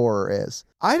Rocky Horror is.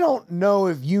 I don't know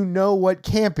if you know what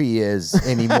campy is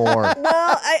anymore.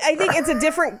 Well, I think it's a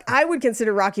different, I would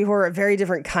consider Rocky Horror a very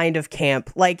different kind of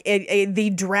camp. Like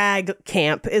the drag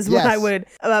camp is what I would,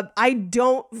 I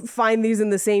don't find these in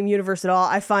the same universe at all.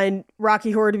 I find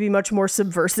Rocky Horror to be much more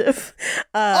subversive.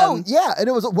 And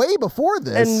it was way before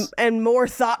this. And more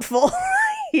thoughtful.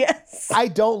 Yes. I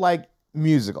don't like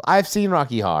musical. I've seen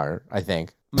Rocky Horror, I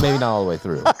think. Maybe not all the way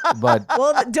through, but...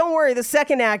 Well, don't worry. The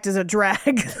second act is a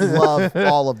drag. Love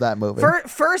all of that movie.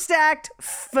 First act,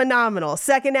 phenomenal.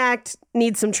 Second act,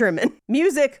 needs some trimming.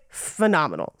 Music,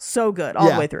 phenomenal. So good all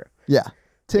the way through. Yeah.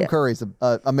 Tim Curry's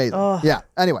amazing. Yeah.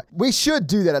 Anyway, we should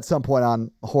do that at some point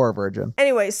on Horror Virgin.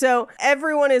 Anyway, so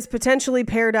everyone is potentially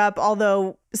paired up,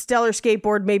 although Stellar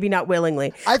Skateboard maybe not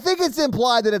willingly. I think it's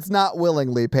implied that it's not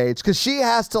willingly, Paige, because she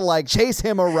has to like chase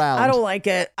him around. I don't like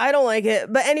it.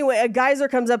 But anyway, a geyser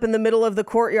comes up in the middle of the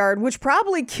courtyard, which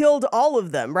probably killed all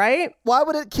of them, right? Why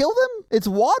would it kill them? It's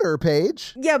water,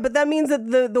 Paige. Yeah, but that means that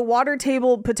the water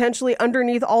table potentially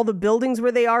underneath all the buildings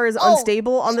where they are is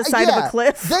unstable on the side of a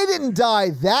cliff. They didn't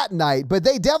die that night, but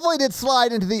they definitely did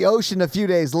slide into the ocean a few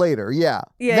days later. Yeah.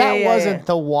 That wasn't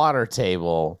the water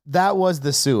table. That was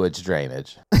the sewage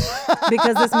drainage.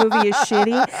 Because this movie is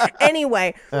shitty.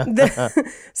 Anyway,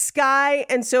 Sky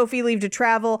and Sophie leave to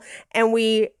travel, and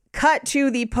we cut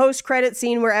to the post-credit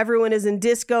scene where everyone is in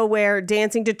disco wear,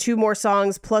 dancing to 2 more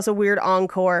songs plus a weird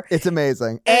encore. It's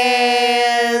amazing.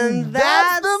 And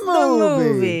that's the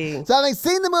movie. So having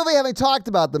seen the movie, having talked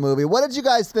about the movie, what did you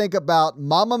guys think about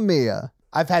Mamma Mia?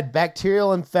 I've had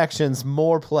bacterial infections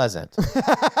more pleasant.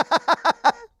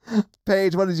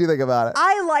 Paige, what did you think about it?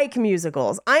 I like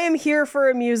musicals. I am here for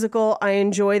a musical. I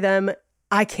enjoy them.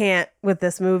 I can't with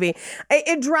this movie.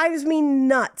 It drives me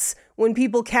nuts when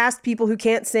people cast people who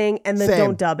can't sing and then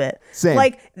don't dub it. Same.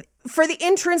 Like, for the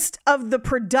interest of the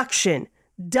production,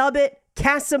 dub it,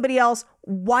 cast somebody else.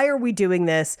 Why are we doing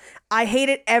this? I hate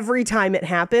it every time it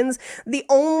happens. The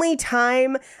only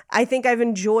time I think I've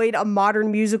enjoyed a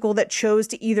modern musical that chose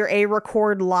to either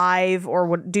record live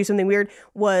or do something weird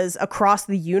was Across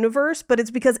the Universe, but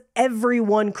it's because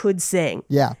everyone could sing.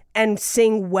 Yeah. And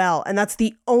sing well. And that's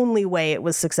the only way it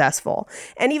was successful.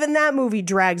 And even that movie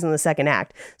drags in the second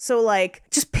act. So, like,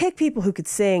 just pick people who could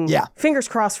sing. Yeah. Fingers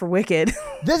crossed for Wicked.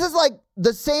 This is like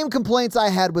the same complaints I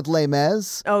had with Les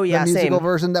Mis. Oh, yeah, the musical same.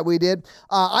 version that we did.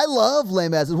 I love Les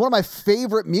Mis. It's one of my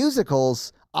favorite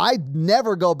musicals. I'd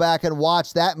never go back and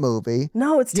watch that movie.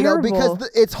 No, it's terrible. Because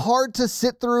it's hard to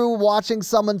sit through watching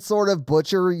someone sort of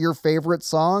butcher your favorite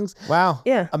songs. Wow.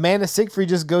 Yeah. Amanda Seyfried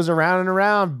just goes around and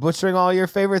around butchering all your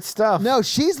favorite stuff. No,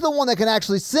 she's the one that can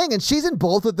actually sing, and she's in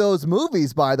both of those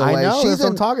movies, by the way. I know, she's that's what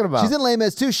I'm talking about. She's in Les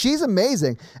Mis too. She's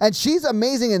amazing. And she's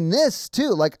amazing in this too.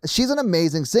 Like, she's an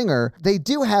amazing singer. They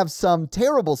do have some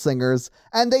terrible singers,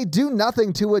 and they do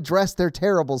nothing to address their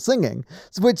terrible singing,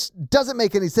 which doesn't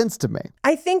make any sense to me.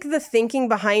 I think the thinking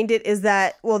behind it is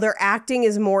that, well, their acting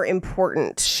is more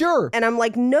important. Sure. And I'm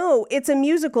like, no, it's a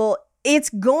musical. It's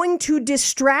going to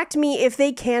distract me if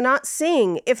they cannot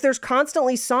sing. If there's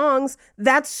constantly songs,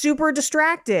 that's super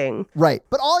distracting. Right.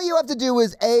 But all you have to do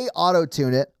is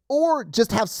auto-tune it, or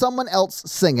just have someone else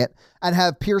sing it and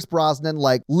have Pierce Brosnan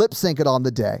like lip sync it on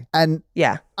the day. And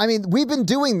yeah, I mean, we've been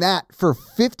doing that for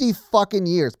 50 fucking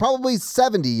years, probably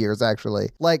 70 years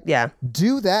actually. Like, yeah,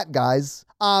 do that, guys.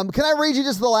 Can I read you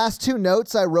just the last 2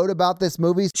 notes I wrote about this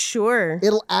movie? Sure.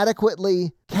 It'll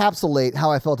adequately encapsulate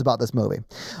how I felt about this movie.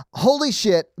 Holy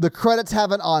shit, the credits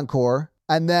have an encore,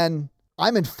 and then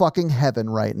I'm in fucking heaven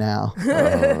right now.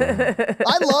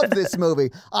 I love this movie.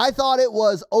 I thought it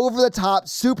was over the top,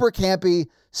 super campy,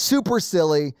 super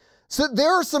silly. So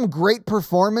there are some great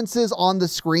performances on the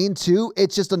screen too.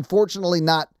 It's just unfortunately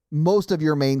not most of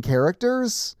your main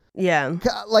characters. Yeah.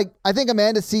 Like, I think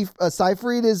Amanda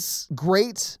Seyfried is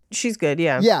great. She's good,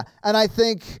 yeah. Yeah, and I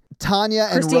think Tanya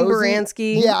and Christine Rosie,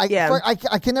 Baranski. Yeah,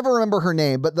 I can never remember her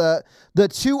name, but the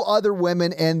 2 other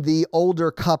women in the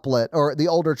older couplet, or the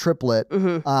older triplet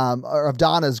of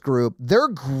Donna's group, they're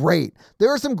great. There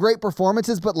are some great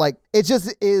performances, but like, it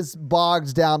just is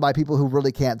bogged down by people who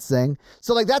really can't sing.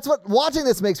 So like, that's what watching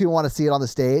this makes me want to see it on the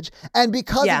stage. And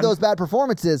because of those bad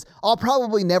performances, I'll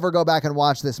probably never go back and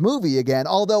watch this movie again.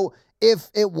 Although if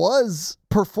it was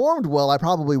performed well, I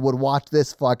probably would watch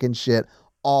this fucking shit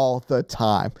all the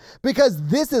time, because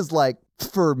this is like,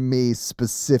 for me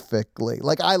specifically,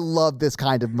 like, I love this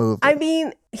kind of movie. I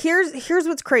mean, here's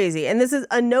what's crazy, and this is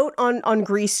a note on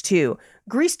Grease 2.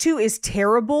 Grease 2 is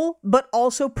terrible, but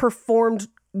also performed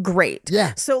great.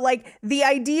 Yeah. So like, the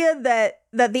idea that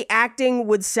the acting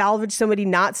would salvage somebody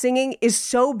not singing is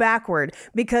so backward,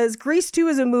 because Grease 2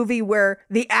 is a movie where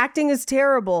the acting is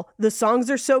terrible, the songs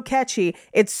are so catchy,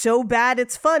 it's so bad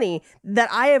it's funny, that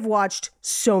I have watched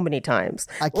so many times.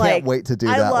 I can't wait to do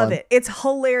that. I love one. it. It's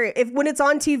hilarious. When it's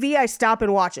on TV, I stop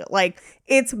and watch it. Like,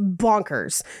 it's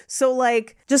bonkers. So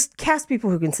like, just cast people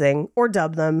who can sing or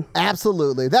dub them.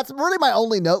 Absolutely. That's really my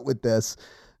only note with this,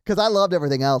 because I loved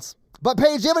everything else. But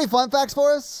Paige, do you have any fun facts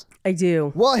for us? I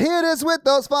do. Well, here it is with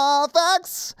those fun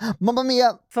facts. Mamma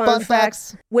mia, fun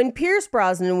facts. When Pierce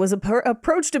Brosnan was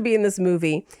approached to be in this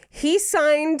movie, he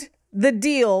signed the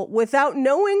deal without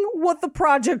knowing what the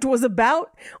project was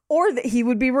about or that he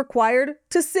would be required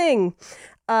to sing.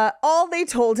 All they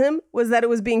told him was that it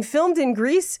was being filmed in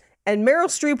Greece and Meryl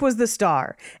Streep was the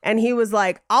star. And he was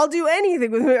like, I'll do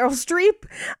anything with Meryl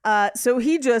Streep. So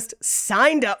he just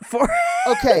signed up for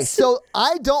it. Okay, so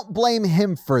I don't blame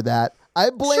him for that. I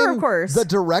blame the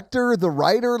director, the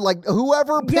writer, like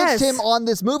whoever pitched him on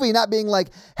this movie, not being like,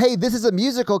 hey, this is a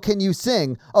musical. Can you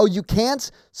sing? Oh, you can't?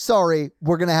 Sorry,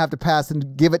 we're going to have to pass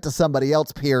and give it to somebody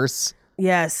else, Pierce.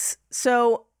 Yes.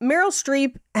 So Meryl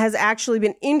Streep has actually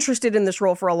been interested in this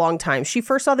role for a long time. She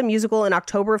first saw the musical in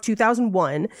October of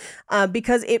 2001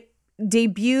 because it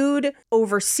debuted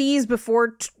overseas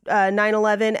before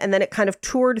 9/11, and then it kind of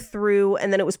toured through,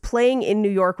 and then it was playing in New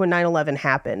York when 9/11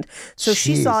 happened. So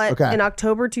she saw it in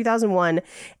October 2001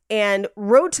 and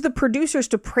wrote to the producers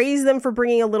to praise them for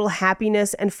bringing a little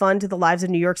happiness and fun to the lives of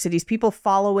New York City's people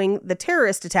following the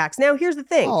terrorist attacks. Now, here's the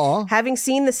thing. Having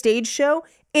seen the stage show,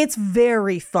 it's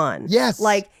very fun. Yes.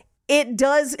 Like, it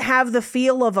does have the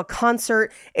feel of a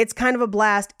concert. It's kind of a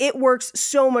blast. It works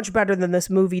so much better than this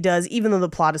movie does, even though the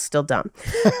plot is still dumb.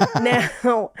 Now,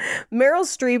 Meryl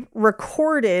Streep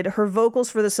recorded her vocals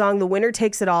for the song The Winner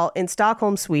Takes It All in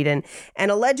Stockholm, Sweden,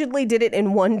 and allegedly did it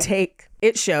in one take.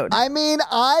 It showed. I mean,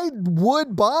 I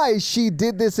would buy she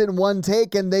did this in one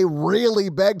take and they really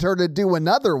begged her to do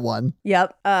another one.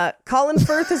 Yep. Colin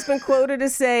Firth has been quoted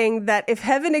as saying that if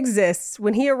heaven exists,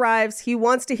 when he arrives, he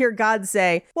wants to hear God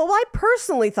say, well, I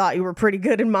personally thought you were pretty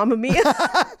good in Mamma Mia.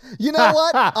 You know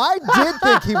what? I did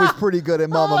think he was pretty good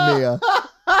in Mamma Mia.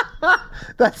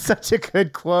 That's such a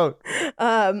good quote.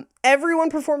 Everyone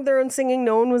performed their own singing.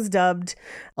 No one was dubbed.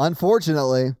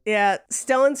 Unfortunately. Yeah.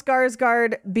 Stellan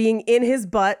Skarsgård being in his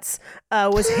butts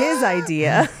was his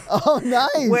idea. Oh,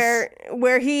 nice.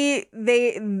 Where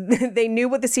they knew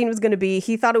what the scene was going to be.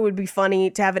 He thought it would be funny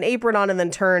to have an apron on and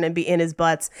then turn and be in his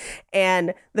butts.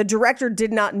 And the director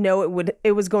did not know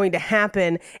it was going to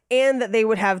happen and that they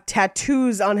would have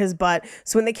tattoos on his butt.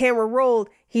 So when the camera rolled,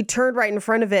 he turned right in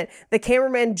front of it. The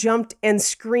cameraman jumped and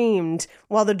screamed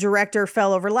while the director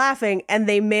fell over laughing, and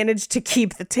they managed to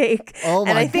keep the take. Oh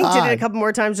my and I think God. did it a couple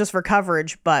more times just for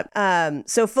coverage. But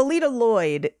so Felita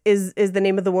Lloyd is the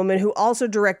name of the woman who also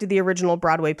directed the original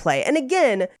Broadway play. And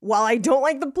again, while I don't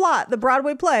like the plot, the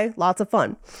Broadway play, lots of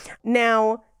fun.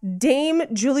 Now, Dame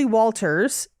Julie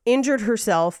Walters injured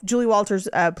herself. Julie Walters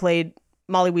played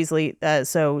Molly Weasley,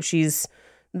 so she's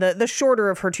the shorter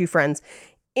of her two friends.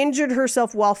 Injured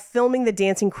herself while filming the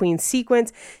Dancing Queen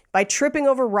sequence by tripping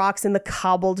over rocks in the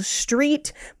cobbled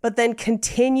street, but then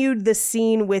continued the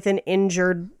scene with an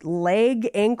injured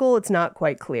ankle. It's not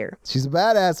quite clear. She's a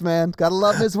badass, man. Gotta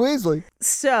love Miss Weasley.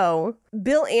 So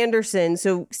Bill Anderson,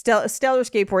 so Stellar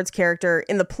Skateboard's character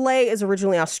in the play is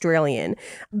originally Australian,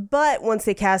 but once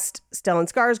they cast Stellan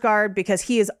Skarsgård, because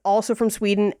he is also from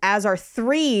Sweden, as are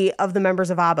 3 of the members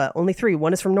of ABBA, only 3,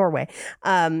 one is from Norway,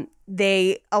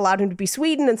 they allowed him to be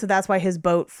Sweden, and so that's why his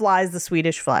boat flies the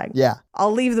Swedish flag. Yeah.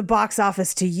 I'll leave the box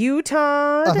office to you,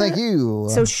 Todd. Oh, thank you.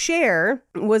 So Cher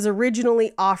was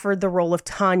originally offered the role of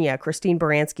Tanya, Christine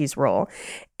Baranski's role,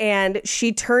 and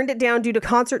she turned it down due to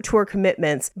concert tour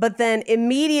commitments, but then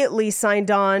immediately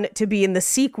signed on to be in the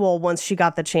sequel once she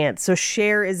got the chance. So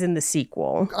Cher is in the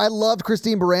sequel. I loved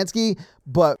Christine Baranski,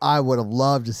 but I would have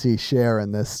loved to see Cher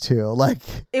in this too. Like,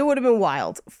 it would have been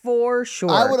wild, for sure.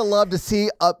 I would have loved to see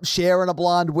Cher in a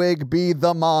blonde wig be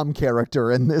the mom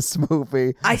character in this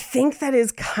movie. I think that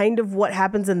is kind of what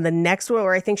happens in the next one,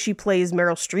 where I think she plays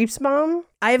Meryl Streep's mom.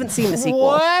 I haven't seen the sequel.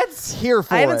 What? Here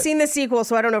for it. I haven't seen the sequel,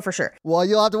 so I don't know for sure. Well,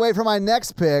 you'll have to wait for my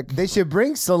next pick. They should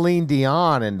bring Celine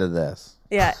Dion into this.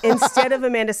 Yeah, instead of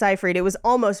Amanda Seyfried, it was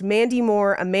almost Mandy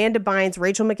Moore, Amanda Bynes,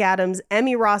 Rachel McAdams,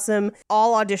 Emmy Rossum,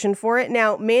 all auditioned for it.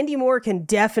 Now, Mandy Moore can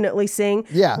definitely sing.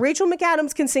 Yeah. Rachel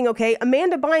McAdams can sing okay.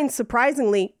 Amanda Bynes,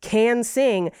 surprisingly, can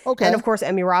sing. Okay. And of course,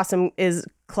 Emmy Rossum is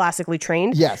classically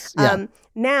trained. Yes. Yeah.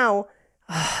 Now,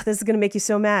 this is going to make you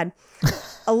so mad.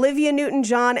 Olivia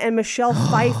Newton-John and Michelle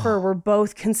Pfeiffer were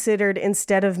both considered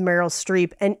instead of Meryl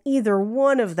Streep, and either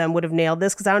one of them would have nailed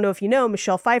this, because I don't know if you know,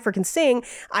 Michelle Pfeiffer can sing.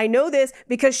 I know this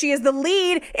because she is the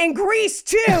lead in Grease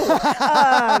 2.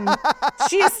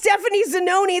 She is Stephanie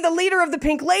Zanoni, the leader of the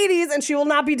Pink Ladies, and she will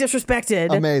not be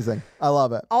disrespected. Amazing. I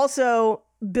love it. Also,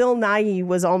 Bill Nighy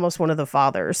was almost one of the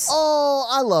fathers. Oh,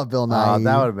 I love Bill Nighy. Oh,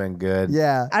 that would have been good.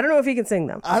 Yeah. I don't know if he can sing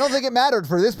them. I don't think it mattered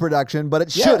for this production, but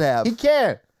it should have. He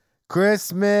can.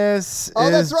 Christmas. Oh,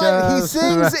 that's is right. He just sings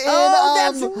in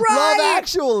that's right. Love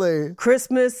Actually.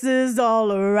 Christmas is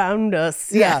all around us.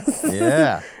 Yeah. Yes.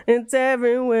 Yeah. It's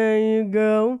everywhere you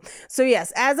go. So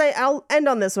yes, I'll end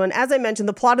on this one. As I mentioned,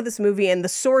 the plot of this movie and the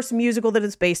source musical that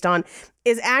it's based on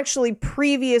is actually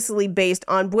previously based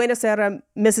on Buonasera,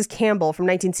 Mrs. Campbell from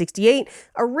 1968,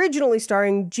 originally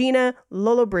starring Gina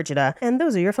Lollobrigida. And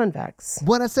those are your fun facts.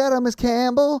 Buonasera, Miss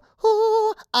Campbell.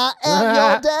 Ooh, I am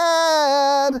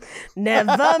your dad.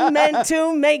 Never meant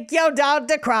to make your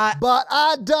daughter cry. But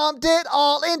I dumped it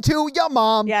all into your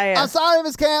mom. Yeah. I'm sorry,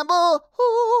 Miss Campbell.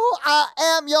 Ooh, I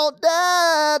am your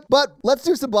dad. But let's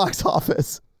do some box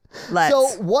office. Let's.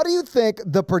 So what do you think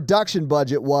the production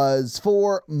budget was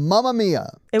for Mamma Mia?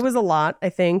 It was a lot, I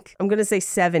think. I'm going to say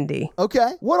 70.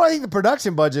 Okay. What do I think the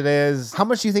production budget is? How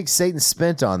much do you think Satan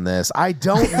spent on this? I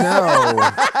don't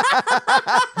know.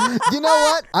 You know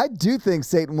what? I do think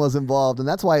Satan was involved, and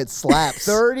that's why it slaps.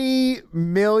 $30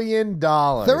 million.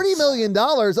 $30 million.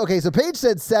 Okay, so Paige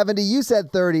said 70, you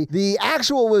said 30. The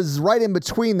actual was right in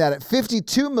between that at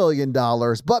 $52 million.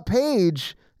 But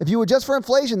Paige, if you adjust for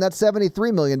inflation, that's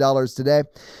 $73 million today.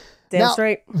 Damn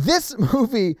straight. This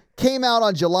movie came out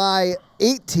on July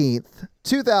 18th,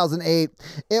 2008.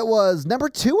 It was number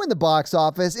 2 in the box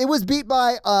office. It was beat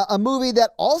by a movie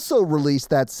that also released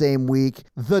that same week,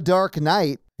 The Dark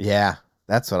Knight. Yeah,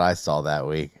 that's what I saw that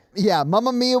week. Yeah,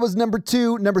 Mamma Mia was number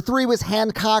 2. Number 3 was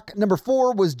Hancock. Number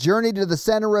 4 was Journey to the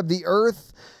Center of the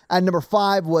Earth. And number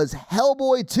 5 was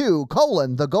Hellboy 2,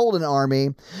 The Golden Army.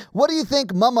 What do you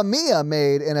think Mamma Mia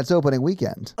made in its opening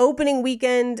weekend? Opening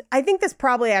weekend, I think this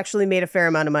probably actually made a fair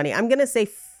amount of money. I'm going to say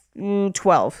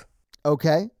 12.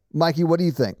 Okay. Mikey, what do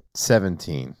you think?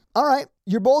 17. All right.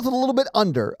 You're both a little bit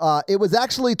under. It was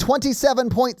actually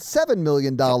 $27.7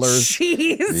 million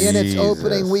in its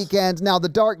opening weekend. Now, The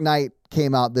Dark Knight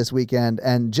came out this weekend,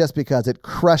 and just because it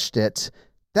crushed it,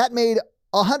 that made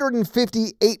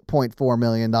 $158.4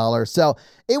 million. So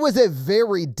it was a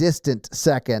very distant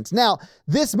second. Now,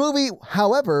 this movie,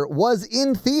 however, was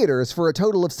in theaters for a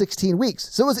total of 16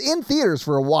 weeks. So it was in theaters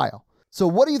for a while. So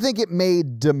what do you think it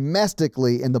made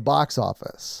domestically in the box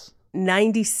office?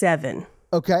 97.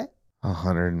 Okay.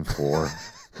 104.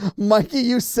 Mikey,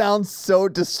 you sound so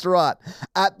distraught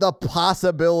at the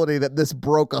possibility that this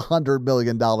broke $100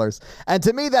 million. And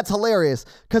to me, that's hilarious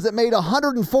because it made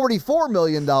 $144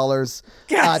 million.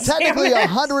 Technically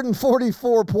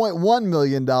 $144.1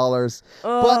 million.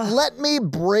 But let me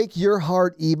break your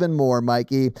heart even more,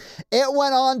 Mikey. It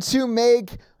went on to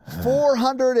make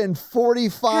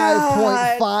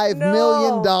 $445.5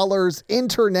 million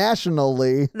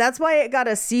internationally. That's why it got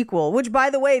a sequel, which, by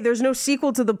the way, there's no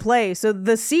sequel to the play, so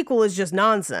the sequel is just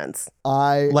nonsense.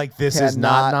 This is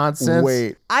not nonsense?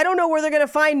 Wait. I don't know where they're going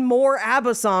to find more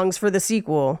ABBA songs for the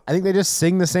sequel. I think they just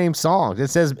sing the same song. It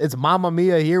says, it's Mamma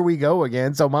Mia, here we go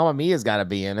again, so Mamma Mia's got to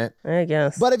be in it. I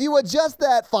guess. But if you adjust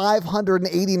that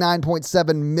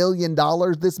 $589.7 million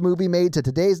this movie made to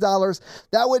today's dollars,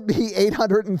 that would be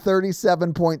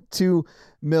 $837.2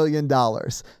 million.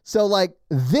 So,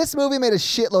 this movie made a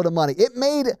shitload of money. It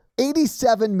made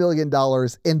 $87 million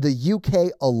in the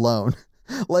UK alone.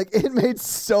 It made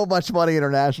so much money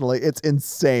internationally. It's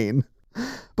insane.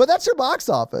 But that's your box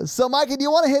office. So, Mikey, do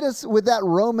you want to hit us with that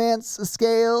romance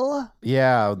scale?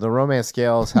 Yeah, the romance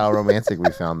scale is how romantic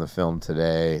we found the film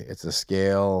today. It's a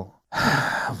scale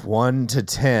of 1 to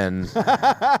 10.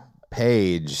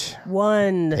 Paige.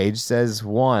 1. Paige says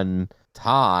 1.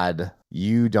 Todd,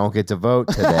 you don't get to vote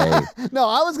today. No,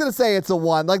 I was going to say it's a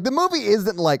 1. The movie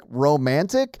isn't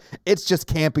romantic. It's just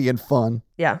campy and fun.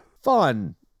 Yeah.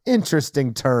 Fun.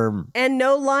 Interesting term. And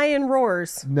no lion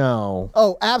roars. No.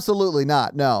 Oh, absolutely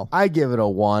not. No. I give it a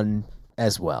 1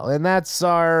 as well. And that's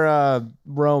our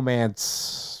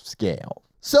romance scale.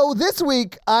 So this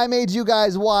week, I made you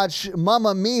guys watch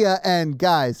Mamma Mia, and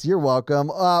guys, you're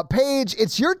welcome. Paige,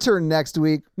 it's your turn next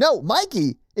week. No,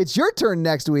 Mikey, it's your turn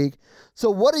next week. So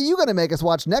what are you going to make us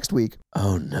watch next week?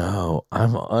 Oh, no.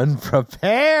 I'm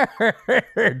unprepared.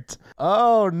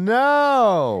 Oh,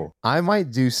 no. I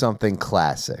might do something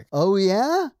classic. Oh,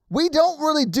 yeah? We don't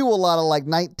really do a lot of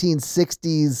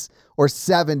 1960s or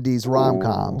 70s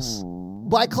rom-coms.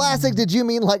 By classic, did you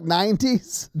mean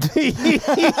 90s?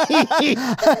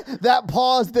 That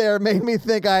pause there made me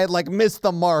think I had missed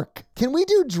the mark. Can we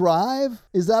do Drive?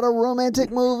 Is that a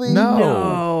romantic movie?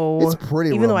 No. It's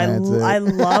pretty Even romantic. Even though I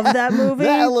love that movie.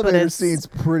 That elevator scene's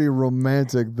pretty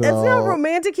romantic, though. It's not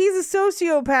romantic. He's a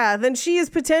sociopath, and she is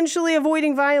potentially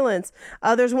avoiding violence.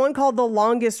 There's one called The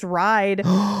Longest Ride.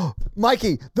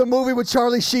 Mikey, the movie with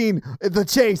Charlie Sheen, The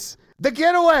Chase. The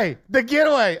Getaway.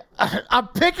 I'm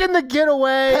picking The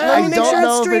Getaway. Let me make sure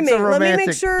it's streaming. Let me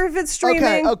make sure if it's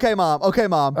streaming. Okay, Mom. Okay.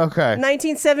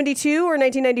 1972 or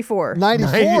 1994?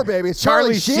 94, baby. It's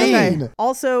Charlie Sheen. Okay.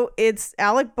 Also, it's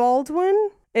Alec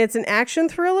Baldwin. It's an action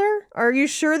thriller. Are you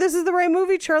sure this is the right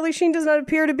movie? Charlie Sheen does not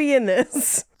appear to be in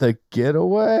this. The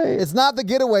Getaway? It's not The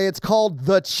Getaway. It's called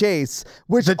The Chase,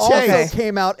 which also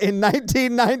came out in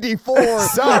 1994.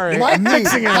 Sorry, Mikey, I'm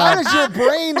mixing it how up. does your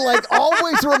brain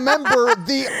always remember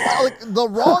the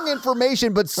wrong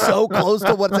information, but so close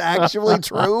to what's actually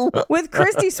true? With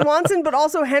Christy Swanson, but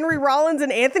also Henry Rollins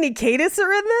and Anthony Kiedis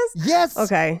are in this? Yes.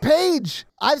 Okay. Paige,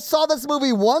 I saw this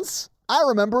movie once. I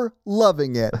remember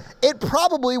loving it. It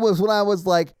probably was when I was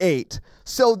 8.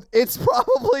 So it's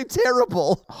probably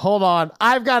terrible. Hold on.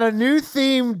 I've got a new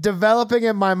theme developing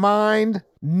in my mind.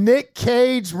 Nick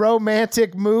Cage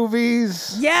romantic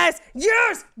movies. Yes. Do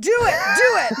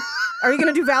it. Are you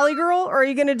going to do Valley Girl, or are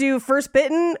you going to do First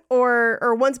Bitten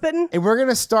or Once Bitten? And we're going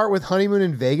to start with Honeymoon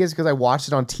in Vegas because I watched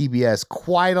it on TBS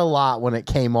quite a lot when it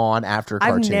came on after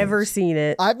cartoons. I've never seen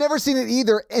it. I've never seen it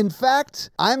either. In fact,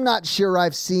 I'm not sure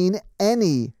I've seen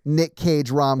any Nick Cage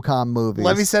rom-com movies.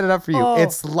 Let me set it up for you. Oh.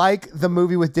 It's like the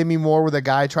movie with Demi Moore where the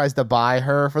guy tries to buy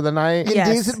her for the night. Yes.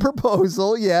 Indecent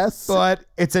Proposal, yes. But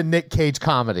it's a Nick Cage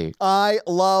comedy. I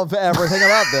love everything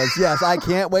about this. Yes, I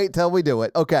can't wait till we do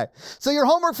it. Okay. So your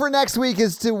homework for next week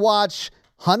is to watch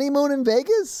Honeymoon in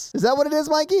Vegas? Is that what it is,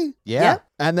 Mikey? Yeah.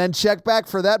 And then check back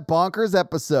for that bonkers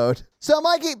episode. So,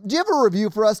 Mikey, do you have a review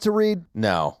for us to read?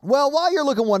 No. Well, while you're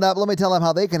looking one up, let me tell them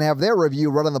how they can have their review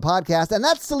run on the podcast, and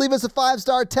that's to leave us a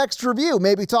 5-star text review.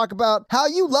 Maybe talk about how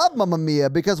you love Mamma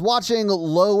Mia, because watching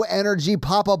low-energy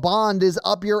Papa Bond is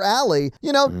up your alley.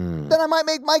 Then I might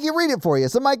make Mikey read it for you.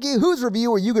 So, Mikey, whose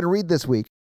review are you going to read this week?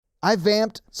 I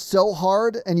vamped so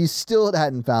hard and you still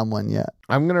hadn't found one yet.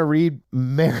 I'm going to read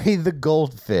Mary the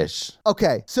Goldfish.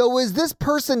 Okay, so is this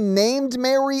person named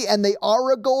Mary and they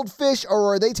are a goldfish,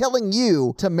 or are they telling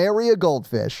you to marry a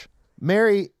goldfish?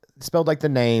 Mary, spelled like the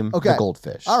name, the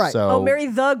goldfish. All right. So, Mary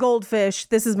the Goldfish.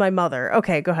 This is my mother.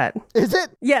 Okay, go ahead. Is it?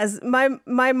 Yes, my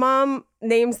mom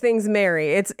names things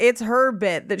Mary. It's her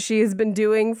bit that she has been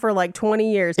doing for like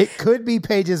 20 years. It could be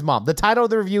Paige's mom. The title of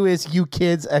the review is "You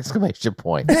Kids!" ! This is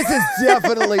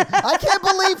definitely. I can't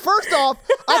believe. First off,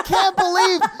 I can't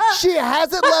believe she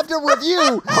hasn't left a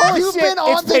review. You've been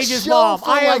on the Paige's show mom. for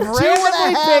I like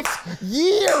have 2.5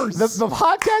 years. The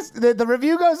podcast, the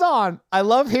review goes on. I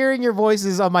love hearing your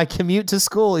voices on my commute to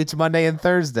school each Monday and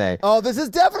Thursday. Oh, this is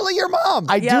definitely your mom.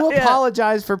 I do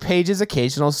apologize for Paige's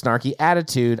occasional snarky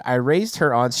attitude. I raised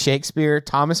her on Shakespeare,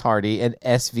 Thomas Hardy, and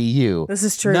SVU. This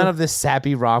is true. None of this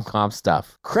sappy rom-com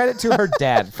stuff. Credit to her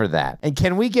dad for that. And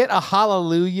can we get a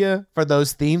hallelujah for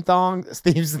those theme songs?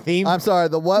 I'm sorry,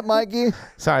 the what, Mikey?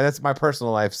 Sorry, that's my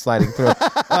personal life sliding through.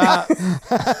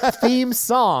 Theme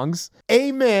songs.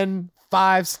 Amen.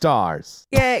 5 stars.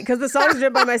 Yeah, because the song's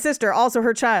written by my sister, also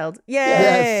her child.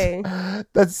 Yay! Yes.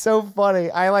 That's so funny.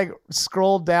 I like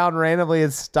scrolled down randomly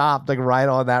and stopped like right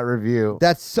on that review.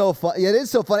 That's so funny. It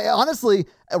is so funny. Honestly,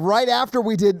 right after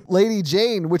we did Lady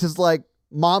Jane, which is like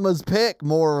Mama's pick,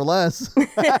 more or less.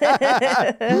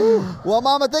 Well,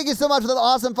 Mama, thank you so much for that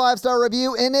awesome 5-star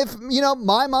review. And if,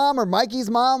 my mom or Mikey's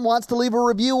mom wants to leave a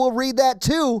review, we'll read that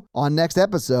too on next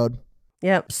episode.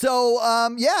 Yep. So,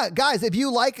 guys, if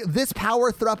you like this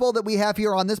power throuple that we have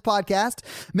here on this podcast,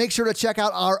 make sure to check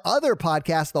out our other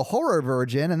podcast, The Horror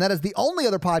Virgin. And that is the only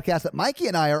other podcast that Mikey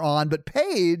and I are on. But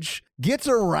Paige gets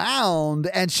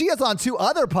around, and she is on 2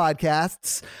 other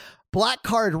podcasts, Black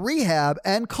Card Rehab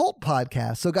and Cult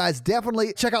Podcast. So, guys,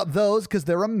 definitely check out those because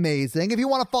they're amazing. If you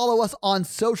want to follow us on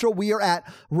social, we are at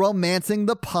Romancing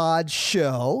the Pod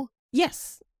Show.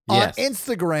 Yes. On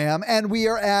Instagram, and we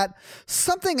are at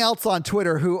something else on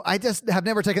Twitter who I just have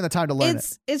never taken the time to learn.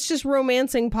 It's just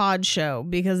Romancing Pod Show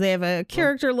because they have a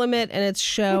character limit and it's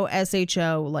show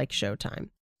SHO like Showtime.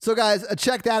 So guys,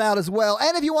 check that out as well.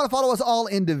 And if you want to follow us all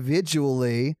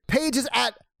individually, Paige is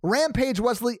at Rampage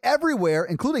Wesley everywhere,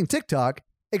 including TikTok,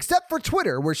 except for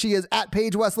Twitter, where she is at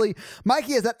Paige Wesley.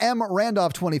 Mikey is at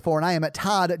MRandolph24, and I am at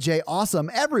Todd J. Awesome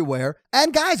everywhere.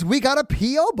 And guys, we got a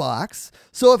P.O. box.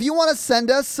 So if you want to send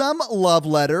us some love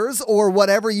letters or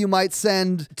whatever you might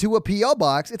send to a P.O.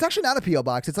 box, it's actually not a P.O.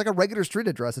 box. It's like a regular street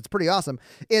address. It's pretty awesome.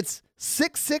 It's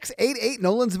 6688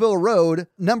 Nolensville Road,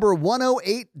 number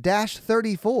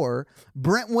 108-34,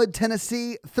 Brentwood,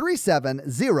 Tennessee,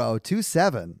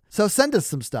 37027. So send us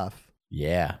some stuff.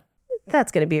 Yeah.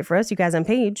 That's going to be it for us. You guys, I'm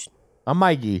Paige. I'm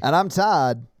Mikey. And I'm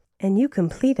Todd. And you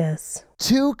complete us.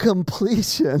 To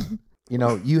completion.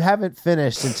 You haven't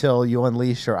finished until you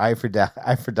unleash your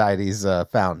Aphrodite's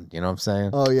fountain. You know what I'm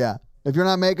saying? Oh, yeah. If you're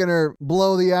not making her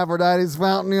blow the Aphrodite's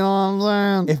fountain, you know what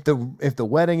I'm saying? If the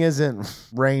wedding isn't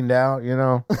rained out,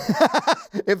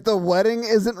 If the wedding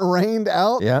isn't rained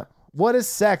out? Yeah. What is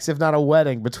sex if not a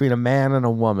wedding between a man and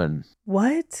a woman?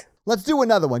 What? Let's do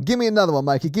another one. Give me another one,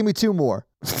 Mikey. Give me 2 more.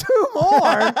 2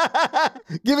 more?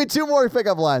 Give me 2 more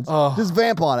pickup lines. Oh. Just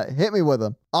vamp on it. Hit me with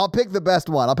them. I'll pick the best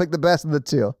one. I'll pick the best of the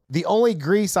 2. The only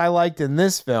grease I liked in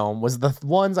this film was the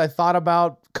ones I thought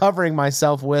about covering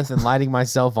myself with and lighting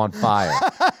myself on fire.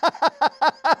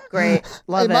 Great.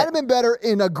 Love it. It might have been better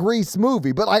in a Grease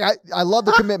movie, but I love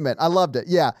the commitment. I loved it.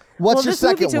 Yeah. What's your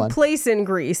second this movie one? took place in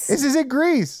Greece. This is in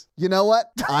Greece. You know what?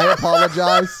 I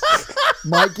apologize.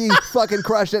 Mikey fucking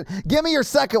crushed it. Give me your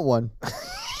second one.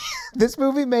 This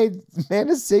movie made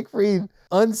Amanda Siegfried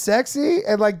unsexy,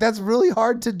 and that's really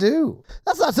hard to do.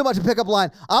 That's not so much a pickup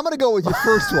line. I'm going to go with your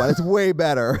first one. It's way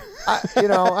better. I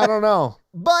don't know.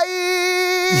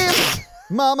 Bye.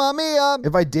 Mamma mia.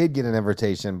 If I did get an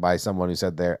invitation by someone who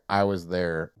said I was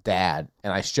their dad,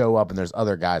 and I show up and there's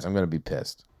other guys, I'm going to be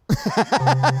pissed.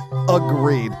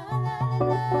 Agreed.